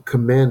the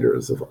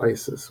commanders of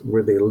ISIS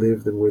where they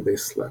lived and where they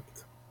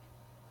slept.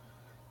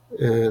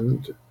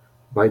 And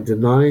by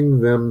denying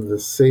them the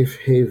safe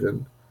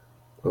haven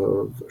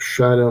of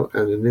shadow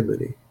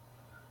anonymity,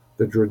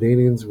 the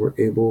Jordanians were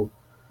able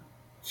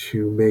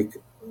to make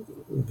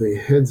the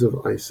heads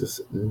of ISIS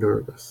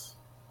nervous.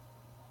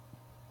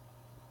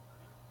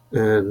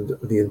 And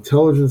the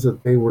intelligence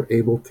that they were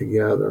able to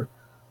gather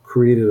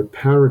created a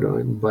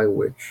paradigm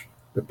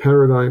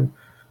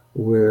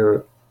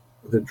where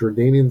the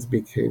Jordanians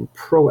became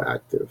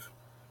proactive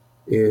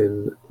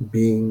in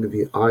being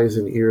the eyes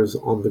and ears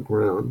on the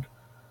ground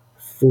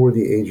for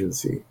the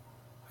agency,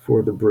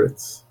 for the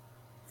Brits,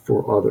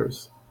 for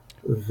others.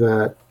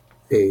 The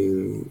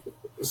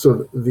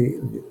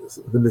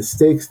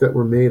mistakes that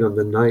were made on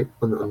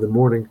the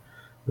morning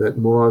that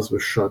Moaz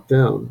was shot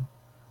down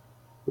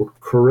were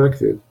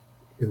corrected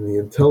in the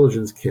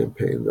intelligence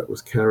campaign that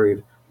was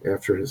carried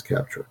after his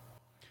capture.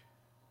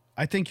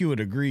 I think you would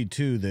agree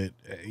too that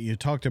you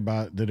talked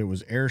about that it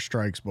was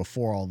airstrikes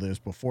before all this,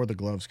 before the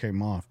gloves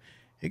came off.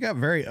 It got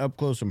very up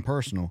close and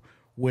personal.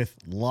 with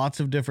lots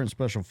of different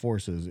special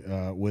forces,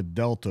 with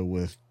Delta,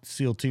 with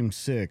SEAL Team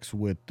 6,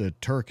 with the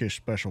Turkish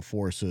Special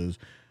Forces.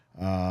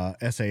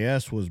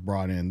 SAS was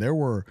brought in.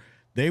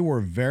 They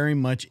were very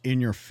much in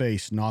your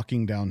face,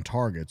 knocking down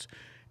targets.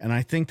 And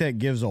I think that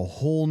gives a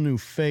whole new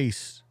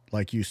face,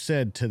 like you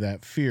said, to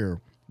that fear.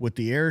 With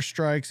the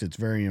airstrikes, it's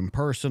very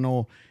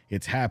impersonal.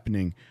 It's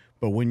happening.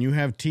 But when you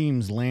have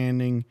teams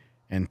landing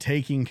and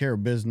taking care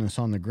of business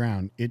on the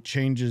ground, it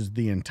changes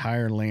the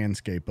entire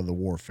landscape of the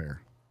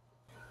warfare.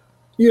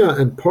 Yeah,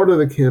 and part of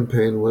the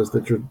campaign was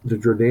that the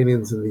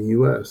Jordanians in the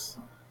U.S.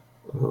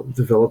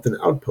 Developed an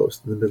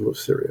outpost in the middle of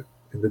Syria,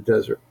 in the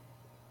desert,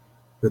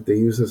 that they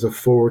used as a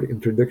forward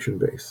interdiction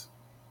base.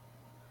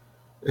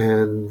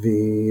 And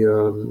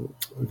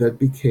that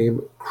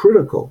became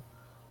critical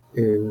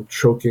in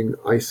choking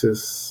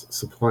ISIS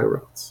supply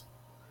routes.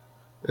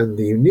 And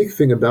the unique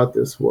thing about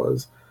this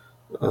was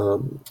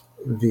the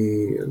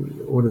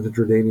one of the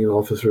Jordanian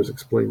officers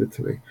explained it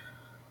to me,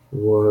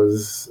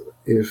 was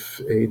if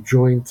a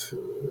joint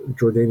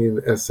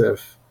Jordanian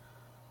SF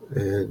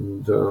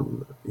and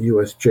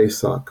US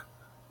JSOC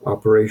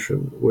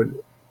operation would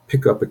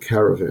pick up a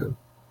caravan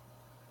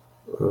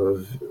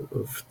of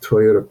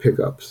Toyota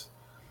pickups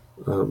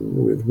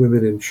with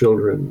women and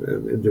children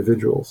and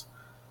individuals.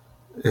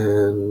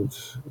 And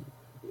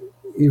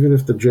even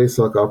if the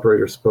JSOC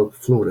operator spoke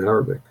fluent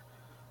Arabic,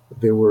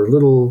 there were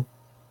little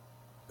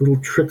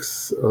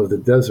tricks of the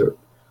desert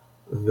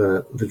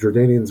that the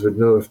Jordanians would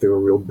know if they were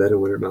real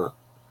Bedouin or not.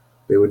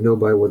 They would know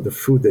by what the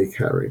food they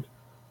carried.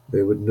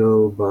 They would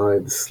know by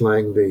the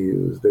slang they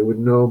used. They would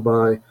know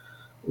by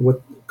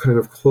what kind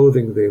of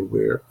clothing they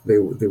were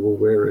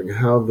wearing,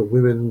 how the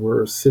women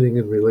were sitting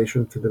in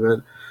relation to the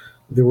men.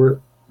 There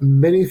were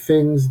many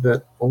things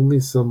that only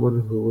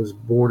someone who was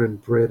born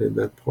and bred in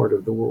that part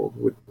of the world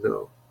would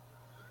know.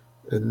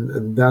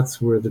 And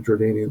that's where the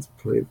Jordanians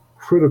played a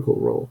critical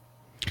role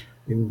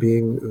in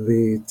being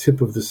the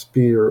tip of the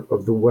spear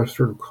of the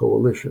Western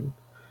coalition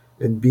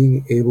and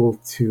being able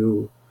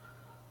to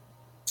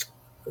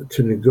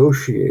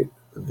negotiate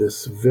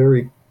this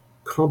very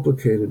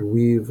complicated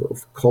weave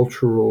of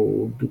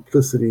cultural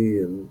duplicity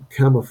and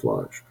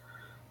camouflage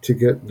to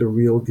get the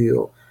real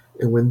deal.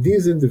 And when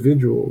these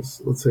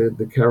individuals, let's say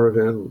the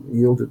caravan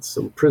yielded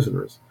some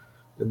prisoners,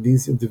 and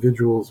these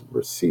individuals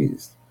were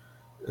seized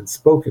and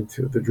spoken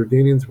to, the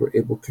Jordanians were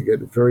able to get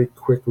very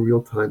quick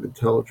real-time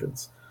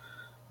intelligence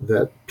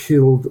that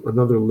peeled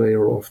another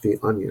layer off the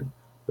onion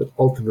that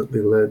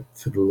ultimately led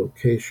to the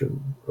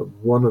location of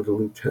one of the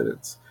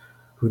lieutenants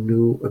who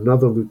knew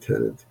another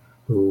lieutenant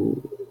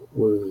who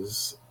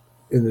was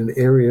in an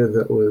area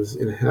that was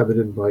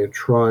inhabited by a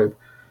tribe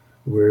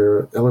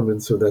where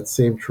elements of that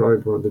same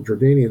tribe were on the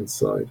Jordanian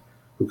side,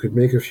 who could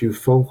make a few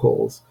phone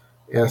calls,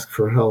 ask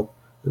for help,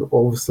 and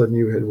all of a sudden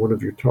you had one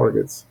of your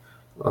targets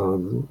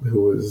who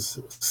was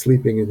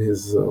sleeping in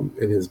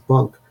his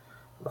bunk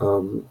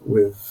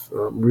with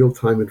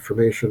real-time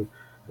information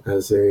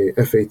as a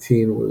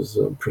F-18 was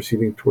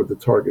proceeding toward the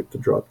target to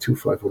drop two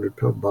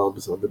 500-pound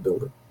bombs on the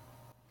building.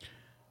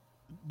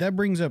 That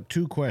brings up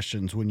two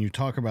questions when you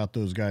talk about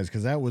those guys,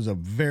 because that was a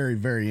very,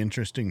 very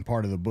interesting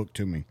part of the book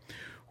to me.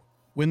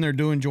 When they're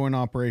doing joint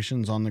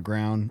operations on the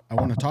ground, I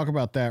want to talk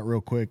about that real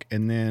quick,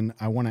 and then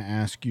I want to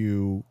ask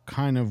you,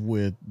 kind of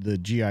with the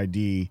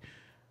GID,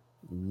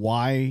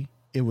 why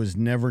it was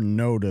never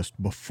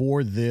noticed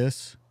before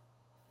this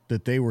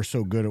that they were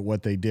so good at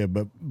what they did.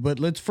 But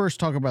let's first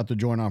talk about the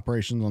joint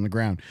operations on the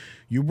ground.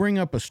 You bring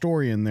up a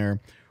story in there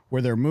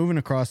where they're moving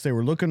across. They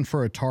were looking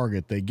for a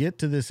target. They get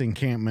to this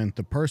encampment.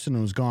 The person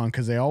was gone,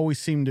 because they always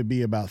seem to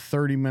be about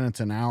 30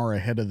 minutes, an hour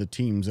ahead of the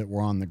teams that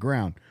were on the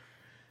ground.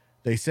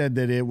 They said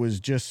that it was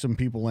just some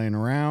people laying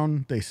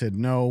around. They said,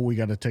 no, we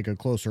got to take a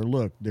closer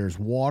look. There's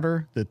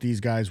water that these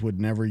guys would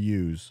never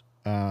use,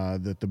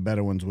 that the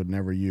Bedouins would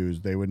never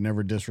use. They would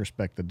never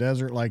disrespect the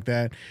desert like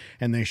that.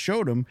 And they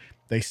showed them.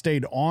 They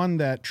stayed on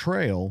that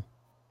trail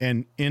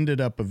and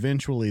ended up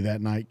eventually that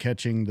night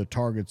catching the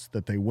targets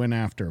that they went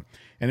after.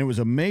 And it was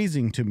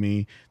amazing to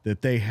me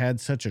that they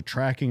had such a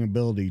tracking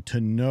ability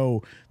to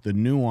know the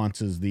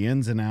nuances, the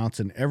ins and outs,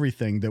 and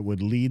everything that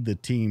would lead the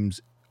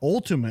teams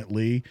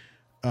ultimately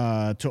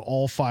to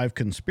all five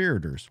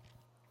conspirators.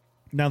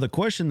 Now, the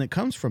question that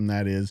comes from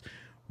that is,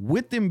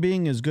 with them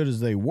being as good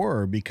as they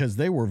were, because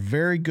they were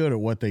very good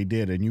at what they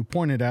did, and you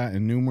pointed out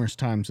in numerous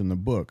times in the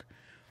book,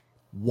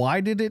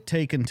 why did it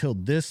take until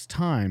this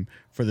time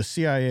for the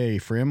CIA,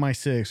 for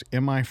MI6,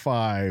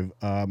 MI5,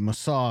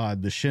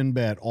 Mossad, the Shin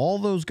Bet, all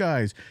those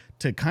guys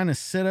to kind of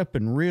sit up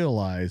and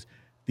realize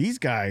these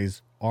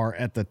guys are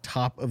at the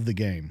top of the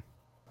game?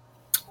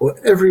 Well,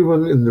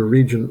 everyone in the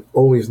region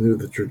always knew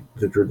that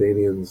the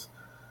Jordanians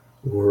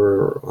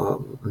were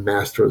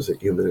masters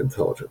at human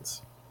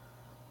intelligence.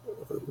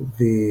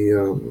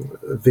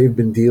 They've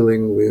been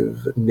dealing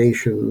with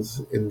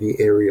nations in the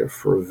area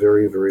for a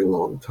very, very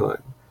long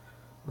time.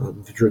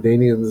 The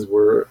Jordanians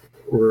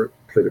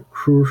played a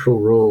crucial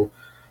role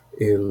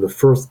in the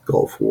first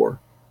Gulf War.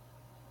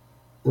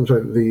 I'm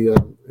sorry,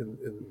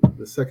 in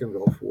the second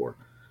Gulf War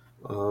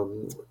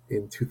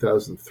in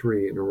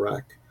 2003 in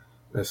Iraq.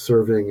 as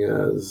serving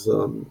as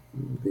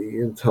the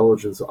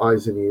intelligence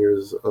eyes and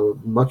ears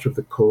of much of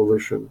the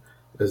coalition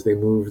as they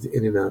moved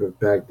in and out of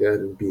Baghdad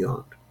and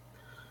beyond.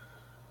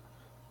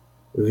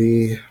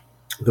 The,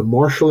 the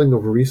marshaling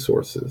of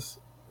resources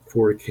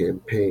for a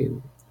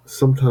campaign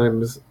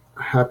sometimes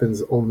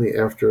happens only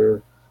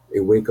after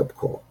a wake up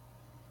call,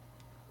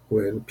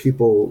 when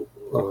people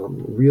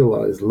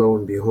realize, lo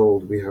and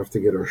behold, we have to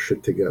get our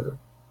shit together.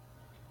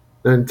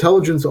 Now,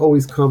 intelligence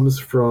always comes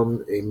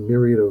from a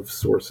myriad of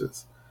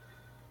sources.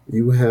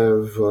 You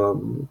have,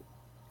 on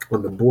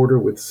the border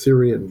with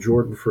Syria and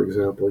Jordan, for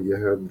example, you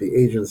had the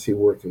agency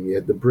working, you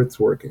had the Brits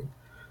working,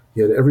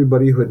 you had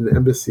everybody who had an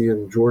embassy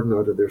in Jordan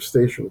out of their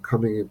station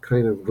coming and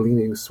kind of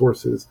gleaning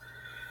sources.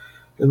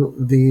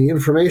 And the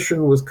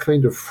information was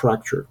kind of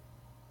fractured.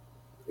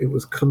 It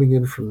was coming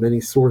in from many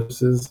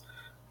sources.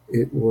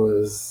 It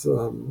was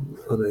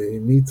on a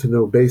need to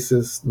know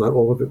basis. Not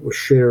all of it was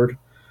shared.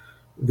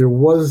 There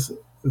wasn't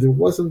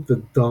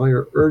the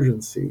dire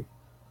urgency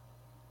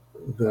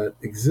that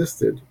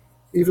existed,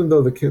 even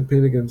though the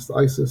campaign against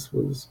ISIS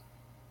was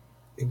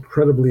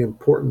incredibly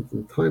important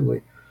and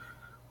timely.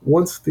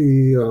 Once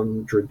the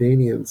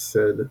Jordanians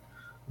said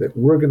that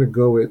we're going to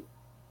go it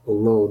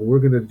alone, we're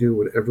going to do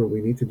whatever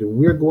we need to do.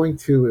 We're going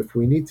to, if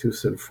we need to,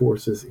 send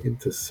forces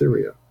into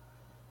Syria,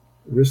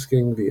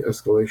 risking the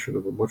escalation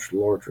of a much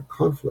larger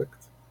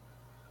conflict,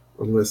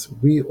 unless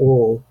we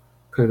all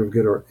kind of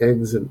get our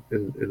eggs in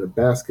a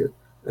basket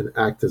and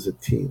act as a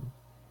team.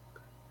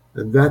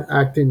 And that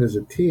acting as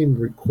a team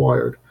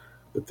required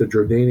that the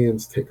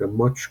Jordanians take a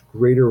much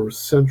greater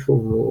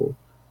central role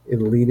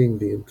in leading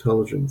the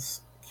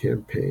intelligence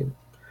campaign.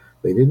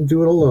 They didn't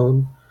do it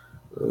alone.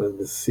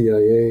 The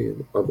CIA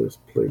and others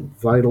played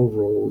vital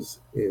roles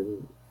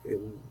in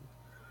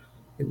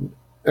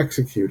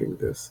executing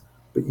this.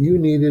 But you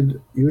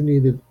needed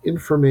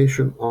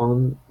information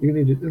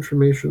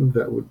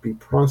that would be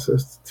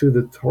processed to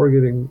the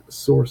targeting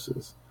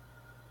sources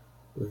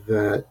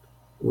that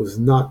was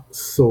not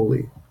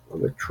solely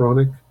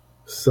electronic,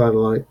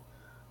 satellite,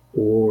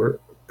 or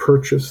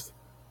purchased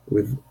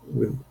with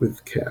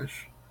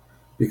cash.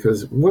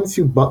 Because once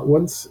you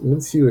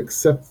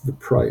accept the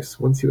price,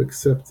 once you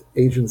accept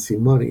agency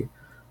money,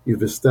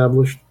 you've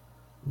established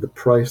the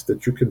price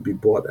that you can be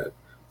bought at.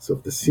 So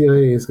if the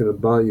CIA is going to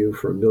buy you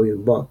for $1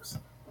 million,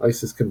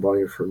 ISIS can buy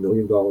you for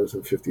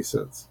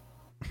 $1.50.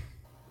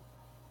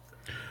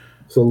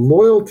 So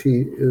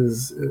loyalty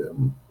is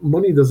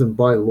money doesn't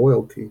buy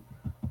loyalty.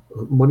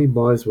 Money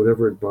buys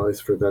whatever it buys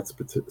for that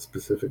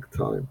specific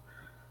time.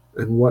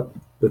 And what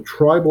the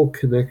tribal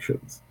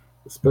connections,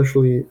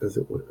 especially as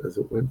it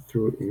went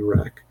through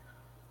Iraq,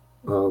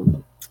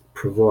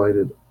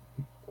 provided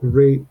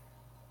great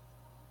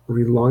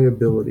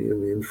reliability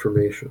in the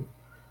information.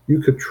 You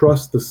could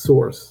trust the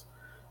source,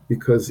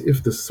 because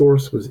if the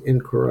source was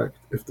incorrect,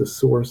 if the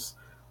source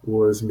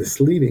was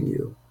misleading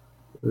you,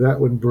 that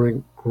would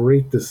bring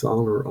great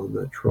dishonor on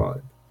that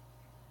tribe.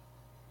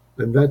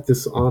 And that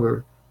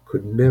dishonor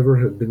could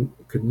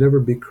never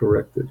be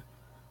corrected,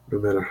 no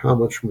matter how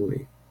much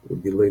money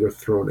would be later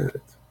thrown at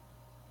it.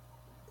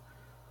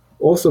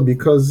 Also,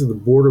 because the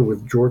border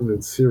with Jordan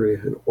and Syria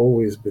had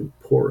always been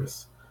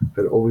porous,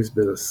 had always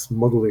been a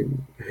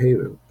smuggling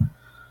haven,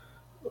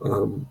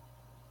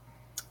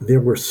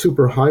 there were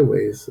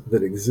superhighways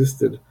that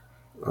existed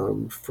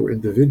for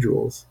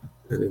individuals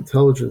and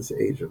intelligence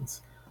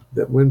agents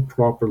that, when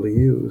properly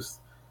used,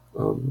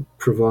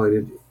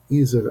 provided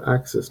ease of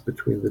access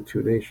between the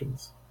two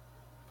nations.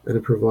 And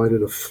it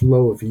provided a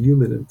flow of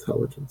human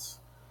intelligence.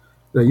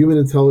 Now, human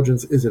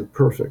intelligence isn't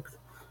perfect,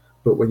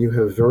 but when you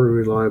have very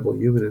reliable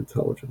human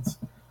intelligence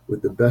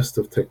with the best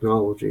of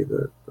technology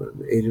that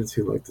an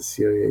agency like the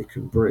CIA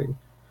can bring,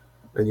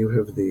 and you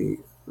have the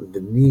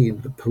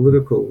need, the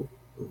political,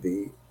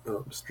 the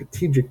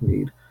strategic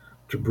need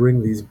to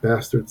bring these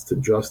bastards to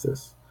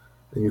justice,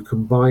 and you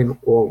combine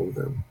all of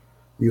them,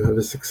 you have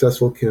a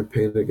successful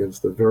campaign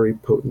against a very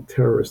potent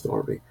terrorist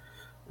army.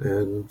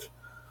 And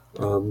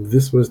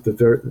this was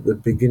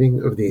the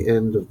beginning of the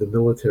end of the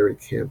military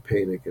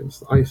campaign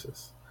against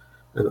ISIS.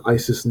 And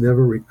ISIS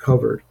never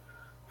recovered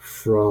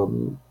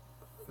from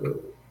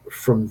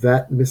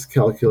that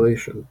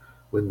miscalculation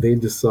when they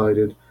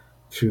decided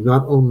to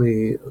not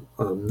only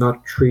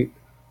not treat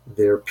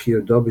their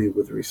POW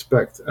with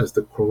respect, as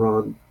the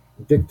Quran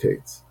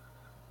dictates,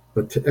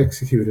 but to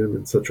execute him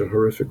in such a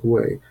horrific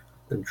way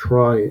and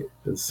try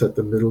and set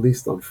the Middle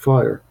East on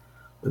fire,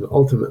 and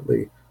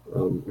ultimately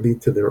lead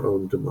to their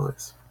own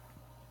demise.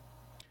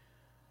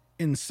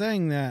 In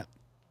saying that,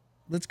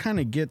 let's kind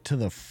of get to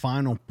the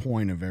final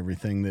point of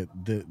everything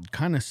that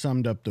kind of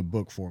summed up the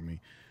book for me.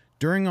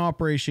 During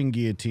Operation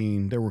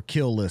Guillotine, there were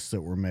kill lists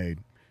that were made,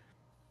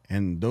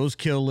 and those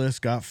kill lists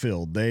got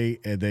filled. They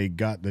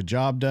got the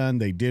job done.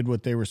 They did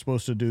what they were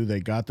supposed to do.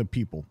 They got the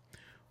people.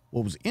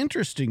 What was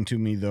interesting to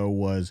me, though,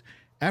 was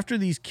after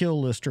these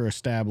kill lists are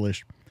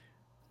established,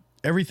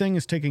 everything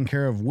is taken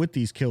care of with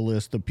these kill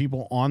lists. The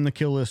people on the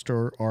kill list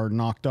are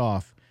knocked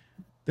off.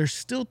 There's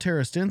still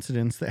terrorist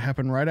incidents that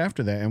happen right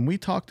after that. And we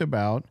talked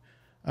about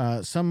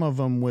some of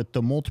them with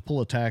the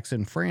multiple attacks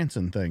in France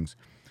and things.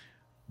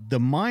 The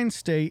mind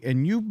state,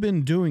 and you've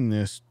been doing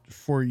this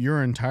for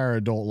your entire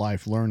adult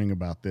life, learning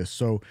about this.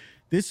 So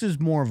this is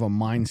more of a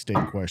mind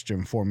state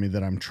question for me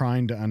that I'm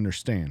trying to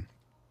understand.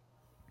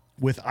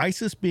 With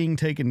ISIS being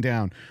taken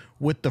down,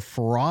 with the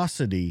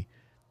ferocity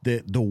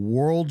that the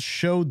world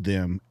showed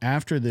them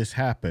after this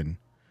happened,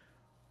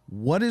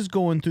 what is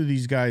going through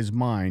these guys'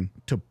 mind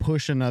to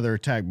push another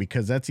attack?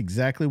 Because that's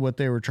exactly what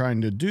they were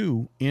trying to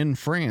do in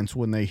France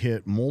when they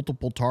hit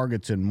multiple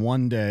targets in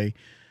one day.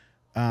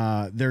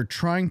 They're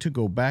trying to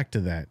go back to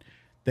that.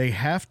 They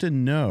have to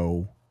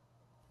know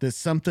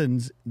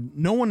that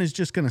no one is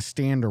just going to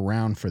stand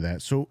around for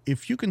that. So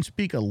if you can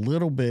speak a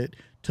little bit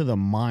to the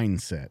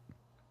mindset.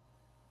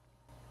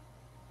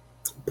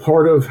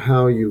 Part of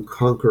how you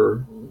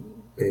conquer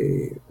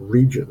a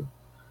region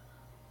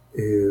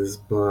is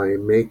by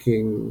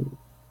making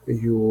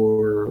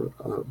your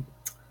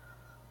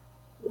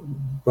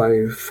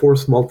by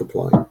force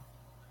multiplying,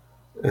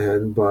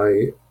 and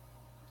by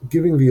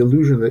giving the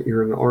illusion that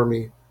you're an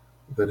army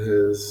that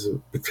has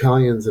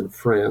battalions in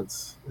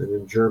France and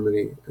in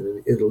Germany and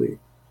in Italy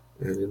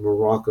and in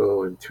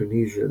Morocco and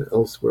Tunisia and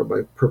elsewhere.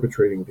 By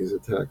perpetrating these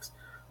attacks,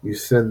 you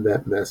send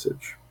that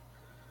message.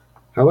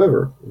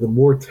 However, the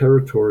more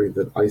territory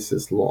that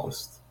ISIS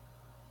lost,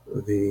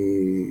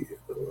 the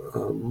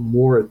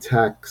more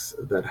attacks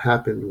that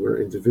happened where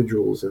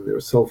individuals and their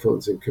cell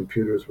phones and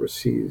computers were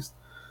seized,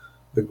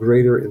 the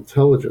greater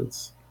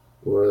intelligence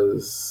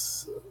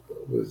was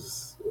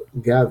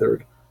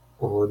gathered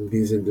on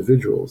these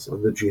individuals,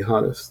 on the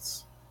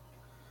jihadists.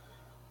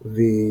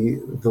 The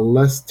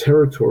less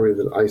territory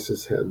that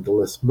ISIS had, the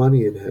less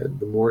money it had,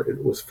 the more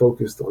it was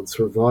focused on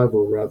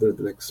survival rather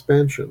than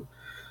expansion.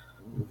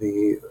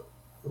 The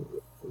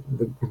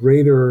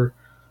greater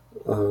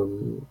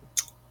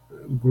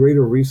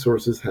greater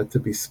resources had to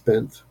be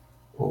spent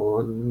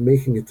on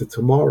making it to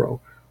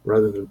tomorrow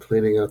rather than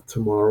planning out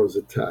tomorrow's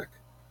attack.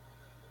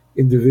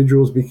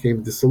 Individuals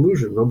became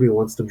disillusioned. Nobody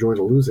wants to join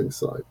a losing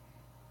side.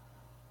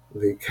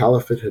 The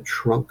caliphate had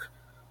shrunk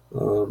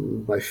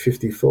by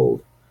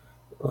 50-fold.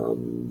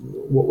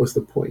 What was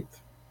the point?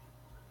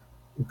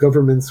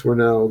 Governments were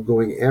now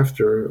going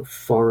after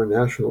foreign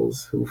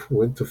nationals who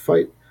went to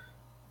fight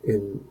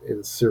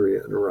in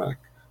Syria and Iraq.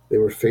 They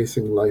were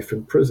facing life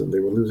in prison. They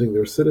were losing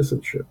their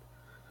citizenship.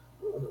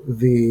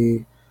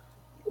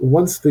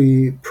 Once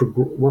the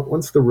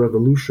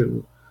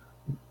revolution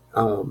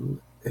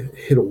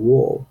hit a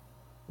wall,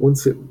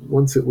 once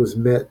it was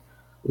met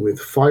with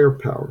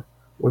firepower,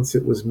 once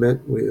it was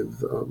met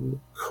with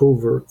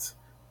covert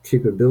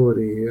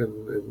capability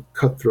and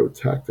cutthroat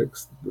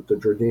tactics that the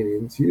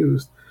Jordanians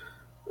used,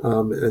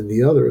 and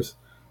the others,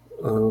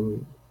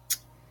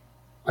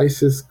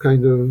 ISIS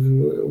kind of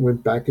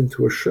went back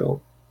into a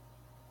shell.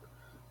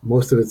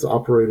 Most of its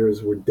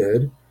operators were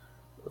dead.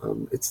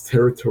 Its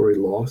territory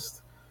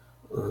lost.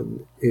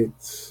 It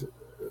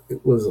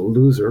was a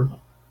loser.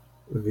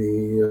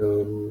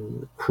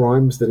 The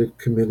crimes that it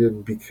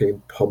committed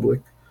became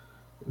public.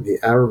 The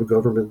Arab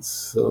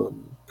governments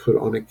put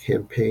on a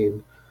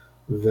campaign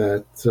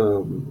that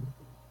to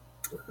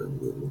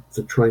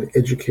try and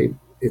educate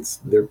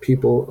their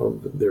people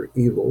of their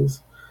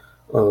evils,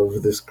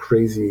 of this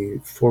crazy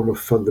form of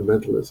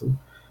fundamentalism.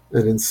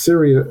 And in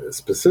Syria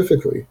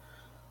specifically,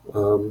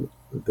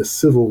 the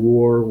civil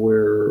war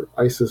where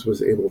ISIS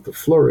was able to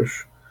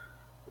flourish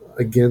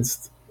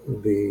against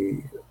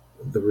the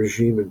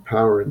regime in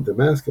power in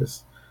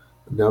Damascus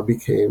now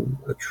became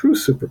a true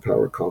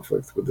superpower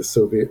conflict with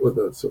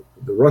the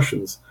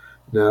Russians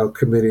now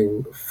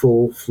committing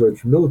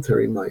full-fledged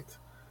military might,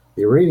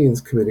 the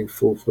Iranians committing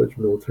full-fledged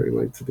military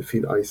might to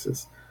defeat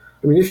ISIS.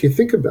 I mean, if you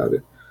think about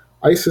it,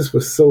 ISIS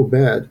was so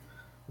bad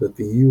that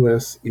the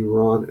U.S.,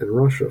 Iran, and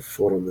Russia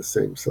fought on the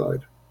same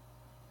side.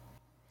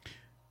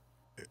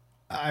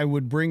 I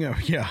would bring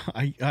up, yeah,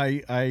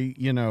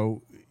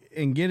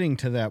 in getting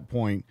to that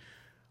point,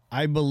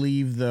 I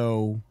believe,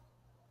 though,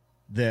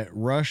 that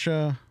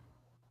Russia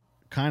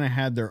kind of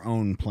had their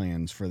own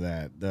plans for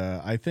that.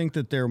 I think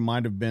that there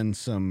might have been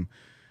some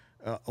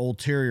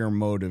ulterior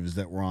motives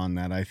that were on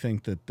that. I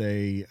think that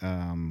they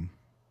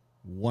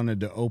wanted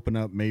to open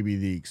up maybe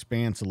the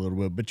expanse a little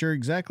bit. But you're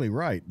exactly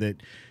right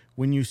that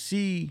when you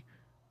see,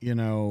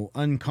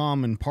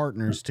 uncommon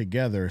partners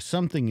together,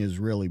 something is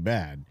really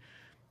bad.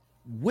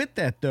 With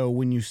that, though,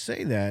 when you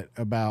say that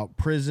about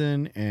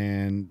prison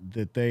and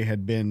that they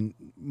had been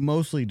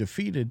mostly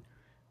defeated,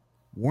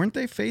 weren't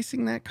they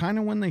facing that kind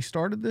of when they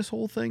started this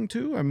whole thing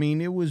too? I mean,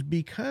 it was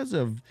because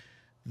of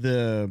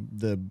the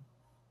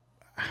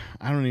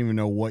I don't even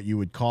know what you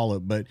would call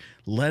it, but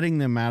letting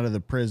them out of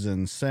the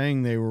prison,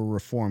 saying they were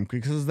reformed,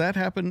 because that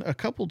happened a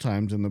couple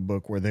times in the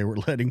book where they were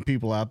letting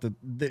people out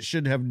that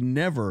should have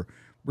never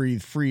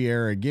breathed free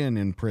air again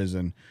in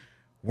prison.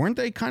 Weren't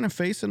they kind of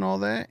facing all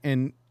that?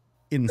 And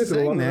in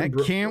saying that,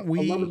 can't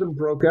we? A lot of them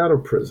broke out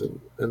of prison,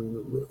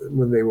 and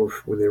when they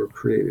were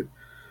created.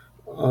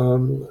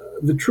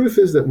 The truth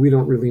is that we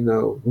don't really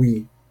know.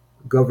 We,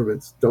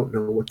 governments, don't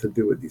know what to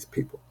do with these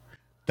people.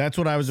 That's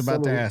what I was about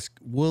Some to of ask.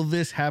 Will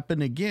this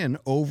happen again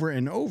over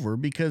and over?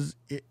 Because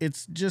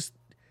it's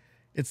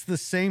the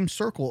same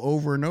circle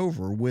over and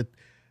over with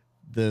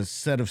the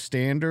set of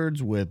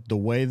standards, with the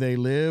way they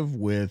live,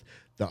 with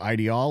the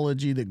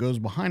ideology that goes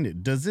behind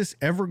it. Does this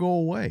ever go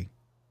away?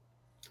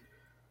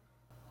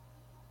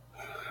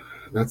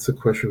 That's a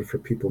question for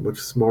people much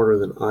smarter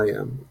than I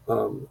am.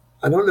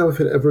 I don't know if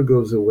it ever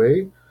goes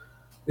away.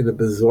 In a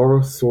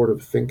bizarre sort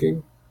of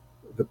thinking,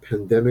 the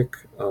pandemic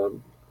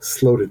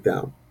slowed it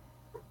down.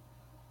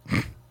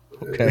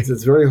 Okay.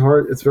 It's very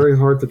hard. It's very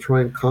hard to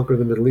try and conquer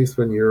the Middle East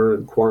when you're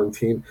in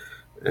quarantine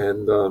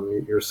and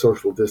you're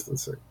social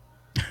distancing.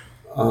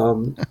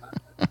 Um,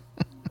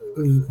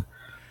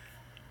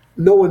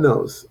 no one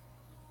knows.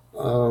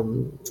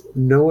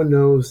 No one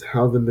knows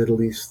how the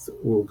Middle East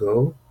will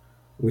go,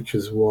 which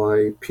is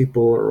why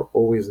people are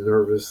always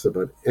nervous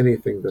about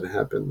anything that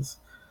happens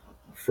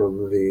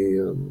from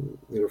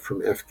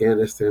from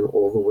Afghanistan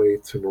all the way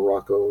to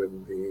Morocco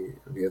and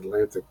the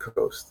Atlantic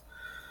coast.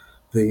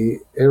 The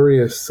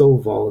area is so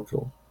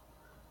volatile.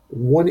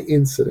 One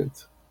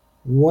incident,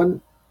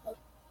 one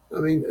I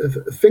mean,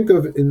 think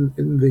of in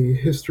the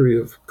history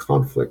of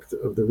conflict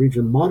of the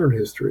region, modern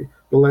history,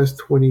 the last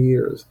 20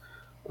 years,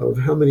 of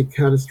how many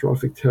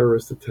catastrophic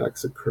terrorist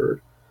attacks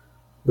occurred.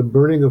 The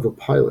burning of a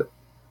pilot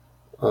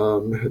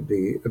had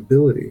the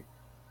ability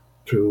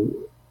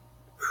to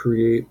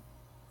create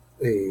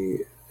a,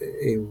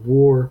 a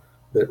war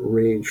that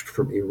raged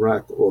from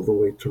Iraq all the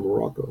way to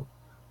Morocco,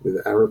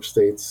 with Arab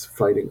states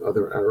fighting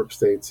other Arab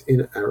states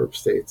in Arab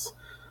states,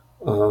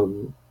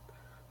 um,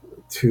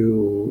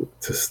 to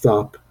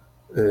stop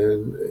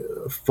an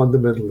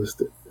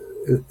fundamentalist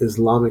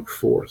Islamic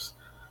force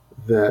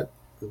that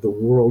the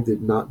world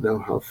did not know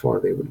how far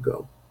they would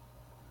go.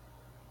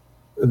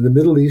 And the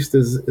Middle East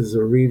is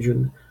a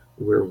region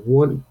where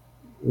one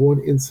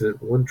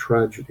incident, one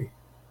tragedy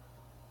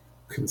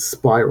can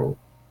spiral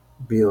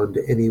beyond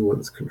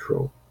anyone's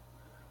control.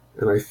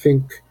 And I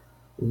think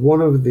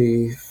one of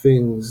the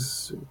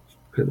things,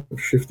 kind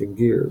of shifting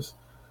gears,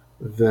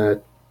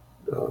 that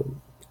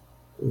um,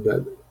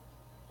 that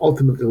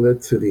ultimately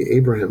led to the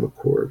Abraham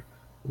Accord,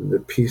 the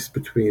peace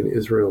between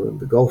Israel and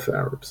the Gulf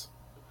Arabs,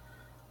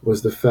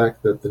 was the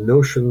fact that the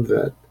notion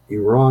that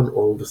Iran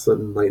all of a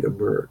sudden might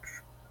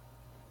emerge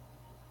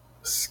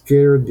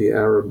scared the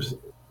Arabs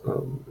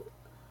um,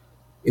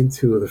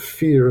 into the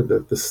fear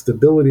that the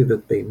stability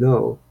that they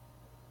know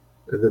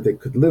and that they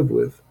could live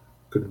with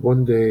could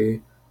one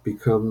day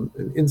become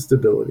an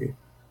instability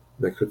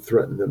that could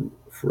threaten them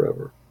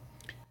forever.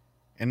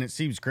 And it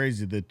seems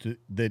crazy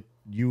that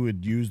you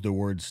would use the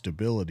word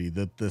stability,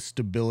 that the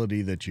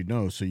stability that you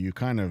know. So you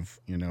kind of,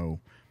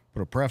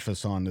 put a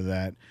preface onto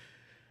that.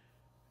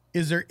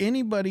 Is there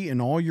anybody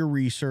in all your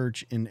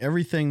research, in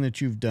everything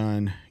that you've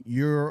done,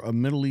 you're a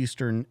Middle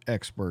Eastern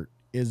expert.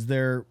 Is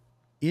there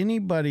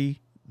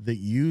anybody that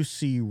you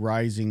see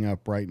rising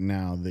up right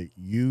now that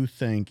you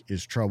think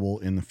is trouble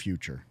in the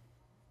future?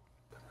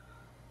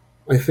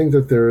 I think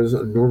that there is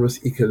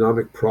enormous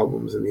economic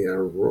problems in the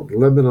Arab world.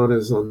 Lebanon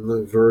is on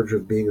the verge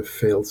of being a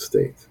failed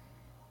state.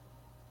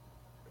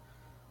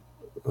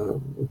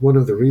 One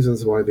of the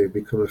reasons why they've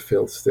become a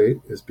failed state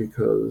is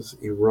because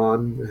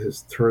Iran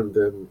has turned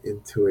them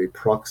into a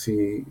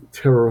proxy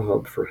terror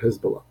hub for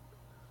Hezbollah,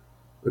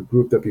 a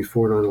group that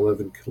before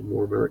 9/11 killed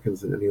more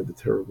Americans than any other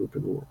terror group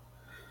in the world.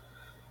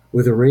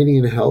 With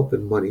Iranian help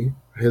and money,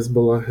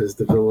 Hezbollah has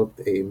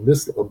developed a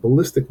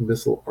ballistic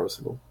missile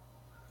arsenal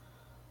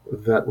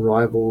that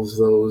rivals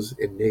those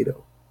in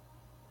NATO.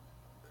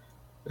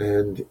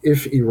 And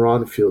if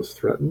Iran feels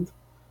threatened,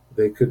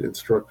 they could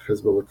instruct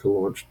Hezbollah to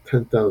launch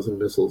 10,000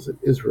 missiles at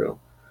Israel,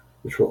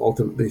 which will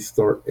ultimately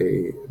start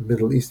a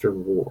Middle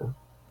Eastern war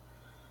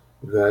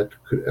that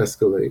could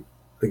escalate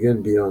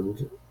again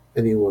beyond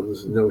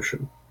anyone's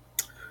notion.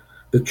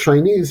 The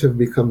Chinese have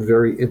become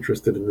very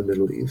interested in the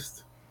Middle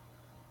East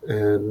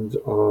and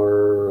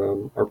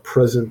are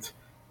present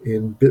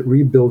in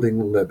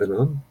rebuilding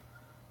Lebanon.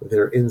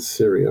 They're in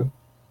Syria,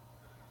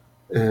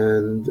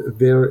 and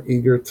they're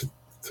eager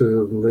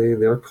to lay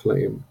their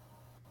claim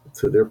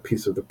to their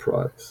piece of the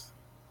prize.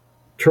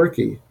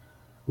 Turkey,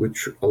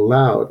 which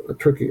allowed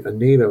a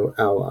NATO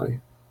ally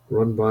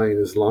run by an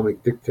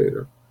Islamic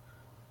dictator,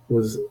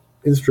 was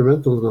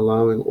instrumental in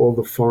allowing all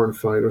the foreign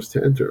fighters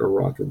to enter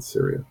Iraq and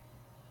Syria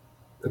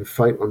and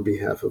fight on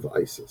behalf of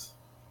ISIS.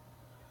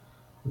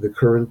 The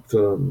current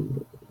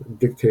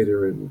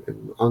dictator in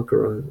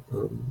Ankara,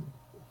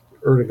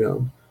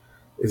 Erdogan,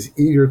 is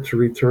eager to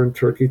return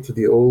Turkey to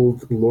the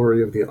old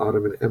glory of the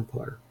Ottoman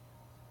Empire.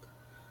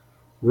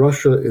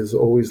 Russia is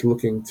always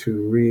looking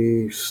to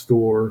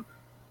restore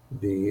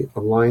the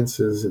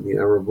alliances in the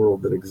Arab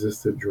world that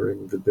existed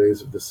during the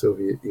days of the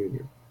Soviet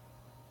Union.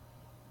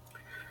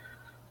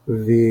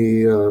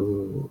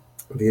 The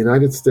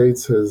United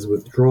States has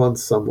withdrawn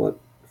somewhat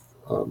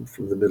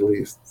from the Middle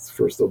East.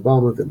 First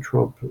Obama, then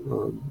Trump,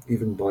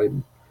 even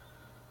Biden.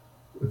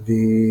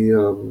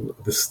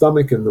 The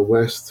stomach in the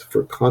West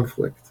for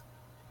conflict,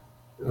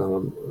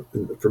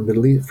 for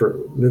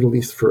Middle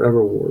East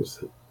forever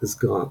wars, is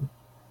gone.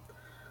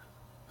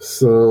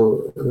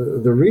 So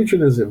the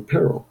region is in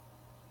peril.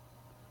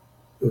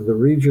 The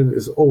region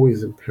is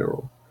always in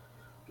peril.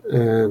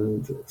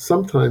 And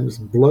sometimes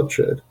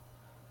bloodshed,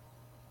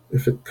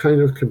 if it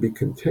kind of can be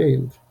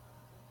contained,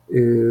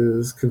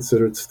 is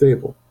considered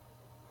stable.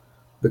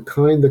 The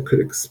kind that could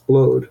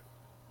explode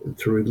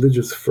into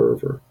religious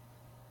fervor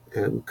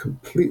and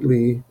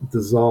completely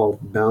dissolve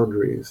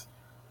boundaries,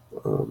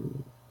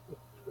 um,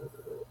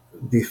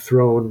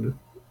 dethrone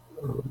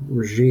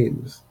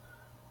regimes,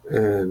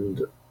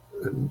 and,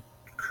 and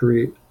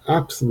create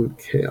absolute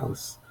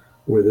chaos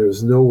where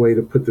there's no way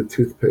to put the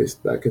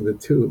toothpaste back in the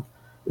tube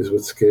is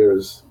what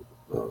scares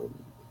um,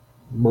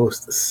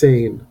 most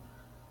sane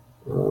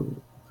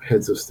um,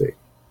 heads of state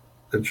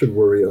and should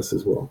worry us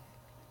as well.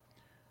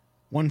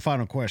 One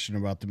final question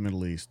about the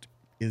Middle East.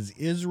 Is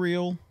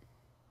Israel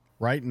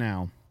right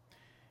now,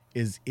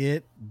 is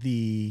it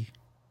the,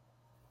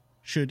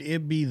 should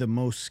it be the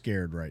most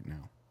scared right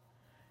now?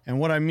 And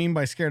what I mean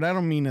by scared, I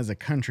don't mean as a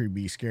country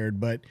be scared,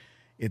 but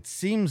it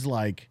seems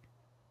like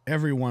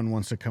everyone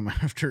wants to come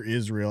after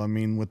Israel. I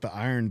mean, with the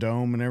Iron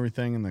Dome and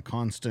everything and the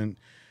constant,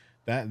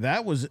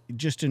 that was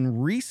just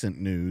in recent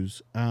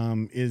news.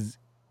 Is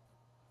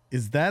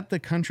that the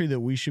country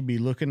that we should be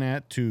looking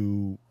at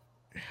to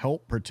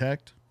help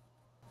protect?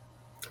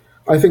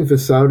 I think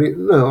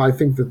no, I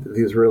think that the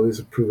Israelis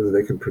have proven that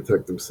they can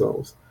protect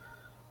themselves.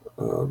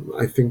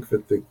 I think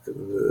that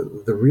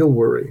the real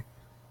worry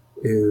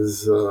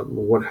is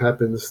what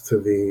happens to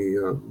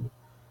the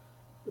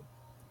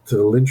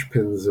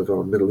linchpins of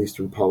our Middle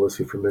Eastern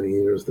policy for many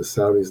years, the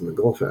Saudis and the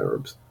Gulf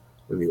Arabs,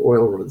 when the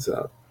oil runs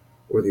out,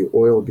 or the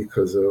oil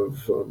because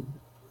of, of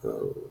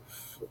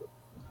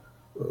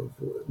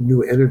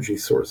new energy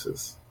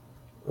sources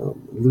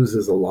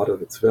loses a lot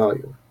of its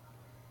value.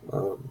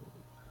 Um,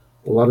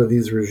 a lot of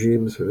these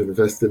regimes have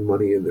invested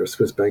money in their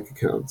Swiss bank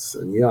accounts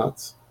and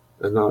yachts,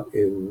 and not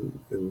in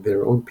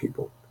their own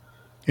people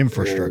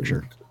Infrastructure.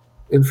 and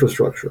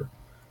infrastructure.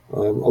 A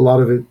lot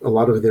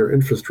of their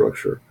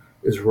infrastructure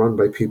is run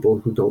by people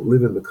who don't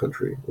live in the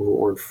country,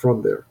 who aren't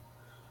from there.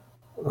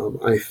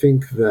 I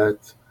think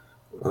that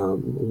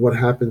what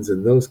happens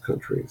in those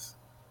countries,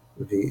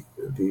 the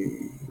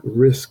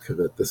risk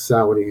that the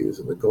Saudis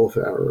and the Gulf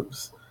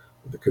Arabs,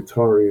 the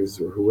Qataris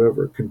or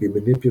whoever can be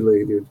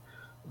manipulated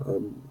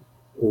um,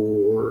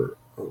 or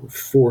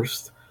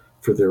forced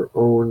for their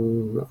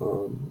own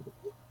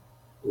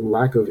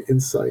lack of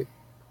insight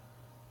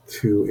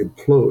to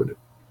implode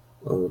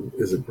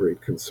is a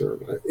great concern.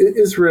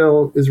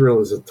 Israel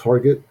is a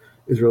target.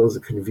 Israel is a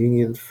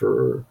convenient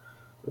for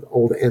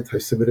old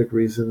anti-Semitic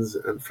reasons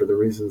and for the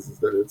reasons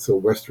that it's a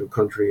Western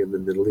country in the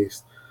Middle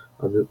East.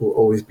 It will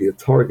always be a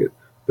target,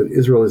 but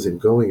Israel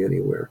isn't going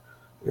anywhere.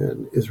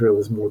 And Israel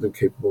is more than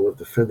capable of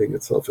defending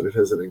itself, and it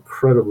has an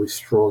incredibly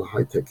strong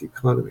high-tech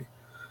economy.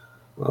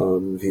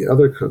 The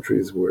other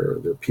countries where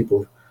there are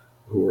people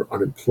who are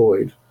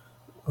unemployed,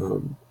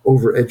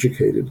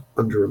 overeducated,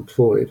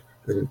 underemployed,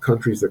 and in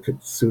countries that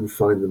could soon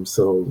find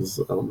themselves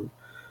um,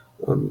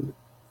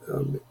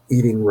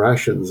 eating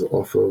rations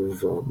off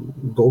of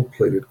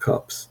gold-plated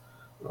cups,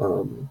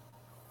 um,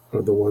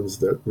 are the ones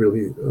that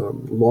really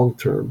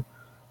long-term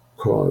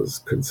cause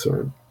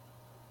concern.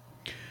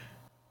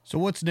 So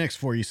what's next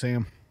for you,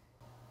 Sam?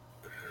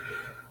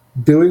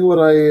 Doing what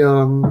I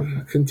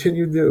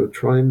continue to do,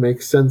 try and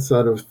make sense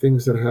out of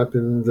things that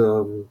happened,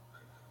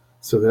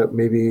 so that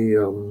maybe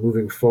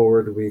moving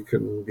forward we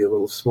can be a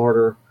little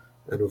smarter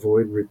and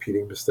avoid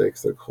repeating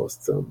mistakes that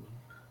cost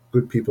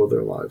good people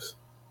their lives.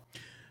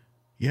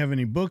 You have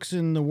any books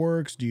in the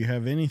works? Do you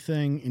have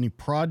anything, any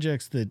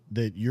projects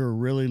that you're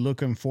really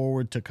looking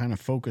forward to kind of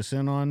focus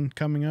in on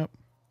coming up?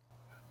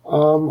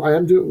 I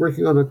am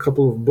working on a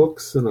couple of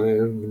books, and I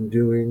have been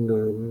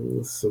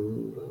doing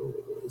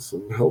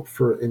some help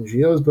for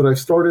NGOs. But I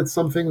started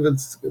something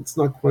that's it's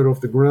not quite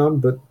off the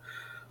ground, but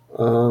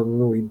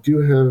we do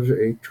have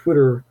a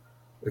Twitter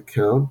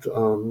account.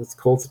 It's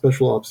called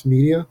Special Ops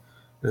Media,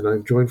 and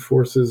I've joined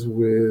forces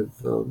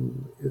with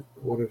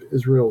one of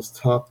Israel's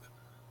top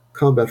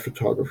combat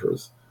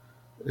photographers,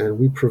 and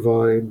we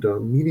provide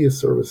media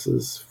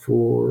services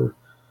for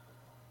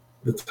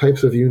the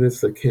types of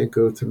units that can't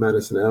go to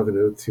Madison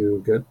Avenue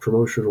to get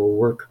promotional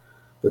work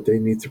that they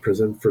need to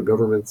present for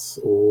governments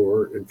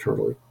or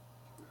internally.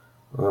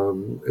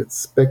 It's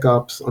spec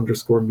ops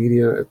underscore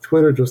media at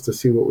Twitter just to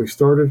see what we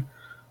started,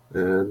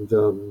 and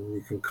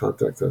you can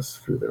contact us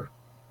through there.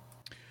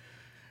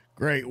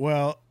 Great.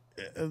 Well,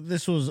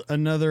 this was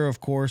another, of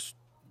course,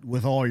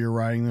 with all your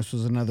writing, this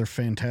was another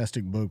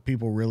fantastic book.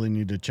 People really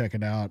need to check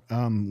it out.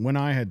 When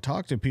I had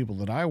talked to people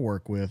that I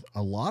work with,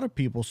 a lot of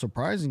people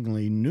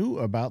surprisingly knew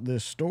about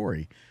this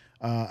story.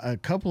 A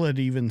couple had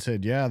even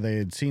said, yeah, they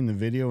had seen the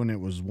video and it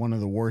was one of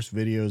the worst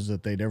videos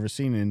that they'd ever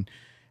seen.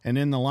 And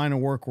in the line of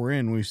work we're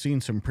in, we've seen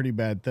some pretty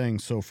bad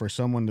things. So for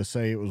someone to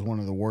say it was one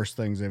of the worst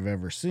things they've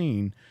ever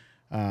seen,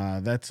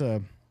 that's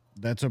a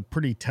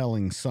pretty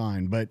telling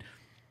sign. But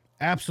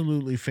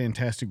absolutely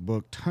fantastic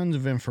book, tons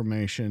of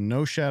information,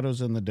 No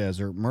Shadows in the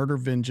Desert, Murder,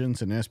 Vengeance,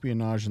 and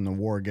Espionage in the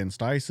War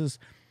Against ISIS.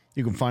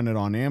 You can find it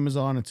on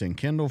Amazon. It's in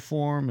Kindle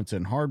form. It's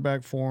in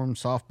hardback form,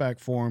 softback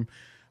form.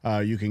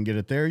 You can get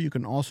it there. You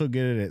can also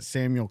get it at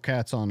Samuel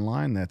Katz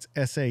Online. That's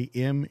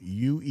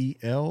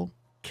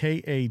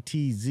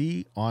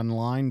SAMUELKATZ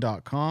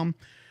online.com.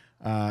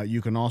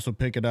 You can also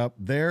pick it up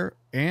there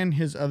and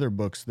his other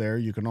books there.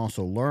 You can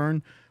also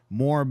learn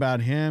more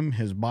about him,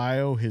 his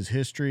bio, his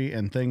history,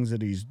 and things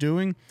that he's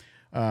doing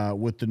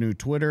with the new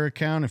Twitter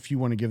account. If you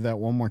want to give that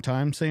one more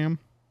time, Sam.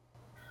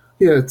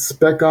 Yeah, it's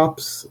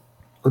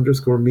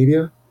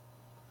SpecOps_media.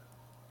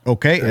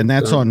 Okay, and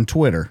that's on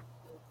Twitter.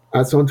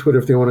 That's on Twitter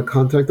if they want to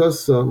contact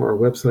us. Our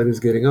website is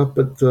getting up,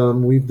 but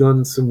we've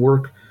done some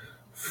work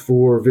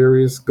for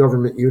various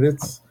government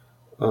units.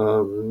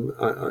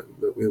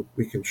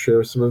 We can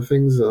share some of the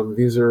things.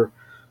 These are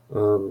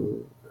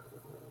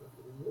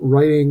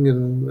writing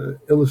and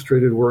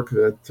illustrated work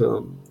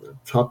that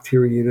top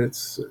tier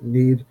units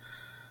need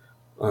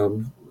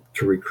to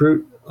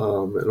recruit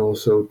and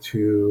also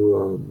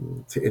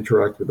to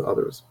interact with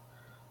others.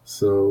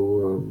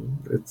 So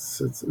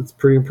it's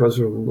pretty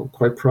impressive. I'm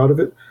quite proud of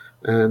it.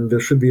 And there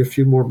should be a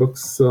few more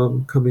books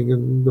coming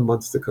in the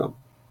months to come.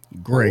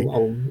 Great.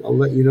 I'll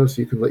let you know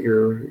so you can let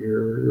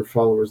your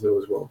followers know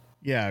as well.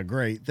 Yeah,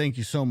 great. Thank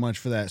you so much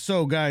for that.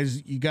 So,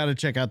 guys, you got to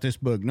check out this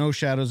book, No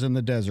Shadows in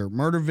the Desert,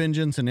 Murder,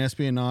 Vengeance, and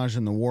Espionage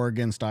in the War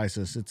Against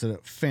ISIS. It's a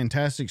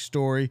fantastic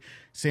story.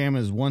 Sam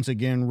has once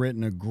again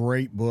written a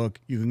great book.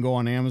 You can go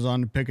on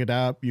Amazon to pick it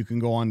up. You can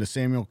go on to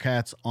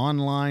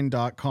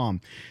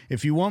SamuelKatzOnline.com.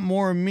 If you want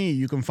more of me,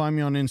 you can find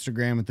me on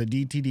Instagram at the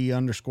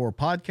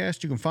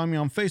DTD_podcast. You can find me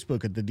on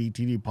Facebook at the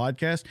DTD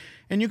Podcast.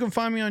 And you can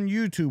find me on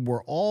YouTube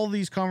where all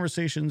these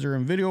conversations are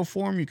in video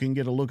form. You can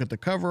get a look at the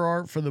cover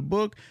art for the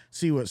book,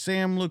 see what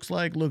Sam looks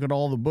like, look at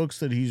all the books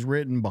that he's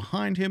written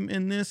behind him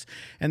in this.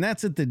 And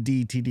that's at the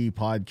DTD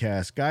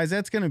Podcast. Guys,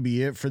 that's going to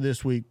be it for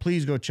this week.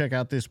 Please go check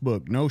out this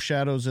book, No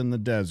Shadows in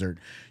the Desert.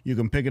 You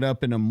can pick it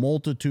up in a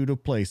multitude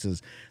of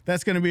places.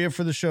 That's going to be it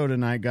for the show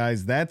tonight,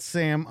 guys. That's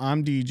Sam.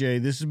 I'm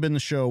DJ. This has been the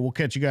show. We'll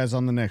catch you guys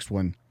on the next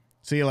one.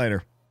 See you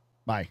later.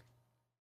 Bye.